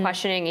and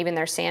questioning even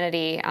their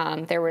sanity.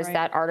 There was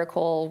that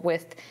article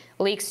with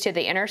leaks to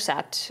The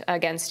Intercept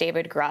against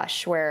David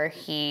Grush, where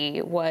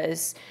he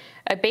was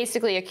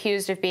basically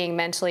accused of being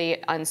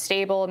mentally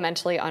unstable,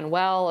 mentally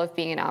unwell, of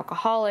being an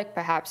alcoholic,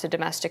 perhaps a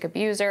domestic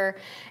abuser,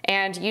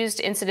 and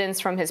used incidents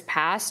from his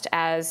past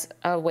as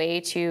a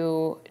way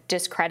to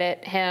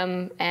discredit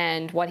him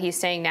and what he's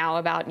saying now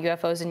about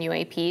UFOs and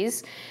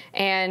UAPs.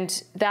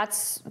 And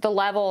that's the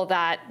level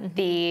that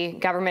the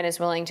government is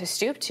willing to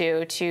stoop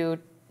to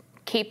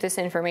keep this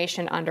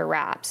information under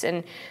wraps.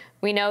 And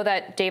we know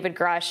that David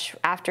Grush,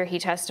 after he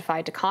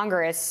testified to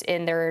Congress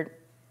in their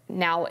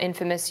now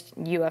infamous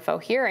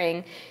UFO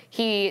hearing,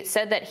 he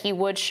said that he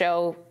would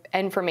show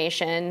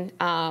information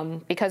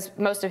because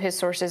most of his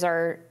sources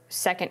are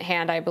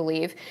secondhand, I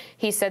believe.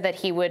 He said that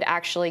he would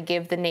actually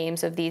give the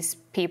names of these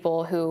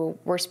people who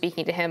were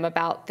speaking to him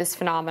about this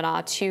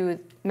phenomena to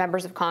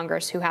members of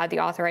Congress who had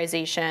the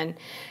authorization,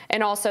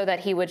 and also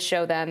that he would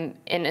show them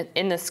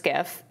in the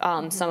skiff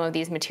some of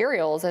these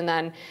materials. And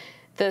then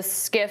the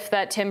skiff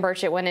that Tim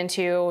Burchett went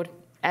into,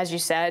 as you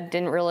said,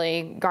 didn't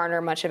really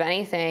garner much of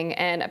anything.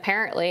 And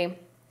apparently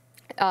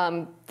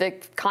the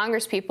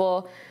Congress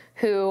people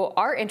who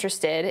are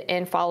interested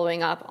in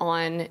following up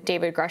on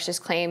David Grush's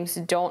claims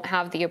don't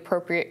have the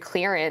appropriate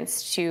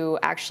clearance to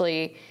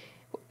actually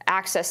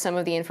access some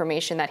of the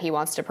information that he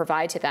wants to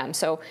provide to them.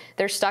 So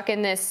they're stuck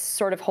in this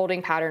sort of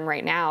holding pattern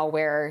right now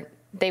where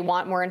they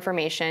want more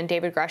information.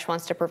 David Grush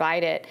wants to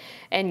provide it,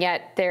 and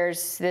yet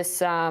there's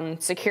this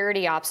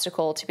security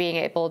obstacle to being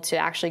able to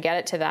actually get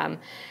it to them.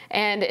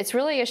 And it's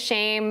really a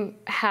shame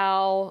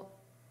how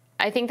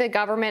I think the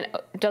government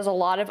does a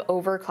lot of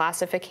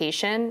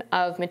overclassification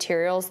of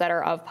materials that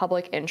are of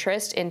public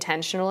interest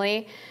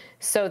intentionally,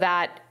 so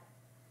that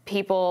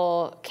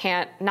people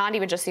can't, not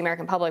even just the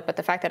American public, but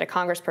the fact that a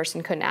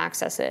congressperson couldn't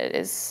access it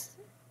is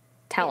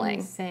telling.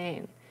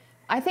 Insane.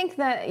 I think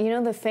that, you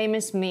know, the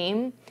famous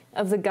meme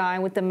of the guy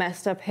with the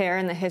messed up hair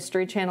and the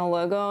History Channel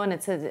logo, and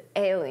it says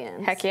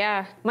aliens. Heck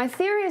yeah. My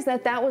theory is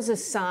that that was a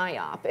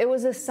psyop. It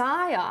was a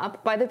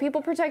psyop by the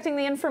people protecting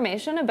the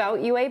information about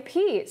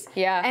UAPs.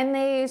 Yeah. And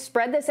they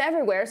spread this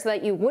everywhere so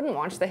that you wouldn't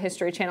watch the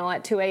History Channel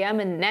at 2 a.m.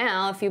 And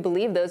now, if you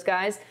believe those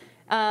guys,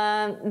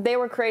 they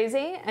were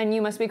crazy, and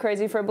you must be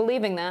crazy for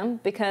believing them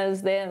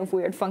because they have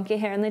weird, funky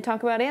hair and they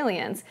talk about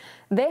aliens.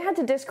 They had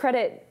to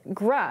discredit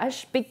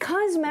Grush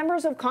because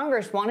members of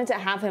Congress wanted to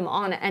have him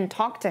on and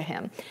talk to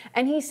him.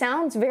 And he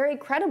sounds very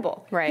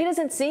credible. Right. He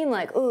doesn't seem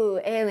like, ooh,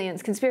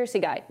 aliens, conspiracy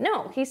guy.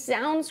 No, he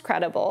sounds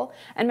credible,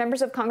 and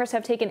members of Congress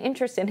have taken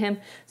interest in him,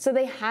 so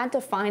they had to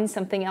find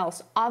something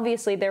else.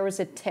 Obviously, there was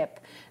a tip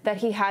that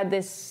he had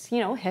this, you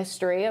know,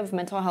 history of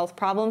mental health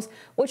problems,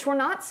 which were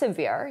not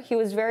severe. He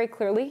was very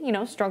clearly, you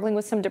know, struggling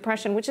with some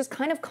depression, which is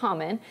kind of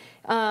common.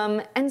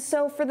 And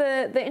so for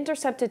the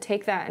Intercept to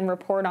take that and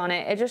report on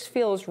it, it just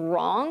feels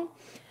wrong.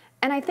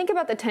 And I think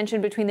about the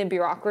tension between the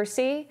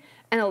bureaucracy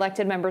and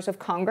elected members of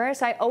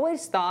Congress. I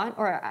always thought,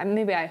 or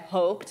maybe I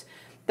hoped,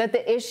 that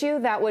the issue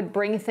that would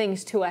bring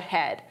things to a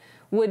head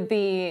would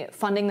be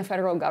funding the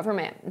federal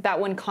government. That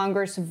when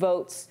Congress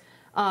votes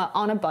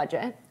on a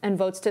budget and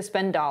votes to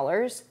spend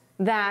dollars,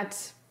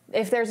 that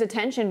if there's a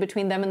tension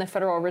between them and the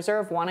Federal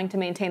Reserve wanting to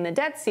maintain the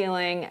debt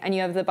ceiling, and you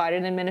have the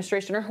Biden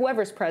administration or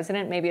whoever's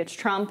president, maybe it's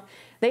Trump,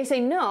 they say,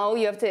 no,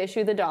 you have to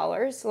issue the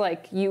dollars.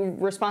 Like, you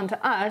respond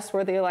to us,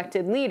 we're the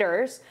elected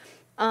leaders.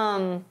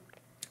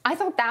 I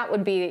thought that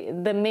would be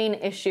the main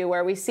issue,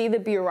 where we see the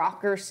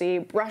bureaucracy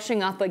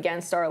brushing up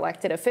against our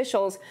elected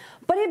officials,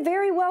 but it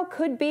very well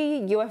could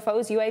be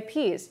UFOs,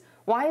 UAPs.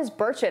 Why is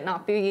Burchett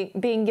not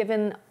being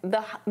given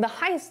the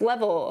highest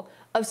level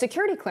of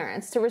security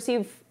clearance to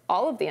receive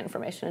all of the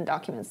information and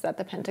documents that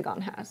the Pentagon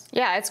has?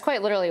 Yeah, it's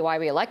quite literally why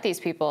we elect these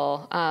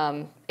people,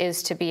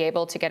 is to be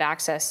able to get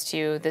access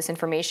to this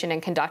information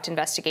and conduct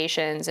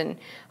investigations and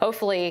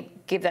hopefully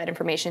give that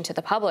information to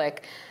the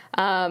public.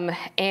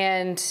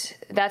 And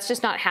that's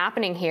just not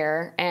happening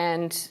here.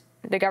 And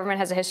the government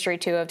has a history,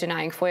 too, of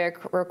denying FOIA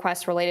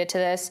requests related to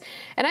this.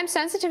 And I'm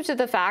sensitive to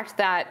the fact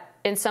that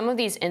in some of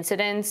these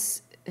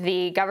incidents,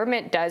 the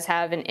government does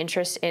have an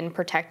interest in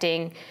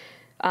protecting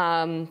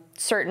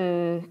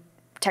certain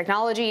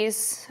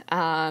technologies.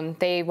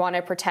 They want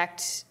to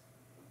protect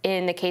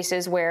in the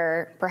cases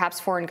where perhaps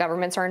foreign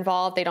governments are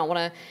involved. They don't want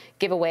to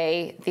give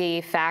away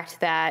the fact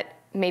that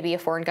maybe a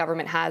foreign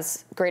government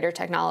has greater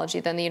technology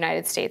than the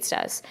United States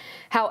does.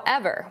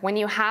 However, when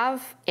you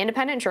have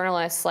independent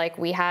journalists like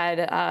we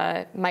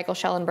had Michael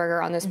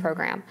Schellenberger on this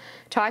program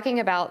talking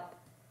about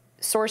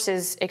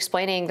sources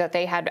explaining that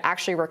they had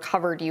actually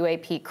recovered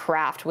UAP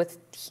craft with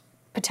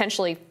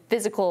potentially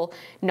physical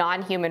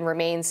non-human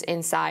remains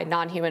inside,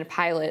 non-human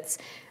pilots,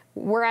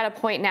 we're at a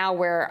point now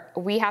where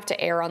we have to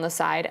err on the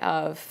side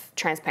of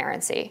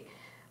transparency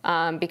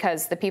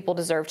because the people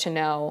deserve to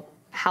know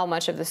how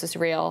much of this is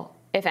real,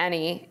 if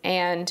any,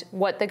 and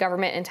what the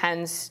government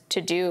intends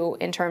to do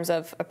in terms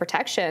of a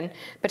protection,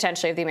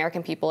 potentially, of the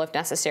American people, if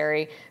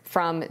necessary,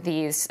 from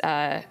these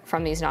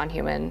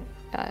non-human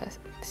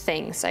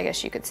things, I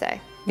guess you could say.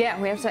 Yeah,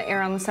 we have to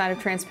err on the side of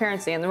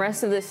transparency, and the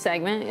rest of this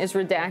segment is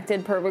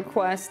redacted per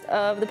request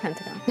of the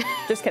Pentagon.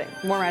 Just kidding.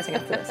 More rising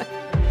after this.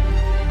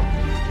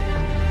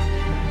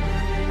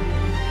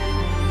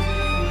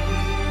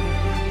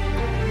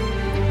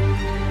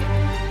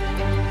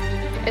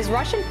 Is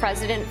Russian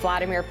President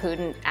Vladimir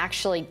Putin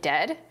actually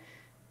dead?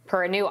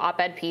 Per a new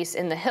op-ed piece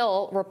in The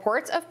Hill,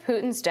 reports of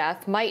Putin's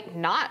death might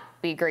not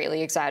be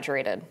greatly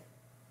exaggerated.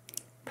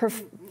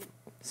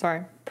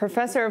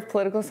 Professor of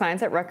Political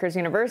Science at Rutgers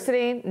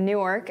University,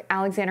 Newark,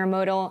 Alexander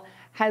Model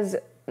has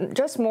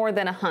just more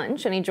than a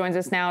hunch, and he joins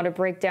us now to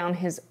break down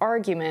his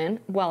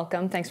argument.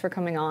 Welcome. Thanks for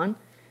coming on.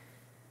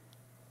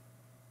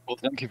 Well,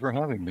 thank you for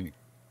having me.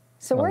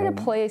 So we're at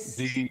a place...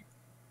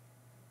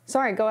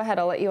 Sorry, go ahead.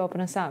 I'll let you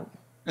open us up.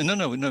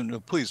 No,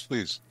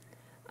 please.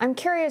 I'm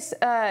curious,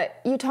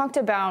 you talked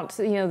about,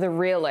 the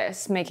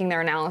realists making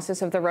their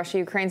analysis of the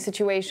Russia-Ukraine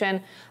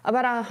situation.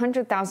 About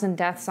 100,000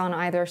 deaths on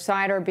either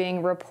side are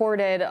being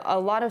reported. A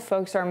lot of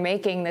folks are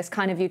making this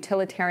kind of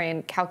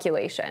utilitarian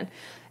calculation.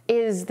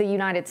 Is the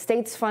United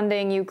States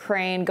funding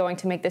Ukraine going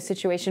to make the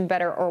situation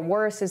better or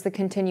worse? Is the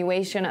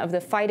continuation of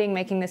the fighting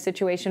making the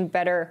situation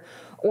better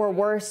or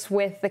worse,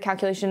 with the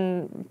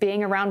calculation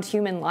being around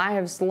human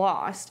lives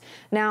lost?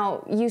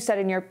 Now, you said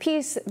in your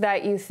piece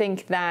that you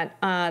think that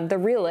the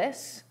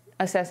realists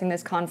assessing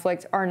this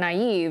conflict are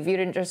naive. You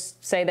didn't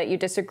just say that you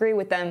disagree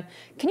with them.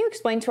 Can you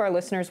explain to our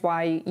listeners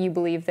why you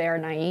believe they are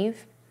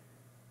naive?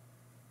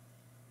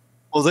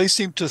 Well, they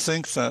seem to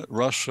think that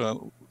Russia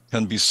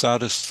can be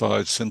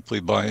satisfied simply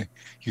by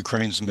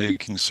Ukraine's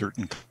making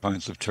certain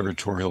kinds of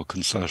territorial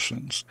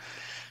concessions.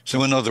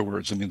 So in other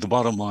words, the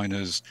bottom line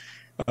is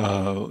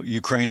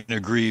Ukraine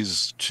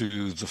agrees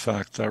to the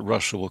fact that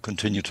Russia will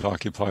continue to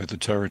occupy the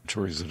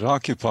territories it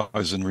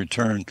occupies. In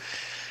return,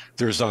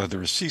 there's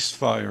either a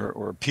ceasefire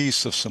or a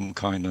peace of some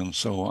kind and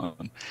so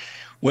on.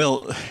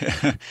 Well,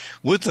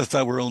 would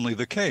that were only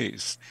the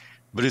case.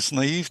 But it's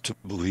naive to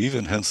believe,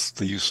 and hence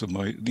the use of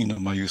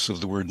my use of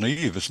the word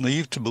naive. It's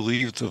naive to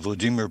believe that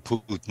Vladimir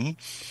Putin,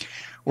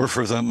 or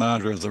for that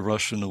matter, the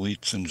Russian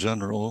elites in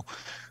general,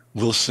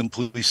 will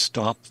simply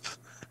stop,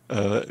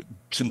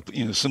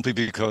 simply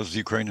because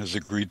Ukraine has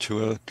agreed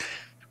to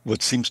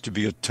what seems to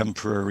be a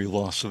temporary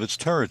loss of its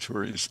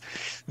territories.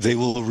 They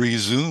will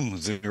resume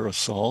their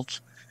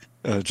assault,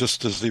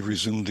 just as they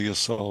resumed the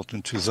assault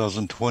in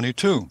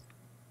 2022.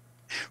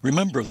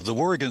 Remember, the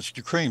war against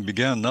Ukraine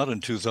began not in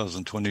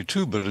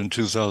 2022, but in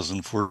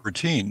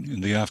 2014,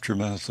 in the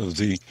aftermath of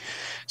the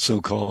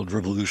so-called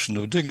Revolution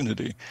of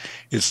Dignity.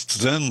 It's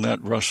then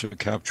that Russia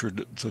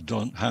captured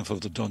half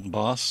of the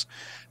Donbass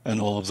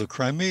and all of the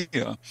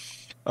Crimea.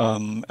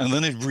 And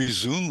then it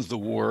resumed the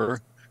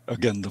war,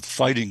 again, the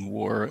fighting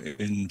war,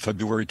 in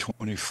February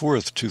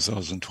 24th,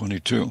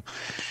 2022.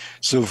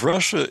 So if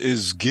Russia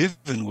is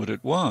given what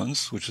it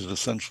wants, which is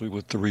essentially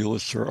what the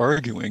realists are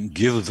arguing,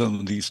 give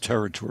them these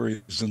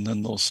territories and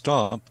then they'll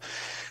stop,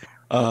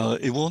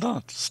 it will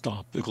not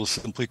stop. It will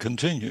simply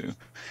continue.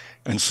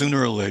 And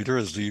sooner or later,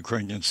 as the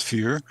Ukrainians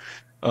fear,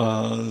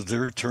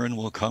 their turn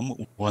will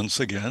come once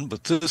again,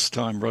 but this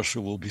time Russia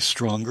will be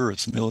stronger,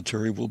 its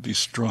military will be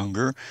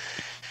stronger,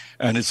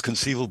 and it's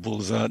conceivable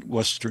that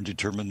Western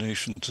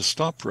determination to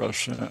stop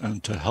Russia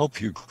and to help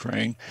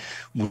Ukraine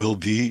will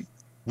be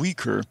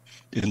weaker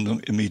in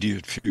the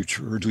immediate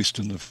future, or at least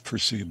in the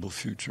foreseeable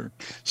future.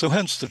 So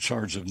hence the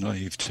charge of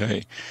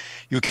naivete.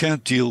 You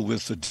can't deal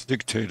with a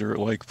dictator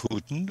like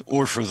Putin,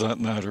 or for that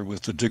matter,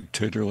 with a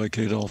dictator like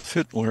Adolf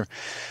Hitler,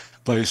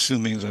 by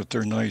assuming that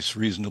they're nice,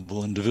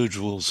 reasonable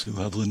individuals who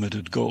have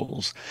limited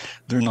goals.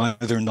 They're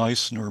neither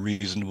nice nor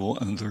reasonable,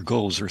 and their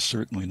goals are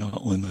certainly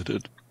not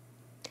limited.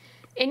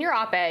 In your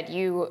op-ed,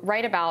 you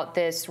write about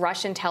this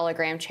Russian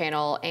Telegram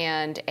channel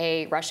and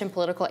a Russian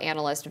political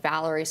analyst,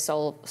 Valery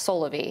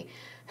Solovey,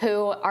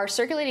 who are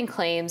circulating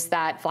claims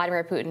that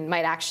Vladimir Putin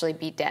might actually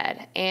be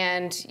dead.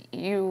 And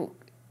you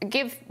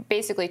give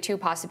basically two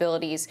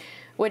possibilities,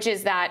 which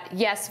is that,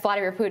 yes,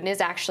 Vladimir Putin is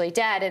actually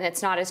dead and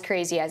it's not as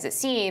crazy as it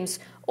seems,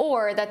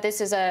 or that this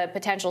is a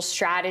potential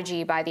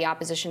strategy by the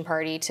opposition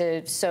party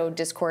to sow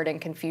discord and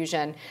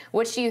confusion.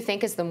 Which do you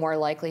think is the more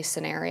likely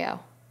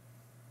scenario?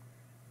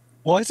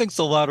 Well, I think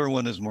the latter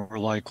one is more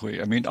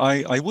likely.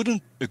 I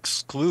wouldn't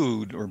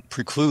exclude or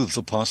preclude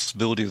the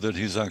possibility that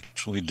he's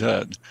actually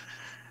dead.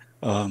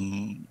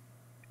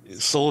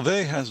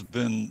 Solvay has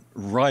been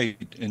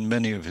right in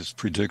many of his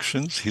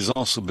predictions. He's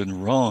also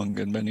been wrong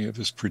in many of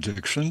his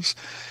predictions.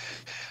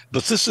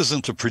 But this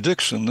isn't a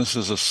prediction. This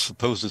is a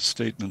supposed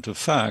statement of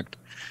fact.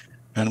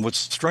 And what's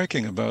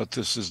striking about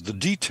this is the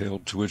detail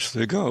to which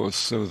they go,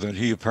 so that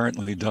he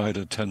apparently died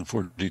at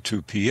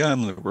 10:42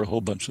 p.m. There were a whole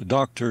bunch of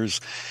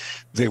doctors.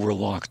 They were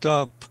locked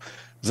up.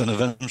 Then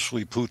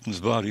eventually Putin's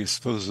body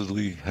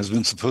has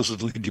been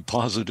supposedly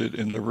deposited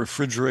in the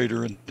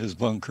refrigerator in his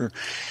bunker.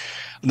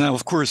 Now,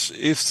 of course,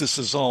 if this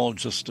is all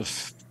just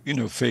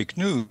fake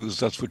news,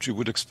 that's what you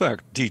would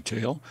expect,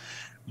 detail.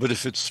 But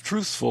if it's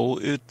truthful,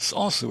 it's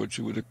also what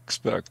you would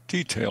expect,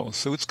 detail.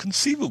 So it's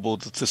conceivable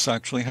that this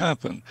actually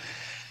happened.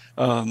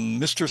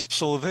 Mr.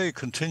 Solvay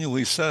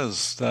continually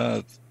says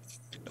that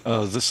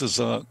this is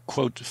a,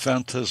 quote,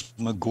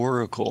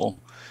 phantasmagorical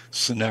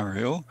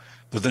scenario,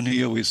 but then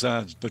he always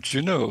adds, but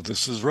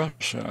this is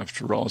Russia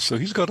after all. So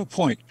he's got a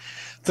point.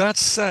 That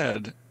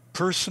said,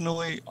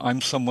 personally,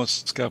 I'm somewhat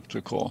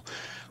skeptical.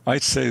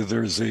 I'd say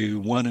there's a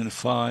 1 in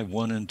 5,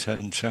 1 in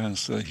 10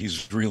 chance that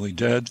he's really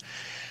dead,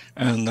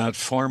 and that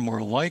far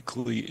more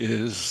likely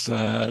is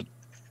that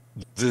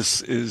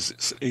this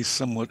is a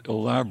somewhat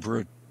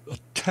elaborate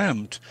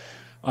attempt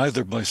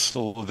either by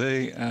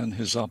Solvay and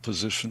his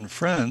opposition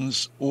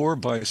friends or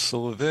by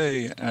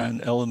Solvay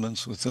and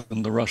elements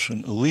within the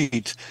Russian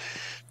elite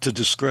to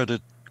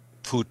discredit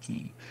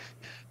Putin,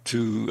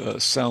 to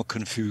sow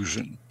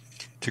confusion,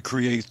 to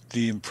create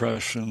the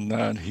impression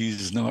that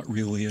he's not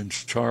really in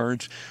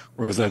charge,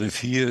 or that if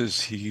he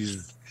is,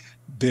 he's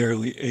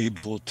barely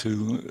able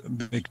to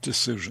make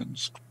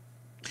decisions.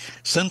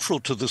 Central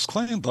to this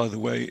claim, by the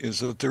way, is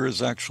that there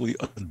is actually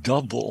a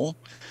double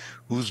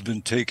who's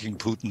been taking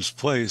Putin's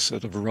place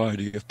at a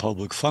variety of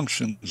public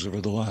functions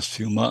over the last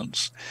few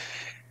months.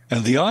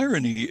 And the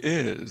irony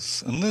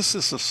is, and this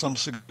is of some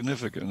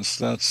significance,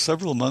 that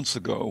several months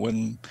ago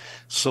when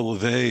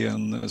Solvay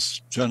and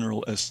this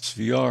General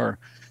SVR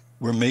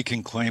were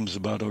making claims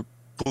about a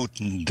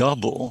Putin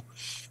double,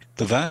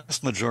 the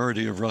vast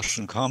majority of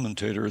Russian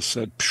commentators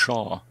said,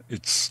 pshaw,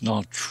 it's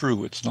not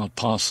true, it's not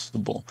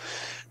possible.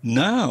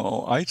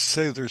 Now, I'd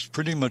say there's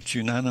pretty much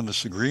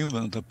unanimous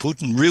agreement that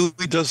Putin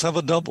really does have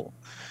a double.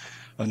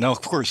 Now,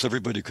 of course,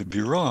 everybody could be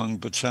wrong,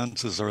 but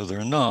chances are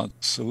they're not.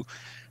 So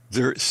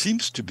there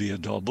seems to be a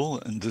double,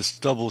 and this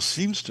double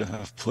seems to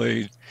have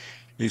played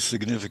a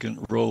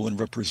significant role in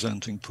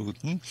representing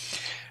Putin.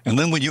 And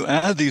then when you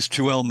add these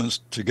two elements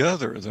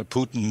together, that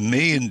Putin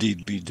may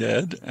indeed be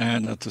dead,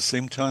 and at the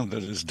same time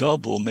that his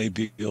double may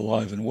be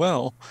alive and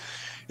well,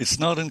 it's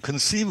not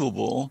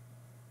inconceivable,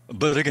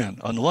 but again,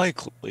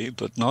 unlikely,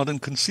 but not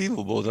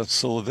inconceivable, that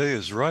Solvay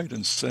is right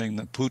in saying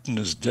that Putin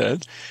is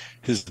dead,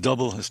 his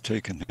double has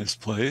taken his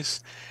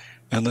place,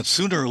 and that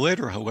sooner or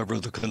later, however,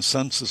 the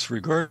consensus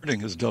regarding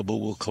his double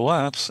will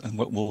collapse, and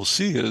what we'll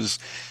see is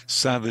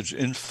savage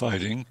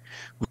infighting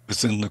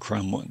within the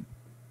Kremlin.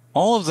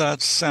 All of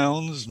that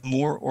sounds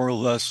more or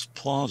less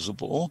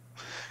plausible,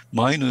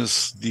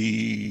 minus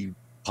the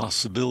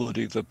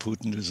possibility that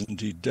Putin is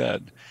indeed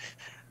dead.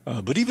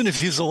 But even if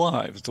he's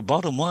alive, the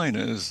bottom line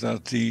is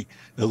that the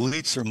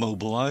elites are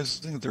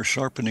mobilizing, they're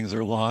sharpening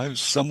their lives.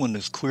 Someone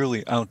is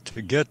clearly out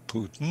to get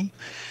Putin,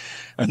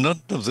 and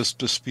none of this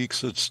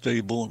bespeaks a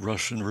stable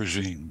Russian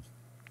regime.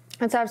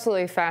 It's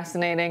absolutely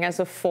fascinating as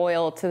a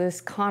foil to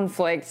this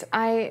conflict.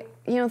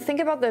 Think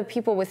about the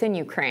people within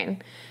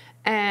Ukraine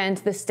and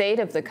the state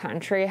of the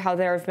country, how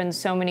there have been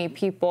so many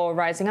people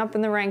rising up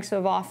in the ranks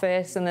of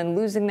office and then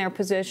losing their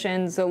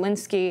positions.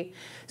 Zelensky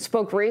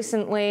spoke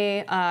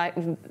recently.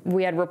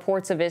 We had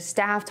reports of his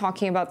staff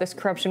talking about this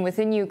corruption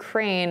within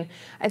Ukraine.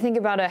 I think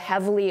about a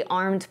heavily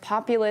armed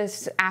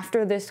populace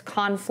after this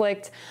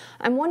conflict.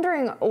 I'm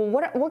wondering,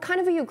 what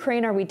kind of a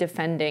Ukraine are we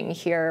defending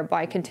here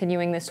by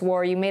continuing this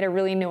war? You made a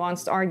really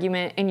nuanced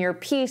argument in your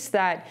piece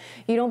that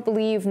you don't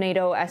believe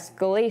NATO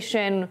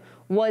escalation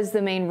was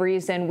the main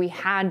reason we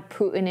had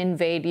Putin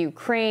invade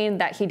Ukraine,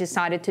 that he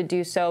decided to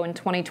do so in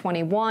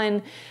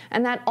 2021,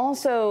 and that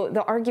also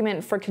the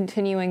argument for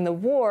continuing the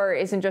war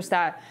isn't just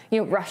that,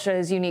 Russia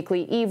is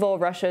uniquely evil,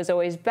 Russia is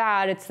always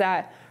bad, it's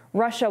that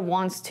Russia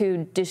wants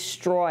to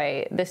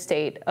destroy the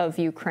state of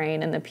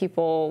Ukraine and the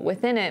people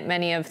within it,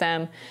 many of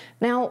them.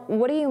 Now,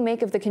 what do you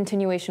make of the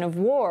continuation of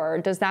war?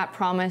 Does that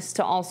promise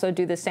to also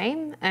do the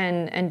same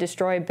and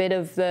destroy a bit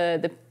of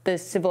the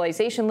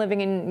civilization living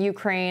in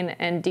Ukraine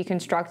and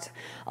deconstruct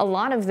a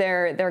lot of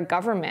their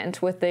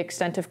government with the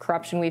extent of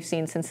corruption we've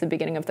seen since the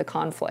beginning of the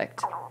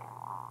conflict?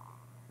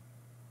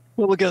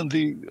 Well, again,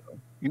 the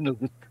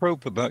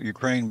trope about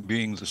Ukraine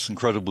being this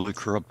incredibly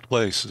corrupt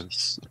place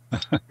is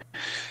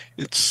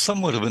it's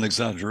somewhat of an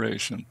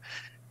exaggeration.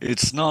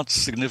 It's not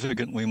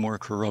significantly more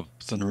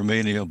corrupt than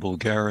Romania,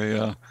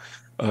 Bulgaria.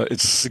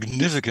 It's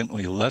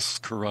significantly less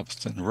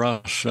corrupt than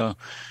Russia,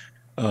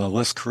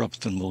 less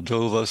corrupt than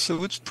Moldova.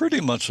 So it's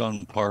pretty much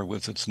on par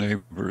with its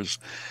neighbors.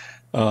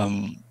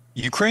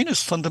 Ukraine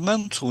is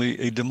fundamentally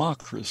a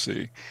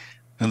democracy.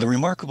 And the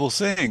remarkable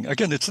thing,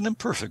 again, it's an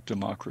imperfect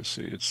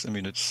democracy.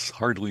 It's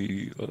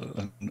hardly,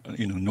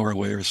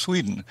 Norway or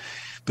Sweden,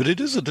 but it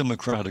is a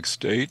democratic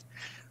state.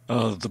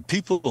 The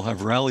people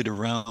have rallied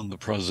around the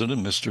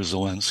president, Mr.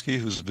 Zelensky,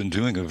 who's been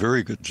doing a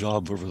very good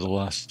job over the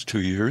last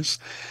 2 years.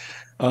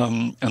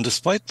 And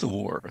despite the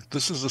war,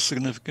 this is a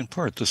significant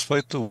part,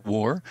 despite the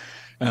war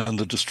and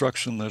the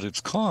destruction that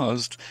it's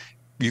caused,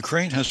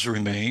 Ukraine has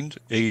remained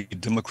a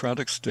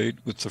democratic state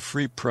with the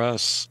free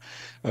press,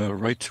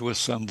 right to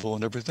assemble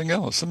and everything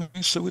else. I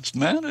mean, so it's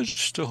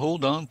managed to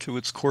hold on to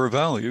its core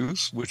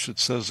values, which it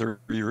says are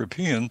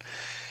European,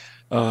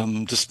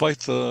 despite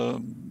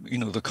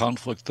the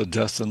conflict, the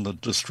death, and the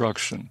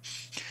destruction.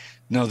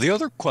 Now, the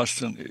other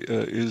question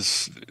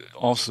is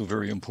also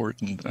very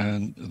important,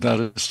 and that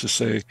is to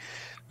say,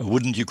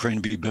 wouldn't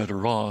Ukraine be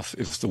better off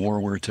if the war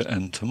were to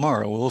end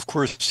tomorrow? Well, of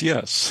course,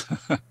 yes.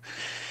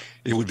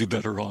 It would be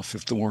better off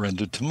if the war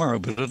ended tomorrow,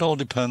 but it all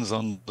depends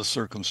on the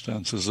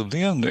circumstances of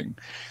the ending.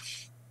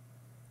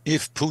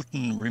 If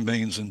Putin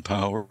remains in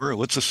power,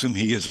 let's assume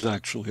he is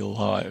actually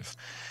alive.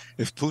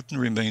 If Putin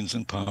remains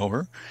in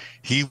power,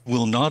 he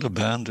will not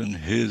abandon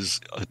his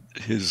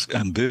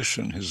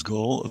ambition, his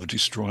goal of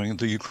destroying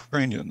the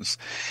Ukrainians.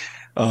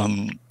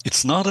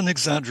 It's not an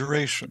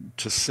exaggeration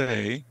to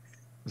say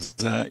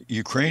that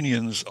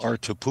Ukrainians are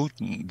to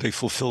Putin, they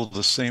fulfill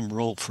the same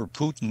role for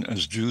Putin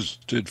as Jews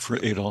did for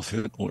Adolf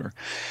Hitler.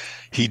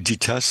 He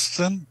detests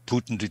them.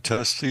 Putin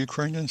detests the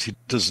Ukrainians. He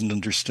doesn't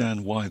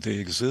understand why they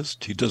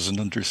exist. He doesn't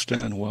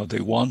understand why they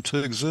want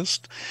to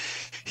exist.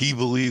 He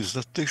believes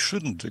that they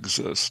shouldn't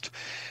exist.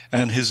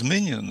 And his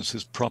minions,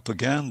 his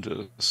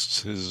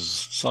propagandists, his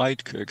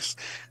sidekicks,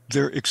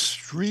 they're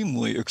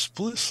extremely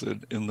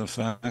explicit in the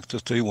fact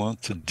that they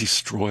want to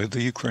destroy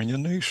the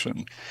Ukrainian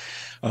nation.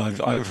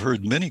 I've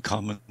heard many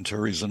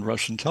commentaries on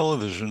Russian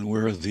television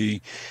where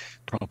the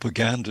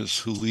propagandists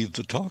who lead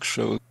the talk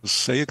shows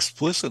say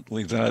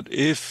explicitly that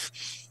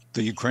if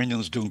the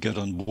Ukrainians don't get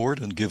on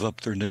board and give up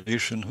their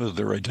nationhood,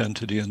 their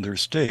identity, and their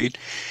state,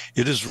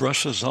 it is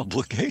Russia's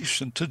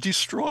obligation to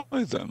destroy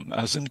them,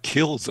 as in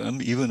kill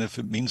them, even if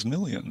it means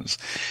millions.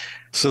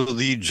 So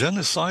the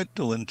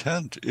genocidal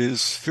intent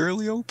is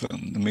fairly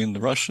open. I mean,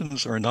 the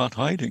Russians are not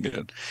hiding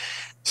it.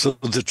 So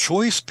the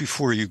choice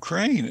before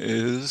Ukraine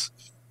is,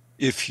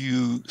 if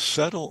you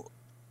settle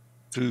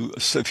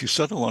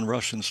on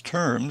Russians'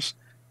 terms,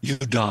 you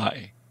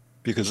die,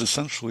 because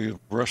essentially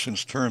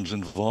Russians' terms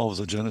involve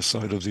the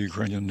genocide of the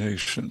Ukrainian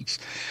nations.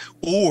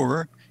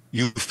 Or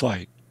you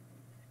fight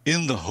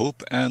in the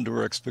hope and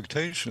or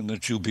expectation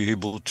that you'll be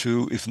able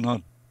to, if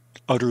not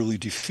utterly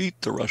defeat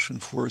the Russian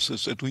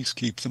forces, at least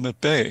keep them at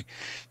bay.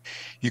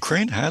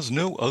 Ukraine has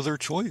no other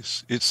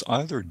choice. It's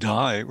either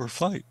die or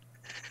fight.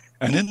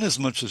 And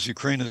inasmuch as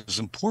Ukraine is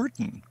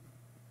important,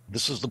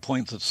 this is the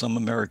point that some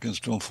Americans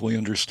don't fully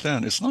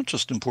understand. It's not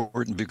just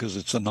important because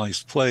it's a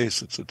nice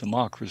place, it's a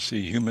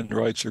democracy, human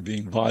rights are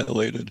being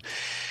violated.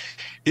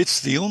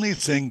 It's the only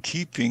thing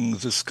keeping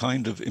this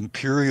kind of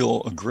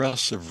imperial,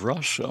 aggressive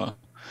Russia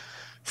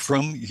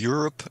from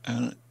Europe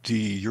and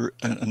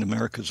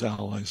America's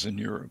allies in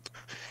Europe.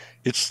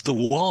 It's the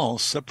wall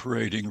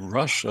separating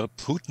Russia,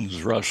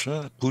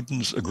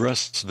 Putin's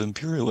aggressive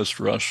imperialist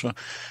Russia,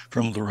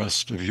 from the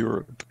rest of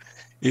Europe.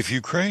 If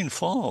Ukraine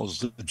falls,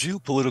 the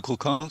geopolitical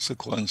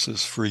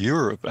consequences for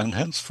Europe and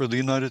hence for the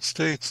United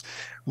States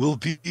will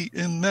be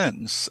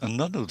immense, and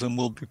none of them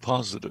will be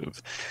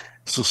positive.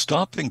 So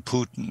stopping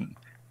Putin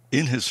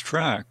in his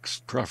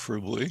tracks,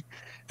 preferably,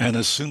 and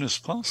as soon as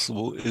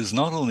possible, is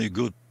not only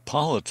good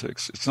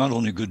politics, it's not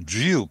only good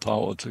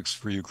geopolitics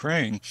for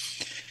Ukraine,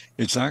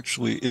 it's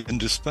actually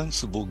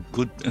indispensable,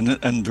 good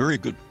and very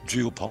good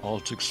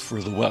geopolitics for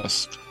the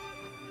West.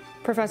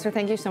 Professor,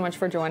 thank you so much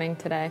for joining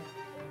today.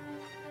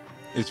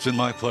 It's been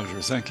my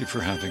pleasure. Thank you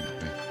for having me.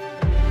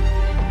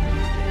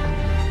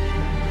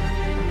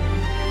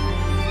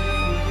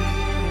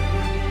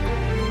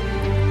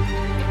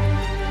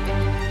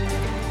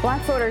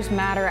 Black Voters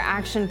Matter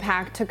Action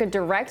PAC took a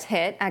direct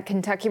hit at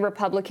Kentucky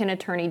Republican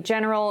Attorney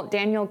General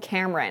Daniel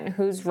Cameron,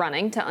 who's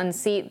running to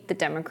unseat the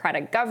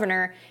Democratic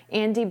governor,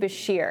 Andy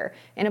Beshear.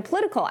 In a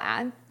political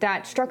ad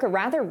that struck a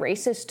rather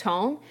racist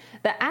tone,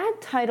 the ad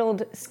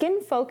titled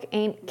 "Skin Folk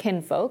Ain't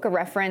Kinfolk," a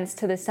reference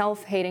to the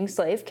self-hating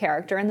slave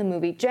character in the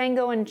movie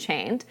Django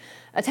Unchained,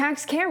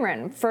 attacks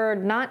Cameron for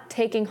not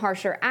taking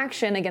harsher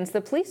action against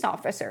the police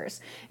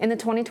officers in the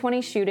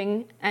 2020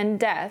 shooting and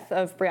death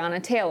of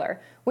Breonna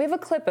Taylor. We have a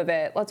clip of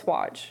it. Let's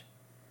watch.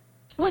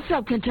 What's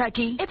up,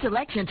 Kentucky? It's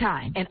election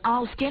time, and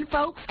all skin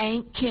folks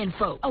ain't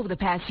kinfolk. Over the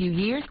past few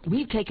years,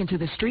 we've taken to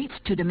the streets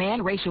to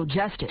demand racial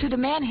justice, to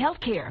demand health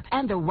care,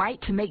 and the right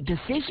to make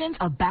decisions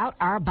about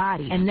our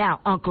bodies. And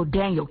now Uncle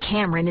Daniel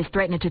Cameron is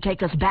threatening to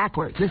take us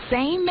backwards. The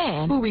same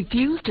man who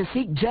refused to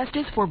seek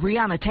justice for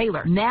Breonna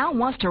Taylor now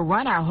wants to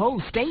run our whole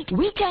state.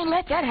 We can't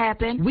let that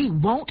happen. We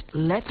won't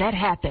let that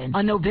happen.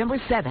 On November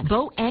 7th,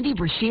 vote Andy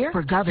Beshear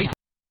for governor.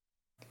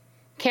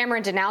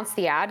 Cameron denounced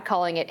the ad,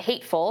 calling it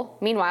hateful.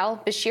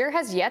 Meanwhile, Beshear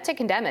has yet to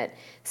condemn it,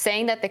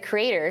 saying that the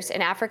creators,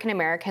 an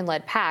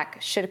African-American-led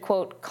PAC, should,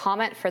 quote,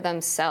 comment for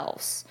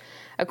themselves.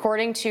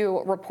 According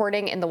to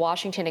reporting in the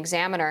Washington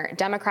Examiner,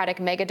 Democratic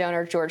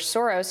megadonor George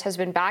Soros has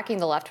been backing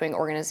the left-wing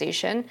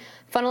organization,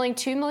 funneling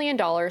 $2 million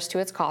to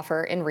its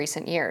coffer in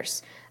recent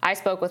years. I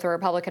spoke with a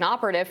Republican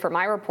operative for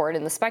my report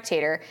in The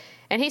Spectator,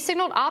 and he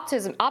signaled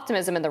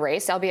optimism in the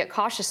race, albeit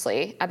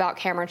cautiously, about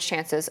Cameron's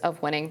chances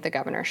of winning the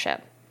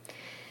governorship.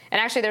 And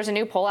actually, there's a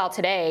new poll out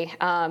today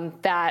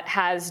that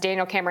has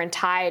Daniel Cameron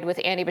tied with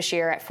Andy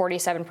Beshear at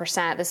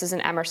 47%. This is an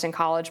Emerson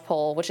College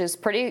poll, which is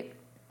pretty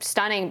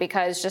stunning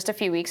because just a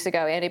few weeks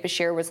ago, Andy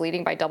Beshear was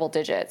leading by double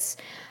digits.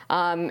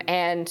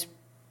 And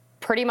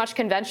pretty much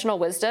conventional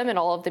wisdom and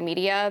all of the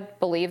media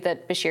believed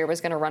that Beshear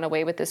was going to run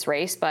away with this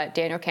race, but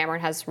Daniel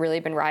Cameron has really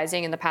been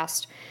rising in the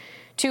past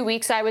 2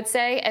 weeks, I would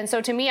say. And so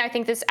to me, I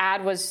think this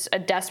ad was a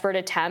desperate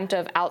attempt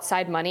of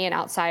outside money and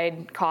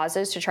outside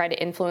causes to try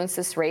to influence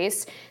this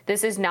race.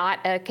 This is not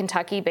a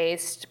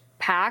Kentucky-based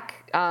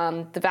PAC.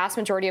 The vast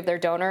majority of their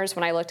donors,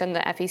 when I looked on the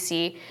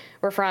FEC,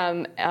 were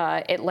from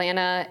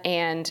Atlanta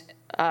and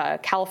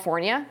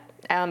California,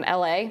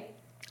 LA.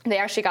 They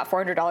actually got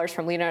 $400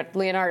 from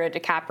Leonardo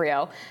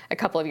DiCaprio a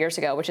couple of years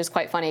ago, which is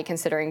quite funny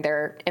considering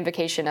their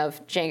invocation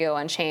of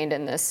Django Unchained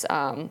in this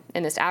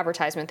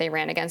advertisement they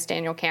ran against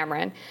Daniel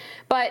Cameron.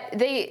 But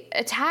they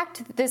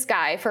attacked this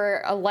guy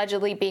for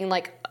allegedly being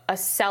like a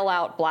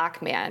sellout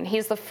black man.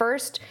 He's the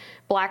first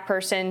black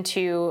person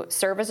to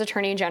serve as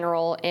Attorney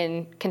General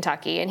in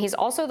Kentucky, and he's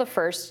also the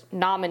first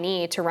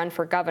nominee to run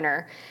for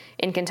governor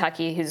in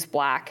Kentucky who's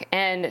black.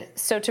 And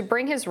so to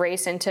bring his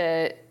race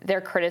into their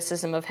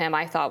criticism of him,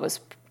 I thought was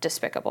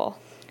despicable.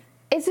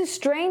 It's a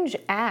strange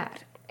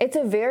ad. It's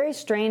a very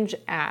strange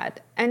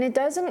ad. And it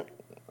doesn't,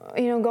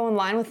 go in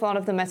line with a lot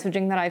of the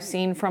messaging that I've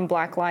seen from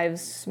Black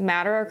Lives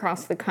Matter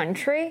across the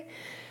country.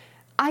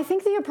 I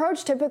think the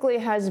approach typically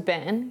has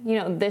been,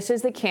 this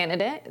is the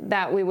candidate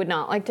that we would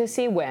not like to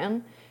see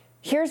win.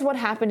 Here's what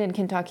happened in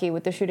Kentucky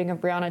with the shooting of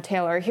Breonna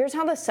Taylor. Here's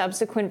how the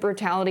subsequent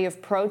brutality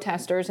of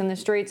protesters in the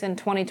streets in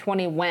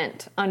 2020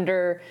 went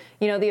under,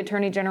 the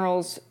Attorney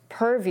General's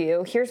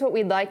purview. Here's what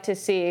we'd like to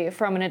see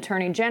from an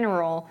Attorney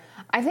General.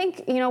 I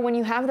think, when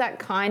you have that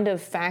kind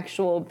of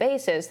factual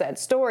basis, that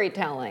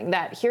storytelling,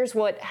 that here's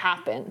what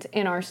happened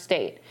in our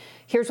state,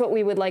 here's what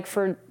we would like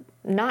for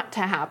not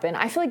to happen,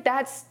 I feel like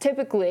that's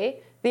typically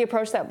the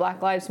approach that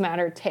Black Lives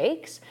Matter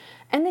takes.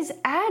 And this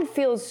ad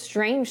feels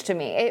strange to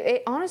me.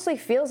 It honestly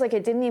feels like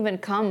it didn't even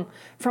come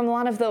from a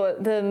lot of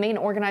the main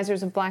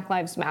organizers of Black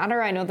Lives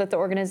Matter. I know that the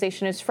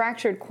organization is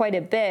fractured quite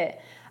a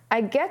bit.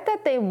 I get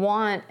that they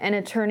want an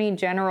attorney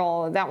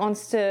general that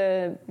wants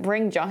to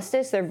bring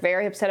justice. They're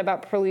very upset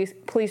about police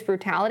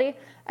brutality.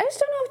 I just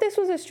don't know if this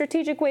was a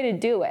strategic way to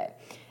do it.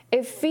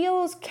 It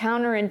feels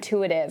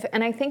counterintuitive,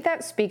 and I think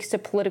that speaks to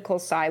political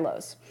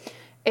silos.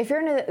 If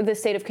you're in the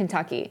state of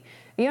Kentucky,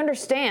 you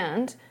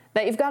understand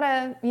that you've got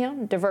a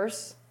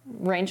diverse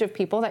range of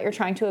people that you're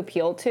trying to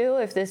appeal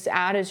to. If this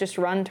ad is just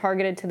run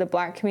targeted to the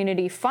black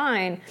community,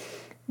 fine.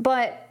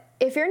 But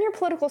if you're in your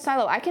political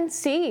silo, I can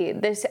see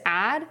this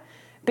ad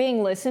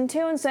being listened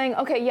to and saying,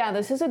 okay, yeah,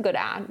 this is a good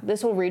ad.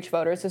 This will reach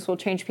voters. This will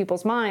change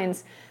people's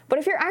minds. But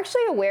if you're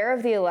actually aware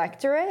of the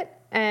electorate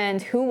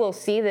and who will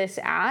see this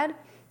ad,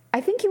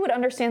 I think you would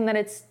understand that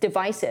it's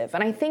divisive.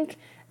 And I think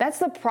that's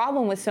the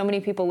problem with so many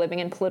people living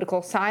in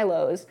political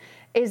silos,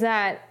 is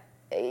that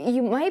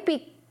you might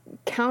be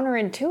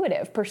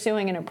counterintuitive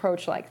pursuing an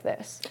approach like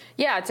this.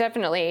 Yeah,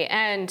 definitely.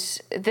 And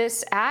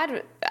this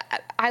ad,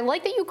 I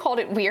like that you called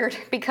it weird,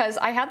 because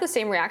I had the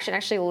same reaction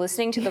actually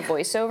listening to the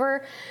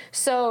voiceover.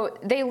 So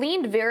they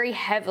leaned very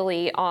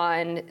heavily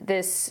on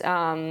this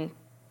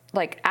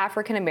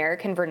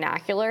African-American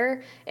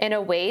vernacular in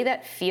a way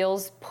that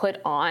feels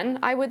put on,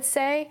 I would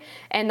say.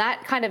 And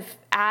that kind of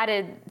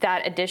added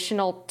that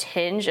additional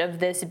tinge of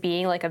this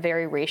being like a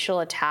very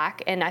racial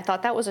attack. And I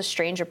thought that was a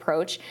strange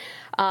approach.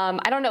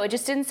 I don't know, it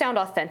just didn't sound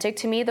authentic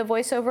to me, the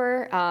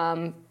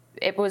voiceover.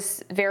 It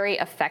was very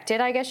affected,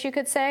 I guess you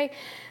could say.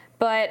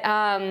 But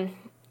I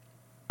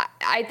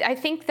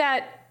think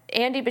that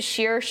Andy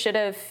Beshear should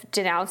have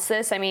denounced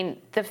this. I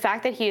mean, the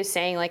fact that he is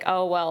saying like,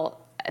 oh, well,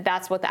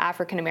 that's what the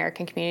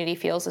African-American community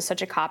feels is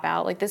such a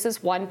cop-out. Like, this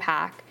is one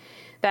PAC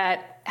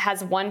that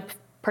has one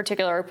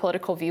particular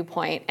political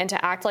viewpoint, and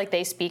to act like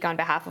they speak on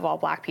behalf of all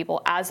black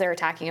people as they're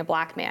attacking a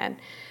black man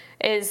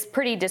is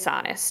pretty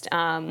dishonest.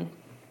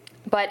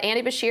 But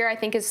Andy Beshear, I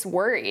think, is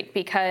worried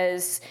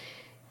because,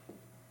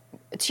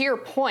 to your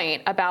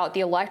point about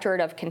the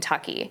electorate of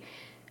Kentucky,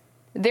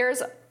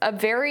 there's a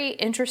very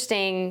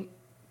interesting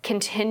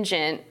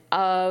contingent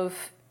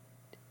of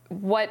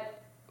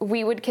what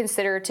we would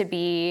consider to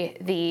be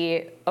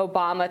the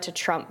Obama to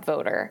Trump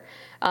voter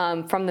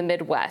from the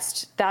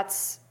Midwest.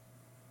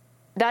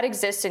 That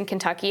exists in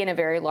Kentucky in a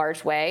very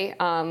large way.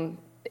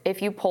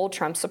 If you poll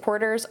Trump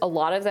supporters, a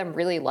lot of them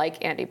really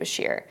like Andy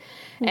Beshear.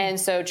 And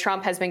so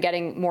Trump has been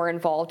getting more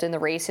involved in the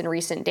race in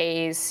recent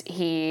days.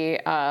 He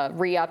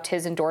re-upped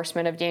his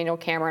endorsement of Daniel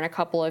Cameron a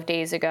couple of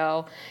days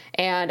ago.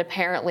 And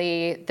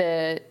apparently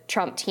the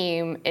Trump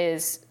team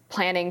is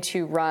planning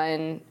to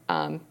run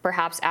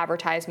perhaps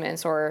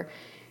advertisements or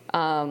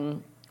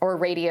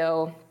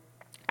radio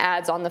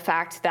ads on the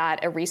fact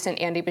that a recent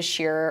Andy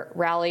Beshear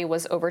rally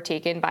was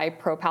overtaken by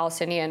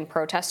pro-Palestinian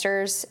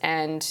protesters,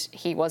 and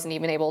he wasn't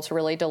even able to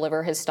really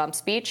deliver his stump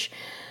speech.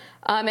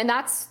 And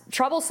that's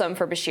troublesome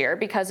for Bashir,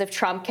 because if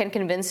Trump can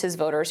convince his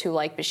voters who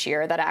like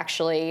Bashir that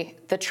actually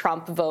the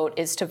Trump vote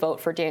is to vote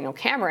for Daniel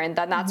Cameron,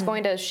 then that's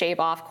going to shave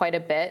off quite a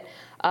bit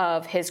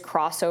of his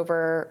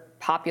crossover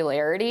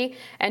popularity.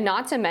 And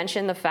not to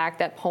mention the fact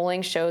that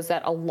polling shows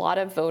that a lot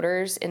of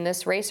voters in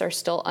this race are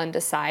still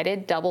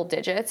undecided, double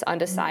digits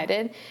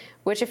undecided,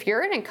 which if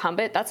you're an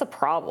incumbent, that's a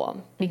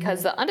problem,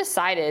 because the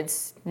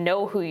undecideds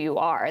know who you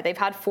are. They've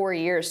had 4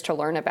 years to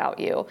learn about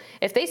you.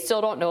 If they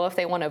still don't know if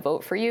they want to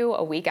vote for you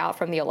a week out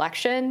from the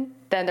election,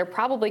 then they're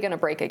probably going to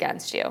break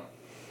against you.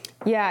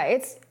 Yeah,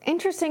 it's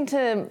interesting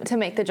to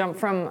make the jump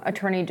from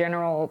attorney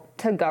general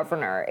to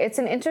governor. It's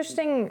an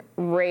interesting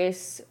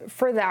race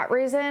for that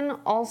reason.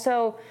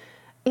 Also,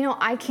 you know,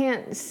 I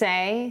can't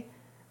say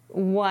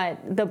what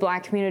the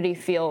Black community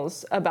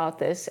feels about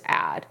this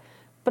ad,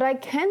 but I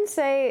can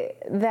say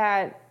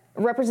that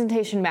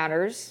representation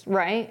matters,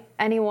 right?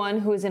 Anyone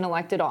who is in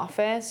elected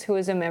office, who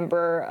is a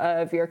member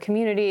of your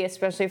community,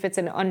 especially if it's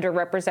an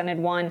underrepresented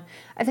one.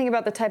 I think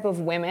about the type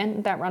of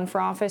women that run for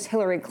office,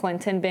 Hillary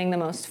Clinton being the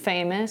most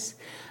famous,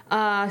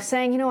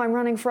 saying, you know, I'm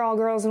running for all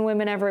girls and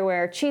women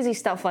everywhere, cheesy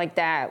stuff like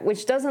that,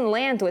 which doesn't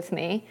land with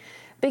me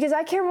because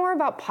I care more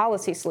about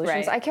policy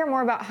solutions. Right. I care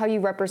more about how you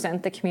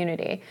represent the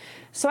community.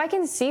 So I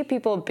can see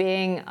people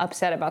being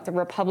upset about the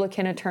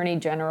Republican Attorney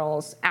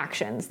General's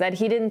actions, that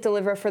he didn't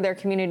deliver for their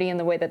community in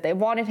the way that they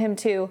wanted him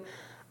to.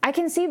 I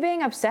can see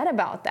being upset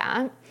about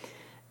that.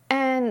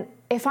 And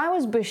if I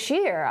was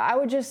Bashir, I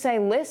would just say,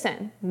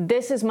 listen,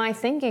 this is my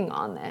thinking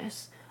on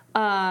this.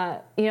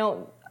 You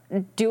know,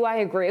 do I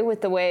agree with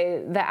the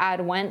way the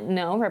ad went?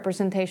 No,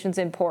 representation's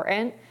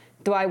important.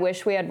 Do I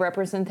wish we had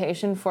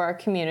representation for our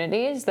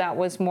communities that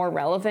was more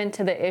relevant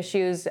to the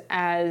issues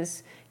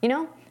as, you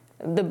know,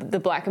 the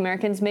Black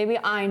Americans maybe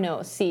I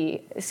know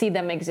see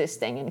them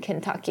existing in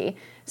Kentucky?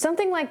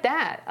 Something like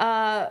that.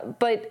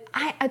 But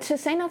to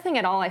say nothing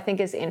at all, I think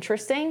is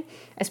interesting,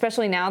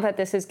 especially now that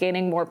this is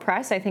gaining more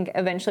press. I think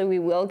eventually we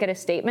will get a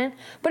statement.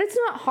 But it's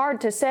not hard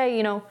to say,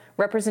 you know,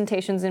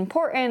 representation's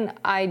important.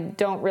 I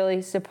don't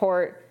really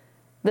support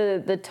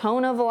the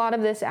tone of a lot of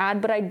this ad,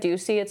 but I do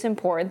see it's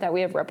important that we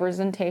have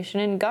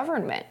representation in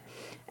government.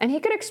 And he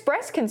could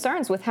express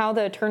concerns with how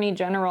the Attorney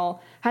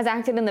General has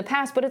acted in the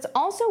past, but it's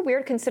also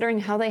weird considering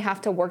how they have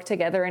to work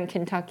together in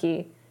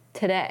Kentucky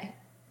today.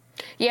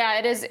 Yeah,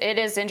 it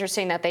is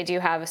interesting that they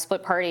do have a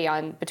split party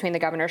between the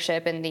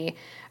governorship and the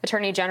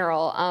Attorney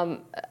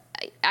General.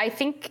 I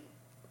think,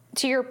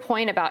 to your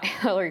point about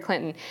Hillary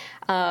Clinton,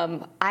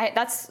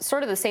 that's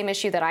sort of the same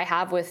issue that I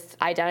have with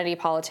identity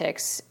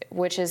politics,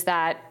 which is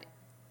that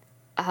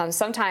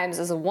sometimes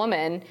as a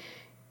woman,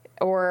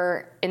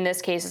 or in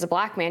this case as a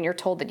Black man, you're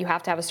told that you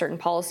have to have a certain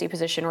policy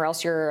position or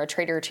else you're a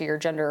traitor to your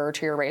gender or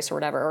to your race or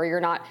whatever, or you're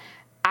not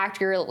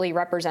accurately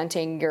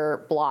representing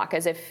your bloc,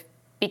 as if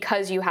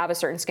because you have a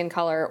certain skin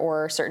color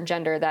or a certain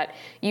gender that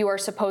you are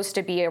supposed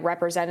to be a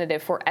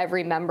representative for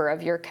every member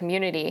of your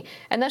community.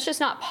 And that's just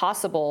not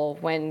possible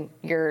when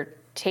you're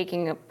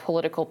taking a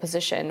political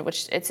position,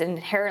 which it's an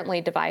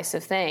inherently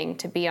divisive thing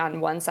to be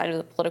on one side of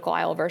the political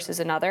aisle versus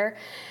another.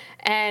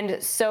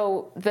 And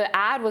so the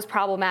ad was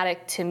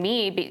problematic to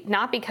me,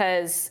 not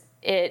because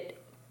it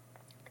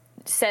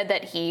said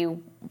that he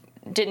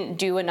didn't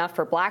do enough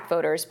for Black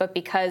voters, but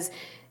because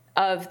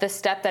of the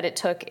step that it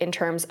took in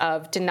terms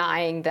of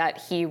denying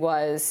that he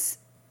was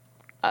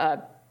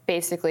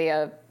basically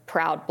a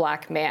proud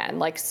Black man,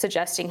 like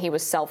suggesting he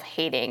was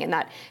self-hating and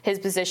that his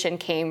position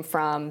came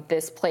from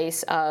this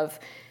place of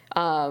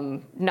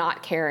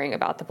not caring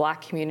about the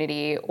Black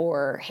community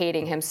or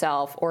hating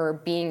himself or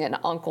being an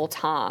Uncle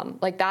Tom.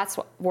 Like, that's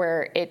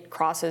where it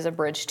crosses a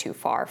bridge too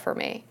far for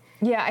me.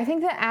 Yeah, I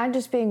think the ad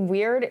just being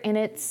weird in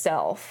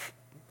itself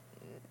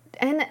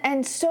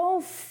and so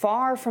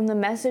far from the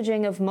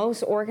messaging of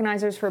most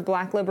organizers for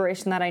Black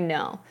liberation that I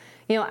know.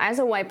 You know, as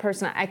a white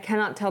person, I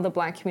cannot tell the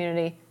Black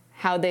community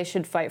how they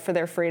should fight for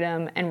their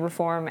freedom and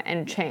reform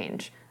and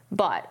change.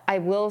 But I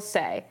will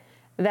say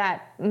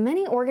that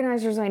many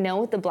organizers I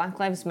know with the Black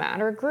Lives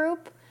Matter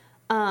group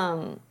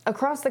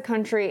across the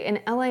country,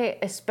 in LA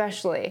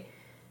especially,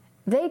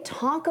 they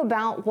talk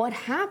about what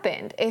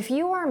happened. If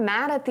you are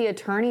mad at the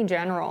Attorney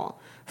General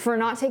for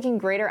not taking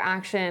greater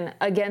action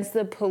against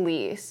the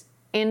police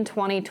in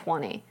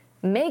 2020,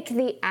 make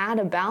the ad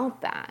about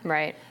that.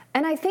 Right.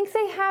 And I think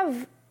they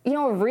have, you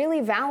know, a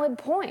really valid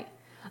point.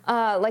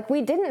 Like,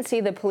 we didn't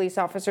see the police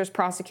officers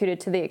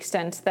prosecuted to the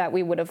extent that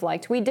we would have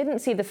liked. We didn't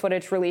see the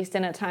footage released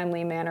in a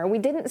timely manner. We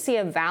didn't see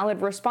a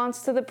valid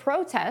response to the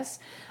protests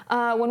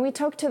when we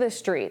took to the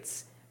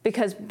streets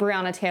because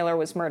Breonna Taylor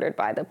was murdered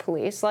by the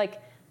police. Like,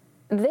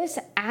 this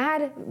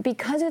ad,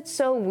 because it's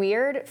so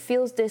weird,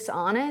 feels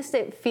dishonest.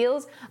 It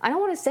feels, I don't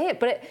want to say it,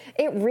 but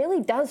it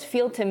really does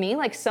feel to me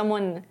like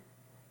someone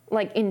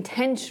like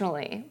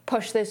intentionally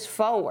pushed this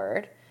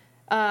forward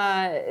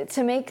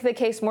to make the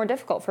case more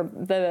difficult for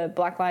the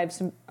Black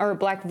Lives or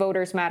Black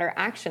Voters Matter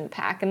Action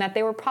PAC, and that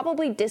they were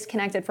probably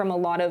disconnected from a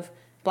lot of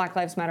Black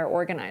Lives Matter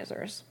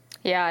organizers.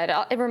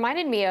 Yeah, it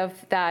reminded me of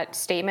that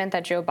statement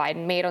that Joe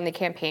Biden made on the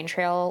campaign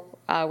trail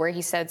where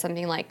he said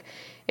something like,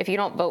 if you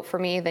don't vote for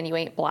me, then you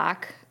ain't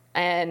black.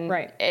 And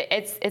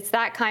it's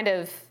that kind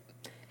of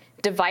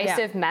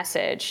divisive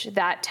message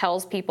that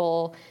tells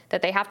people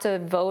that they have to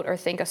vote or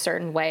think a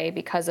certain way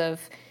because of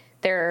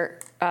their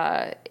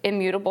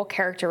immutable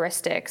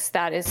characteristics.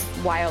 That is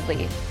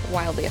wildly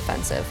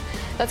offensive.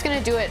 That's going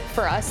to do it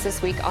for us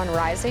this week on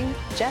Rising.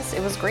 Jess,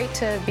 it was great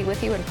to be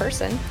with you in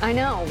person. I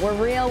know. We're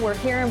real. We're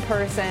here in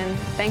person.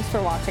 Thanks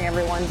for watching,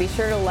 everyone. Be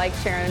sure to like,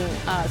 share,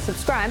 and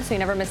subscribe so you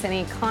never miss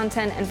any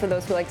content. And for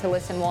those who like to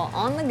listen while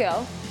on the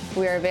go,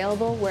 we are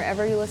available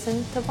wherever you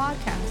listen to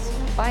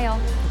podcasts. Bye,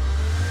 y'all.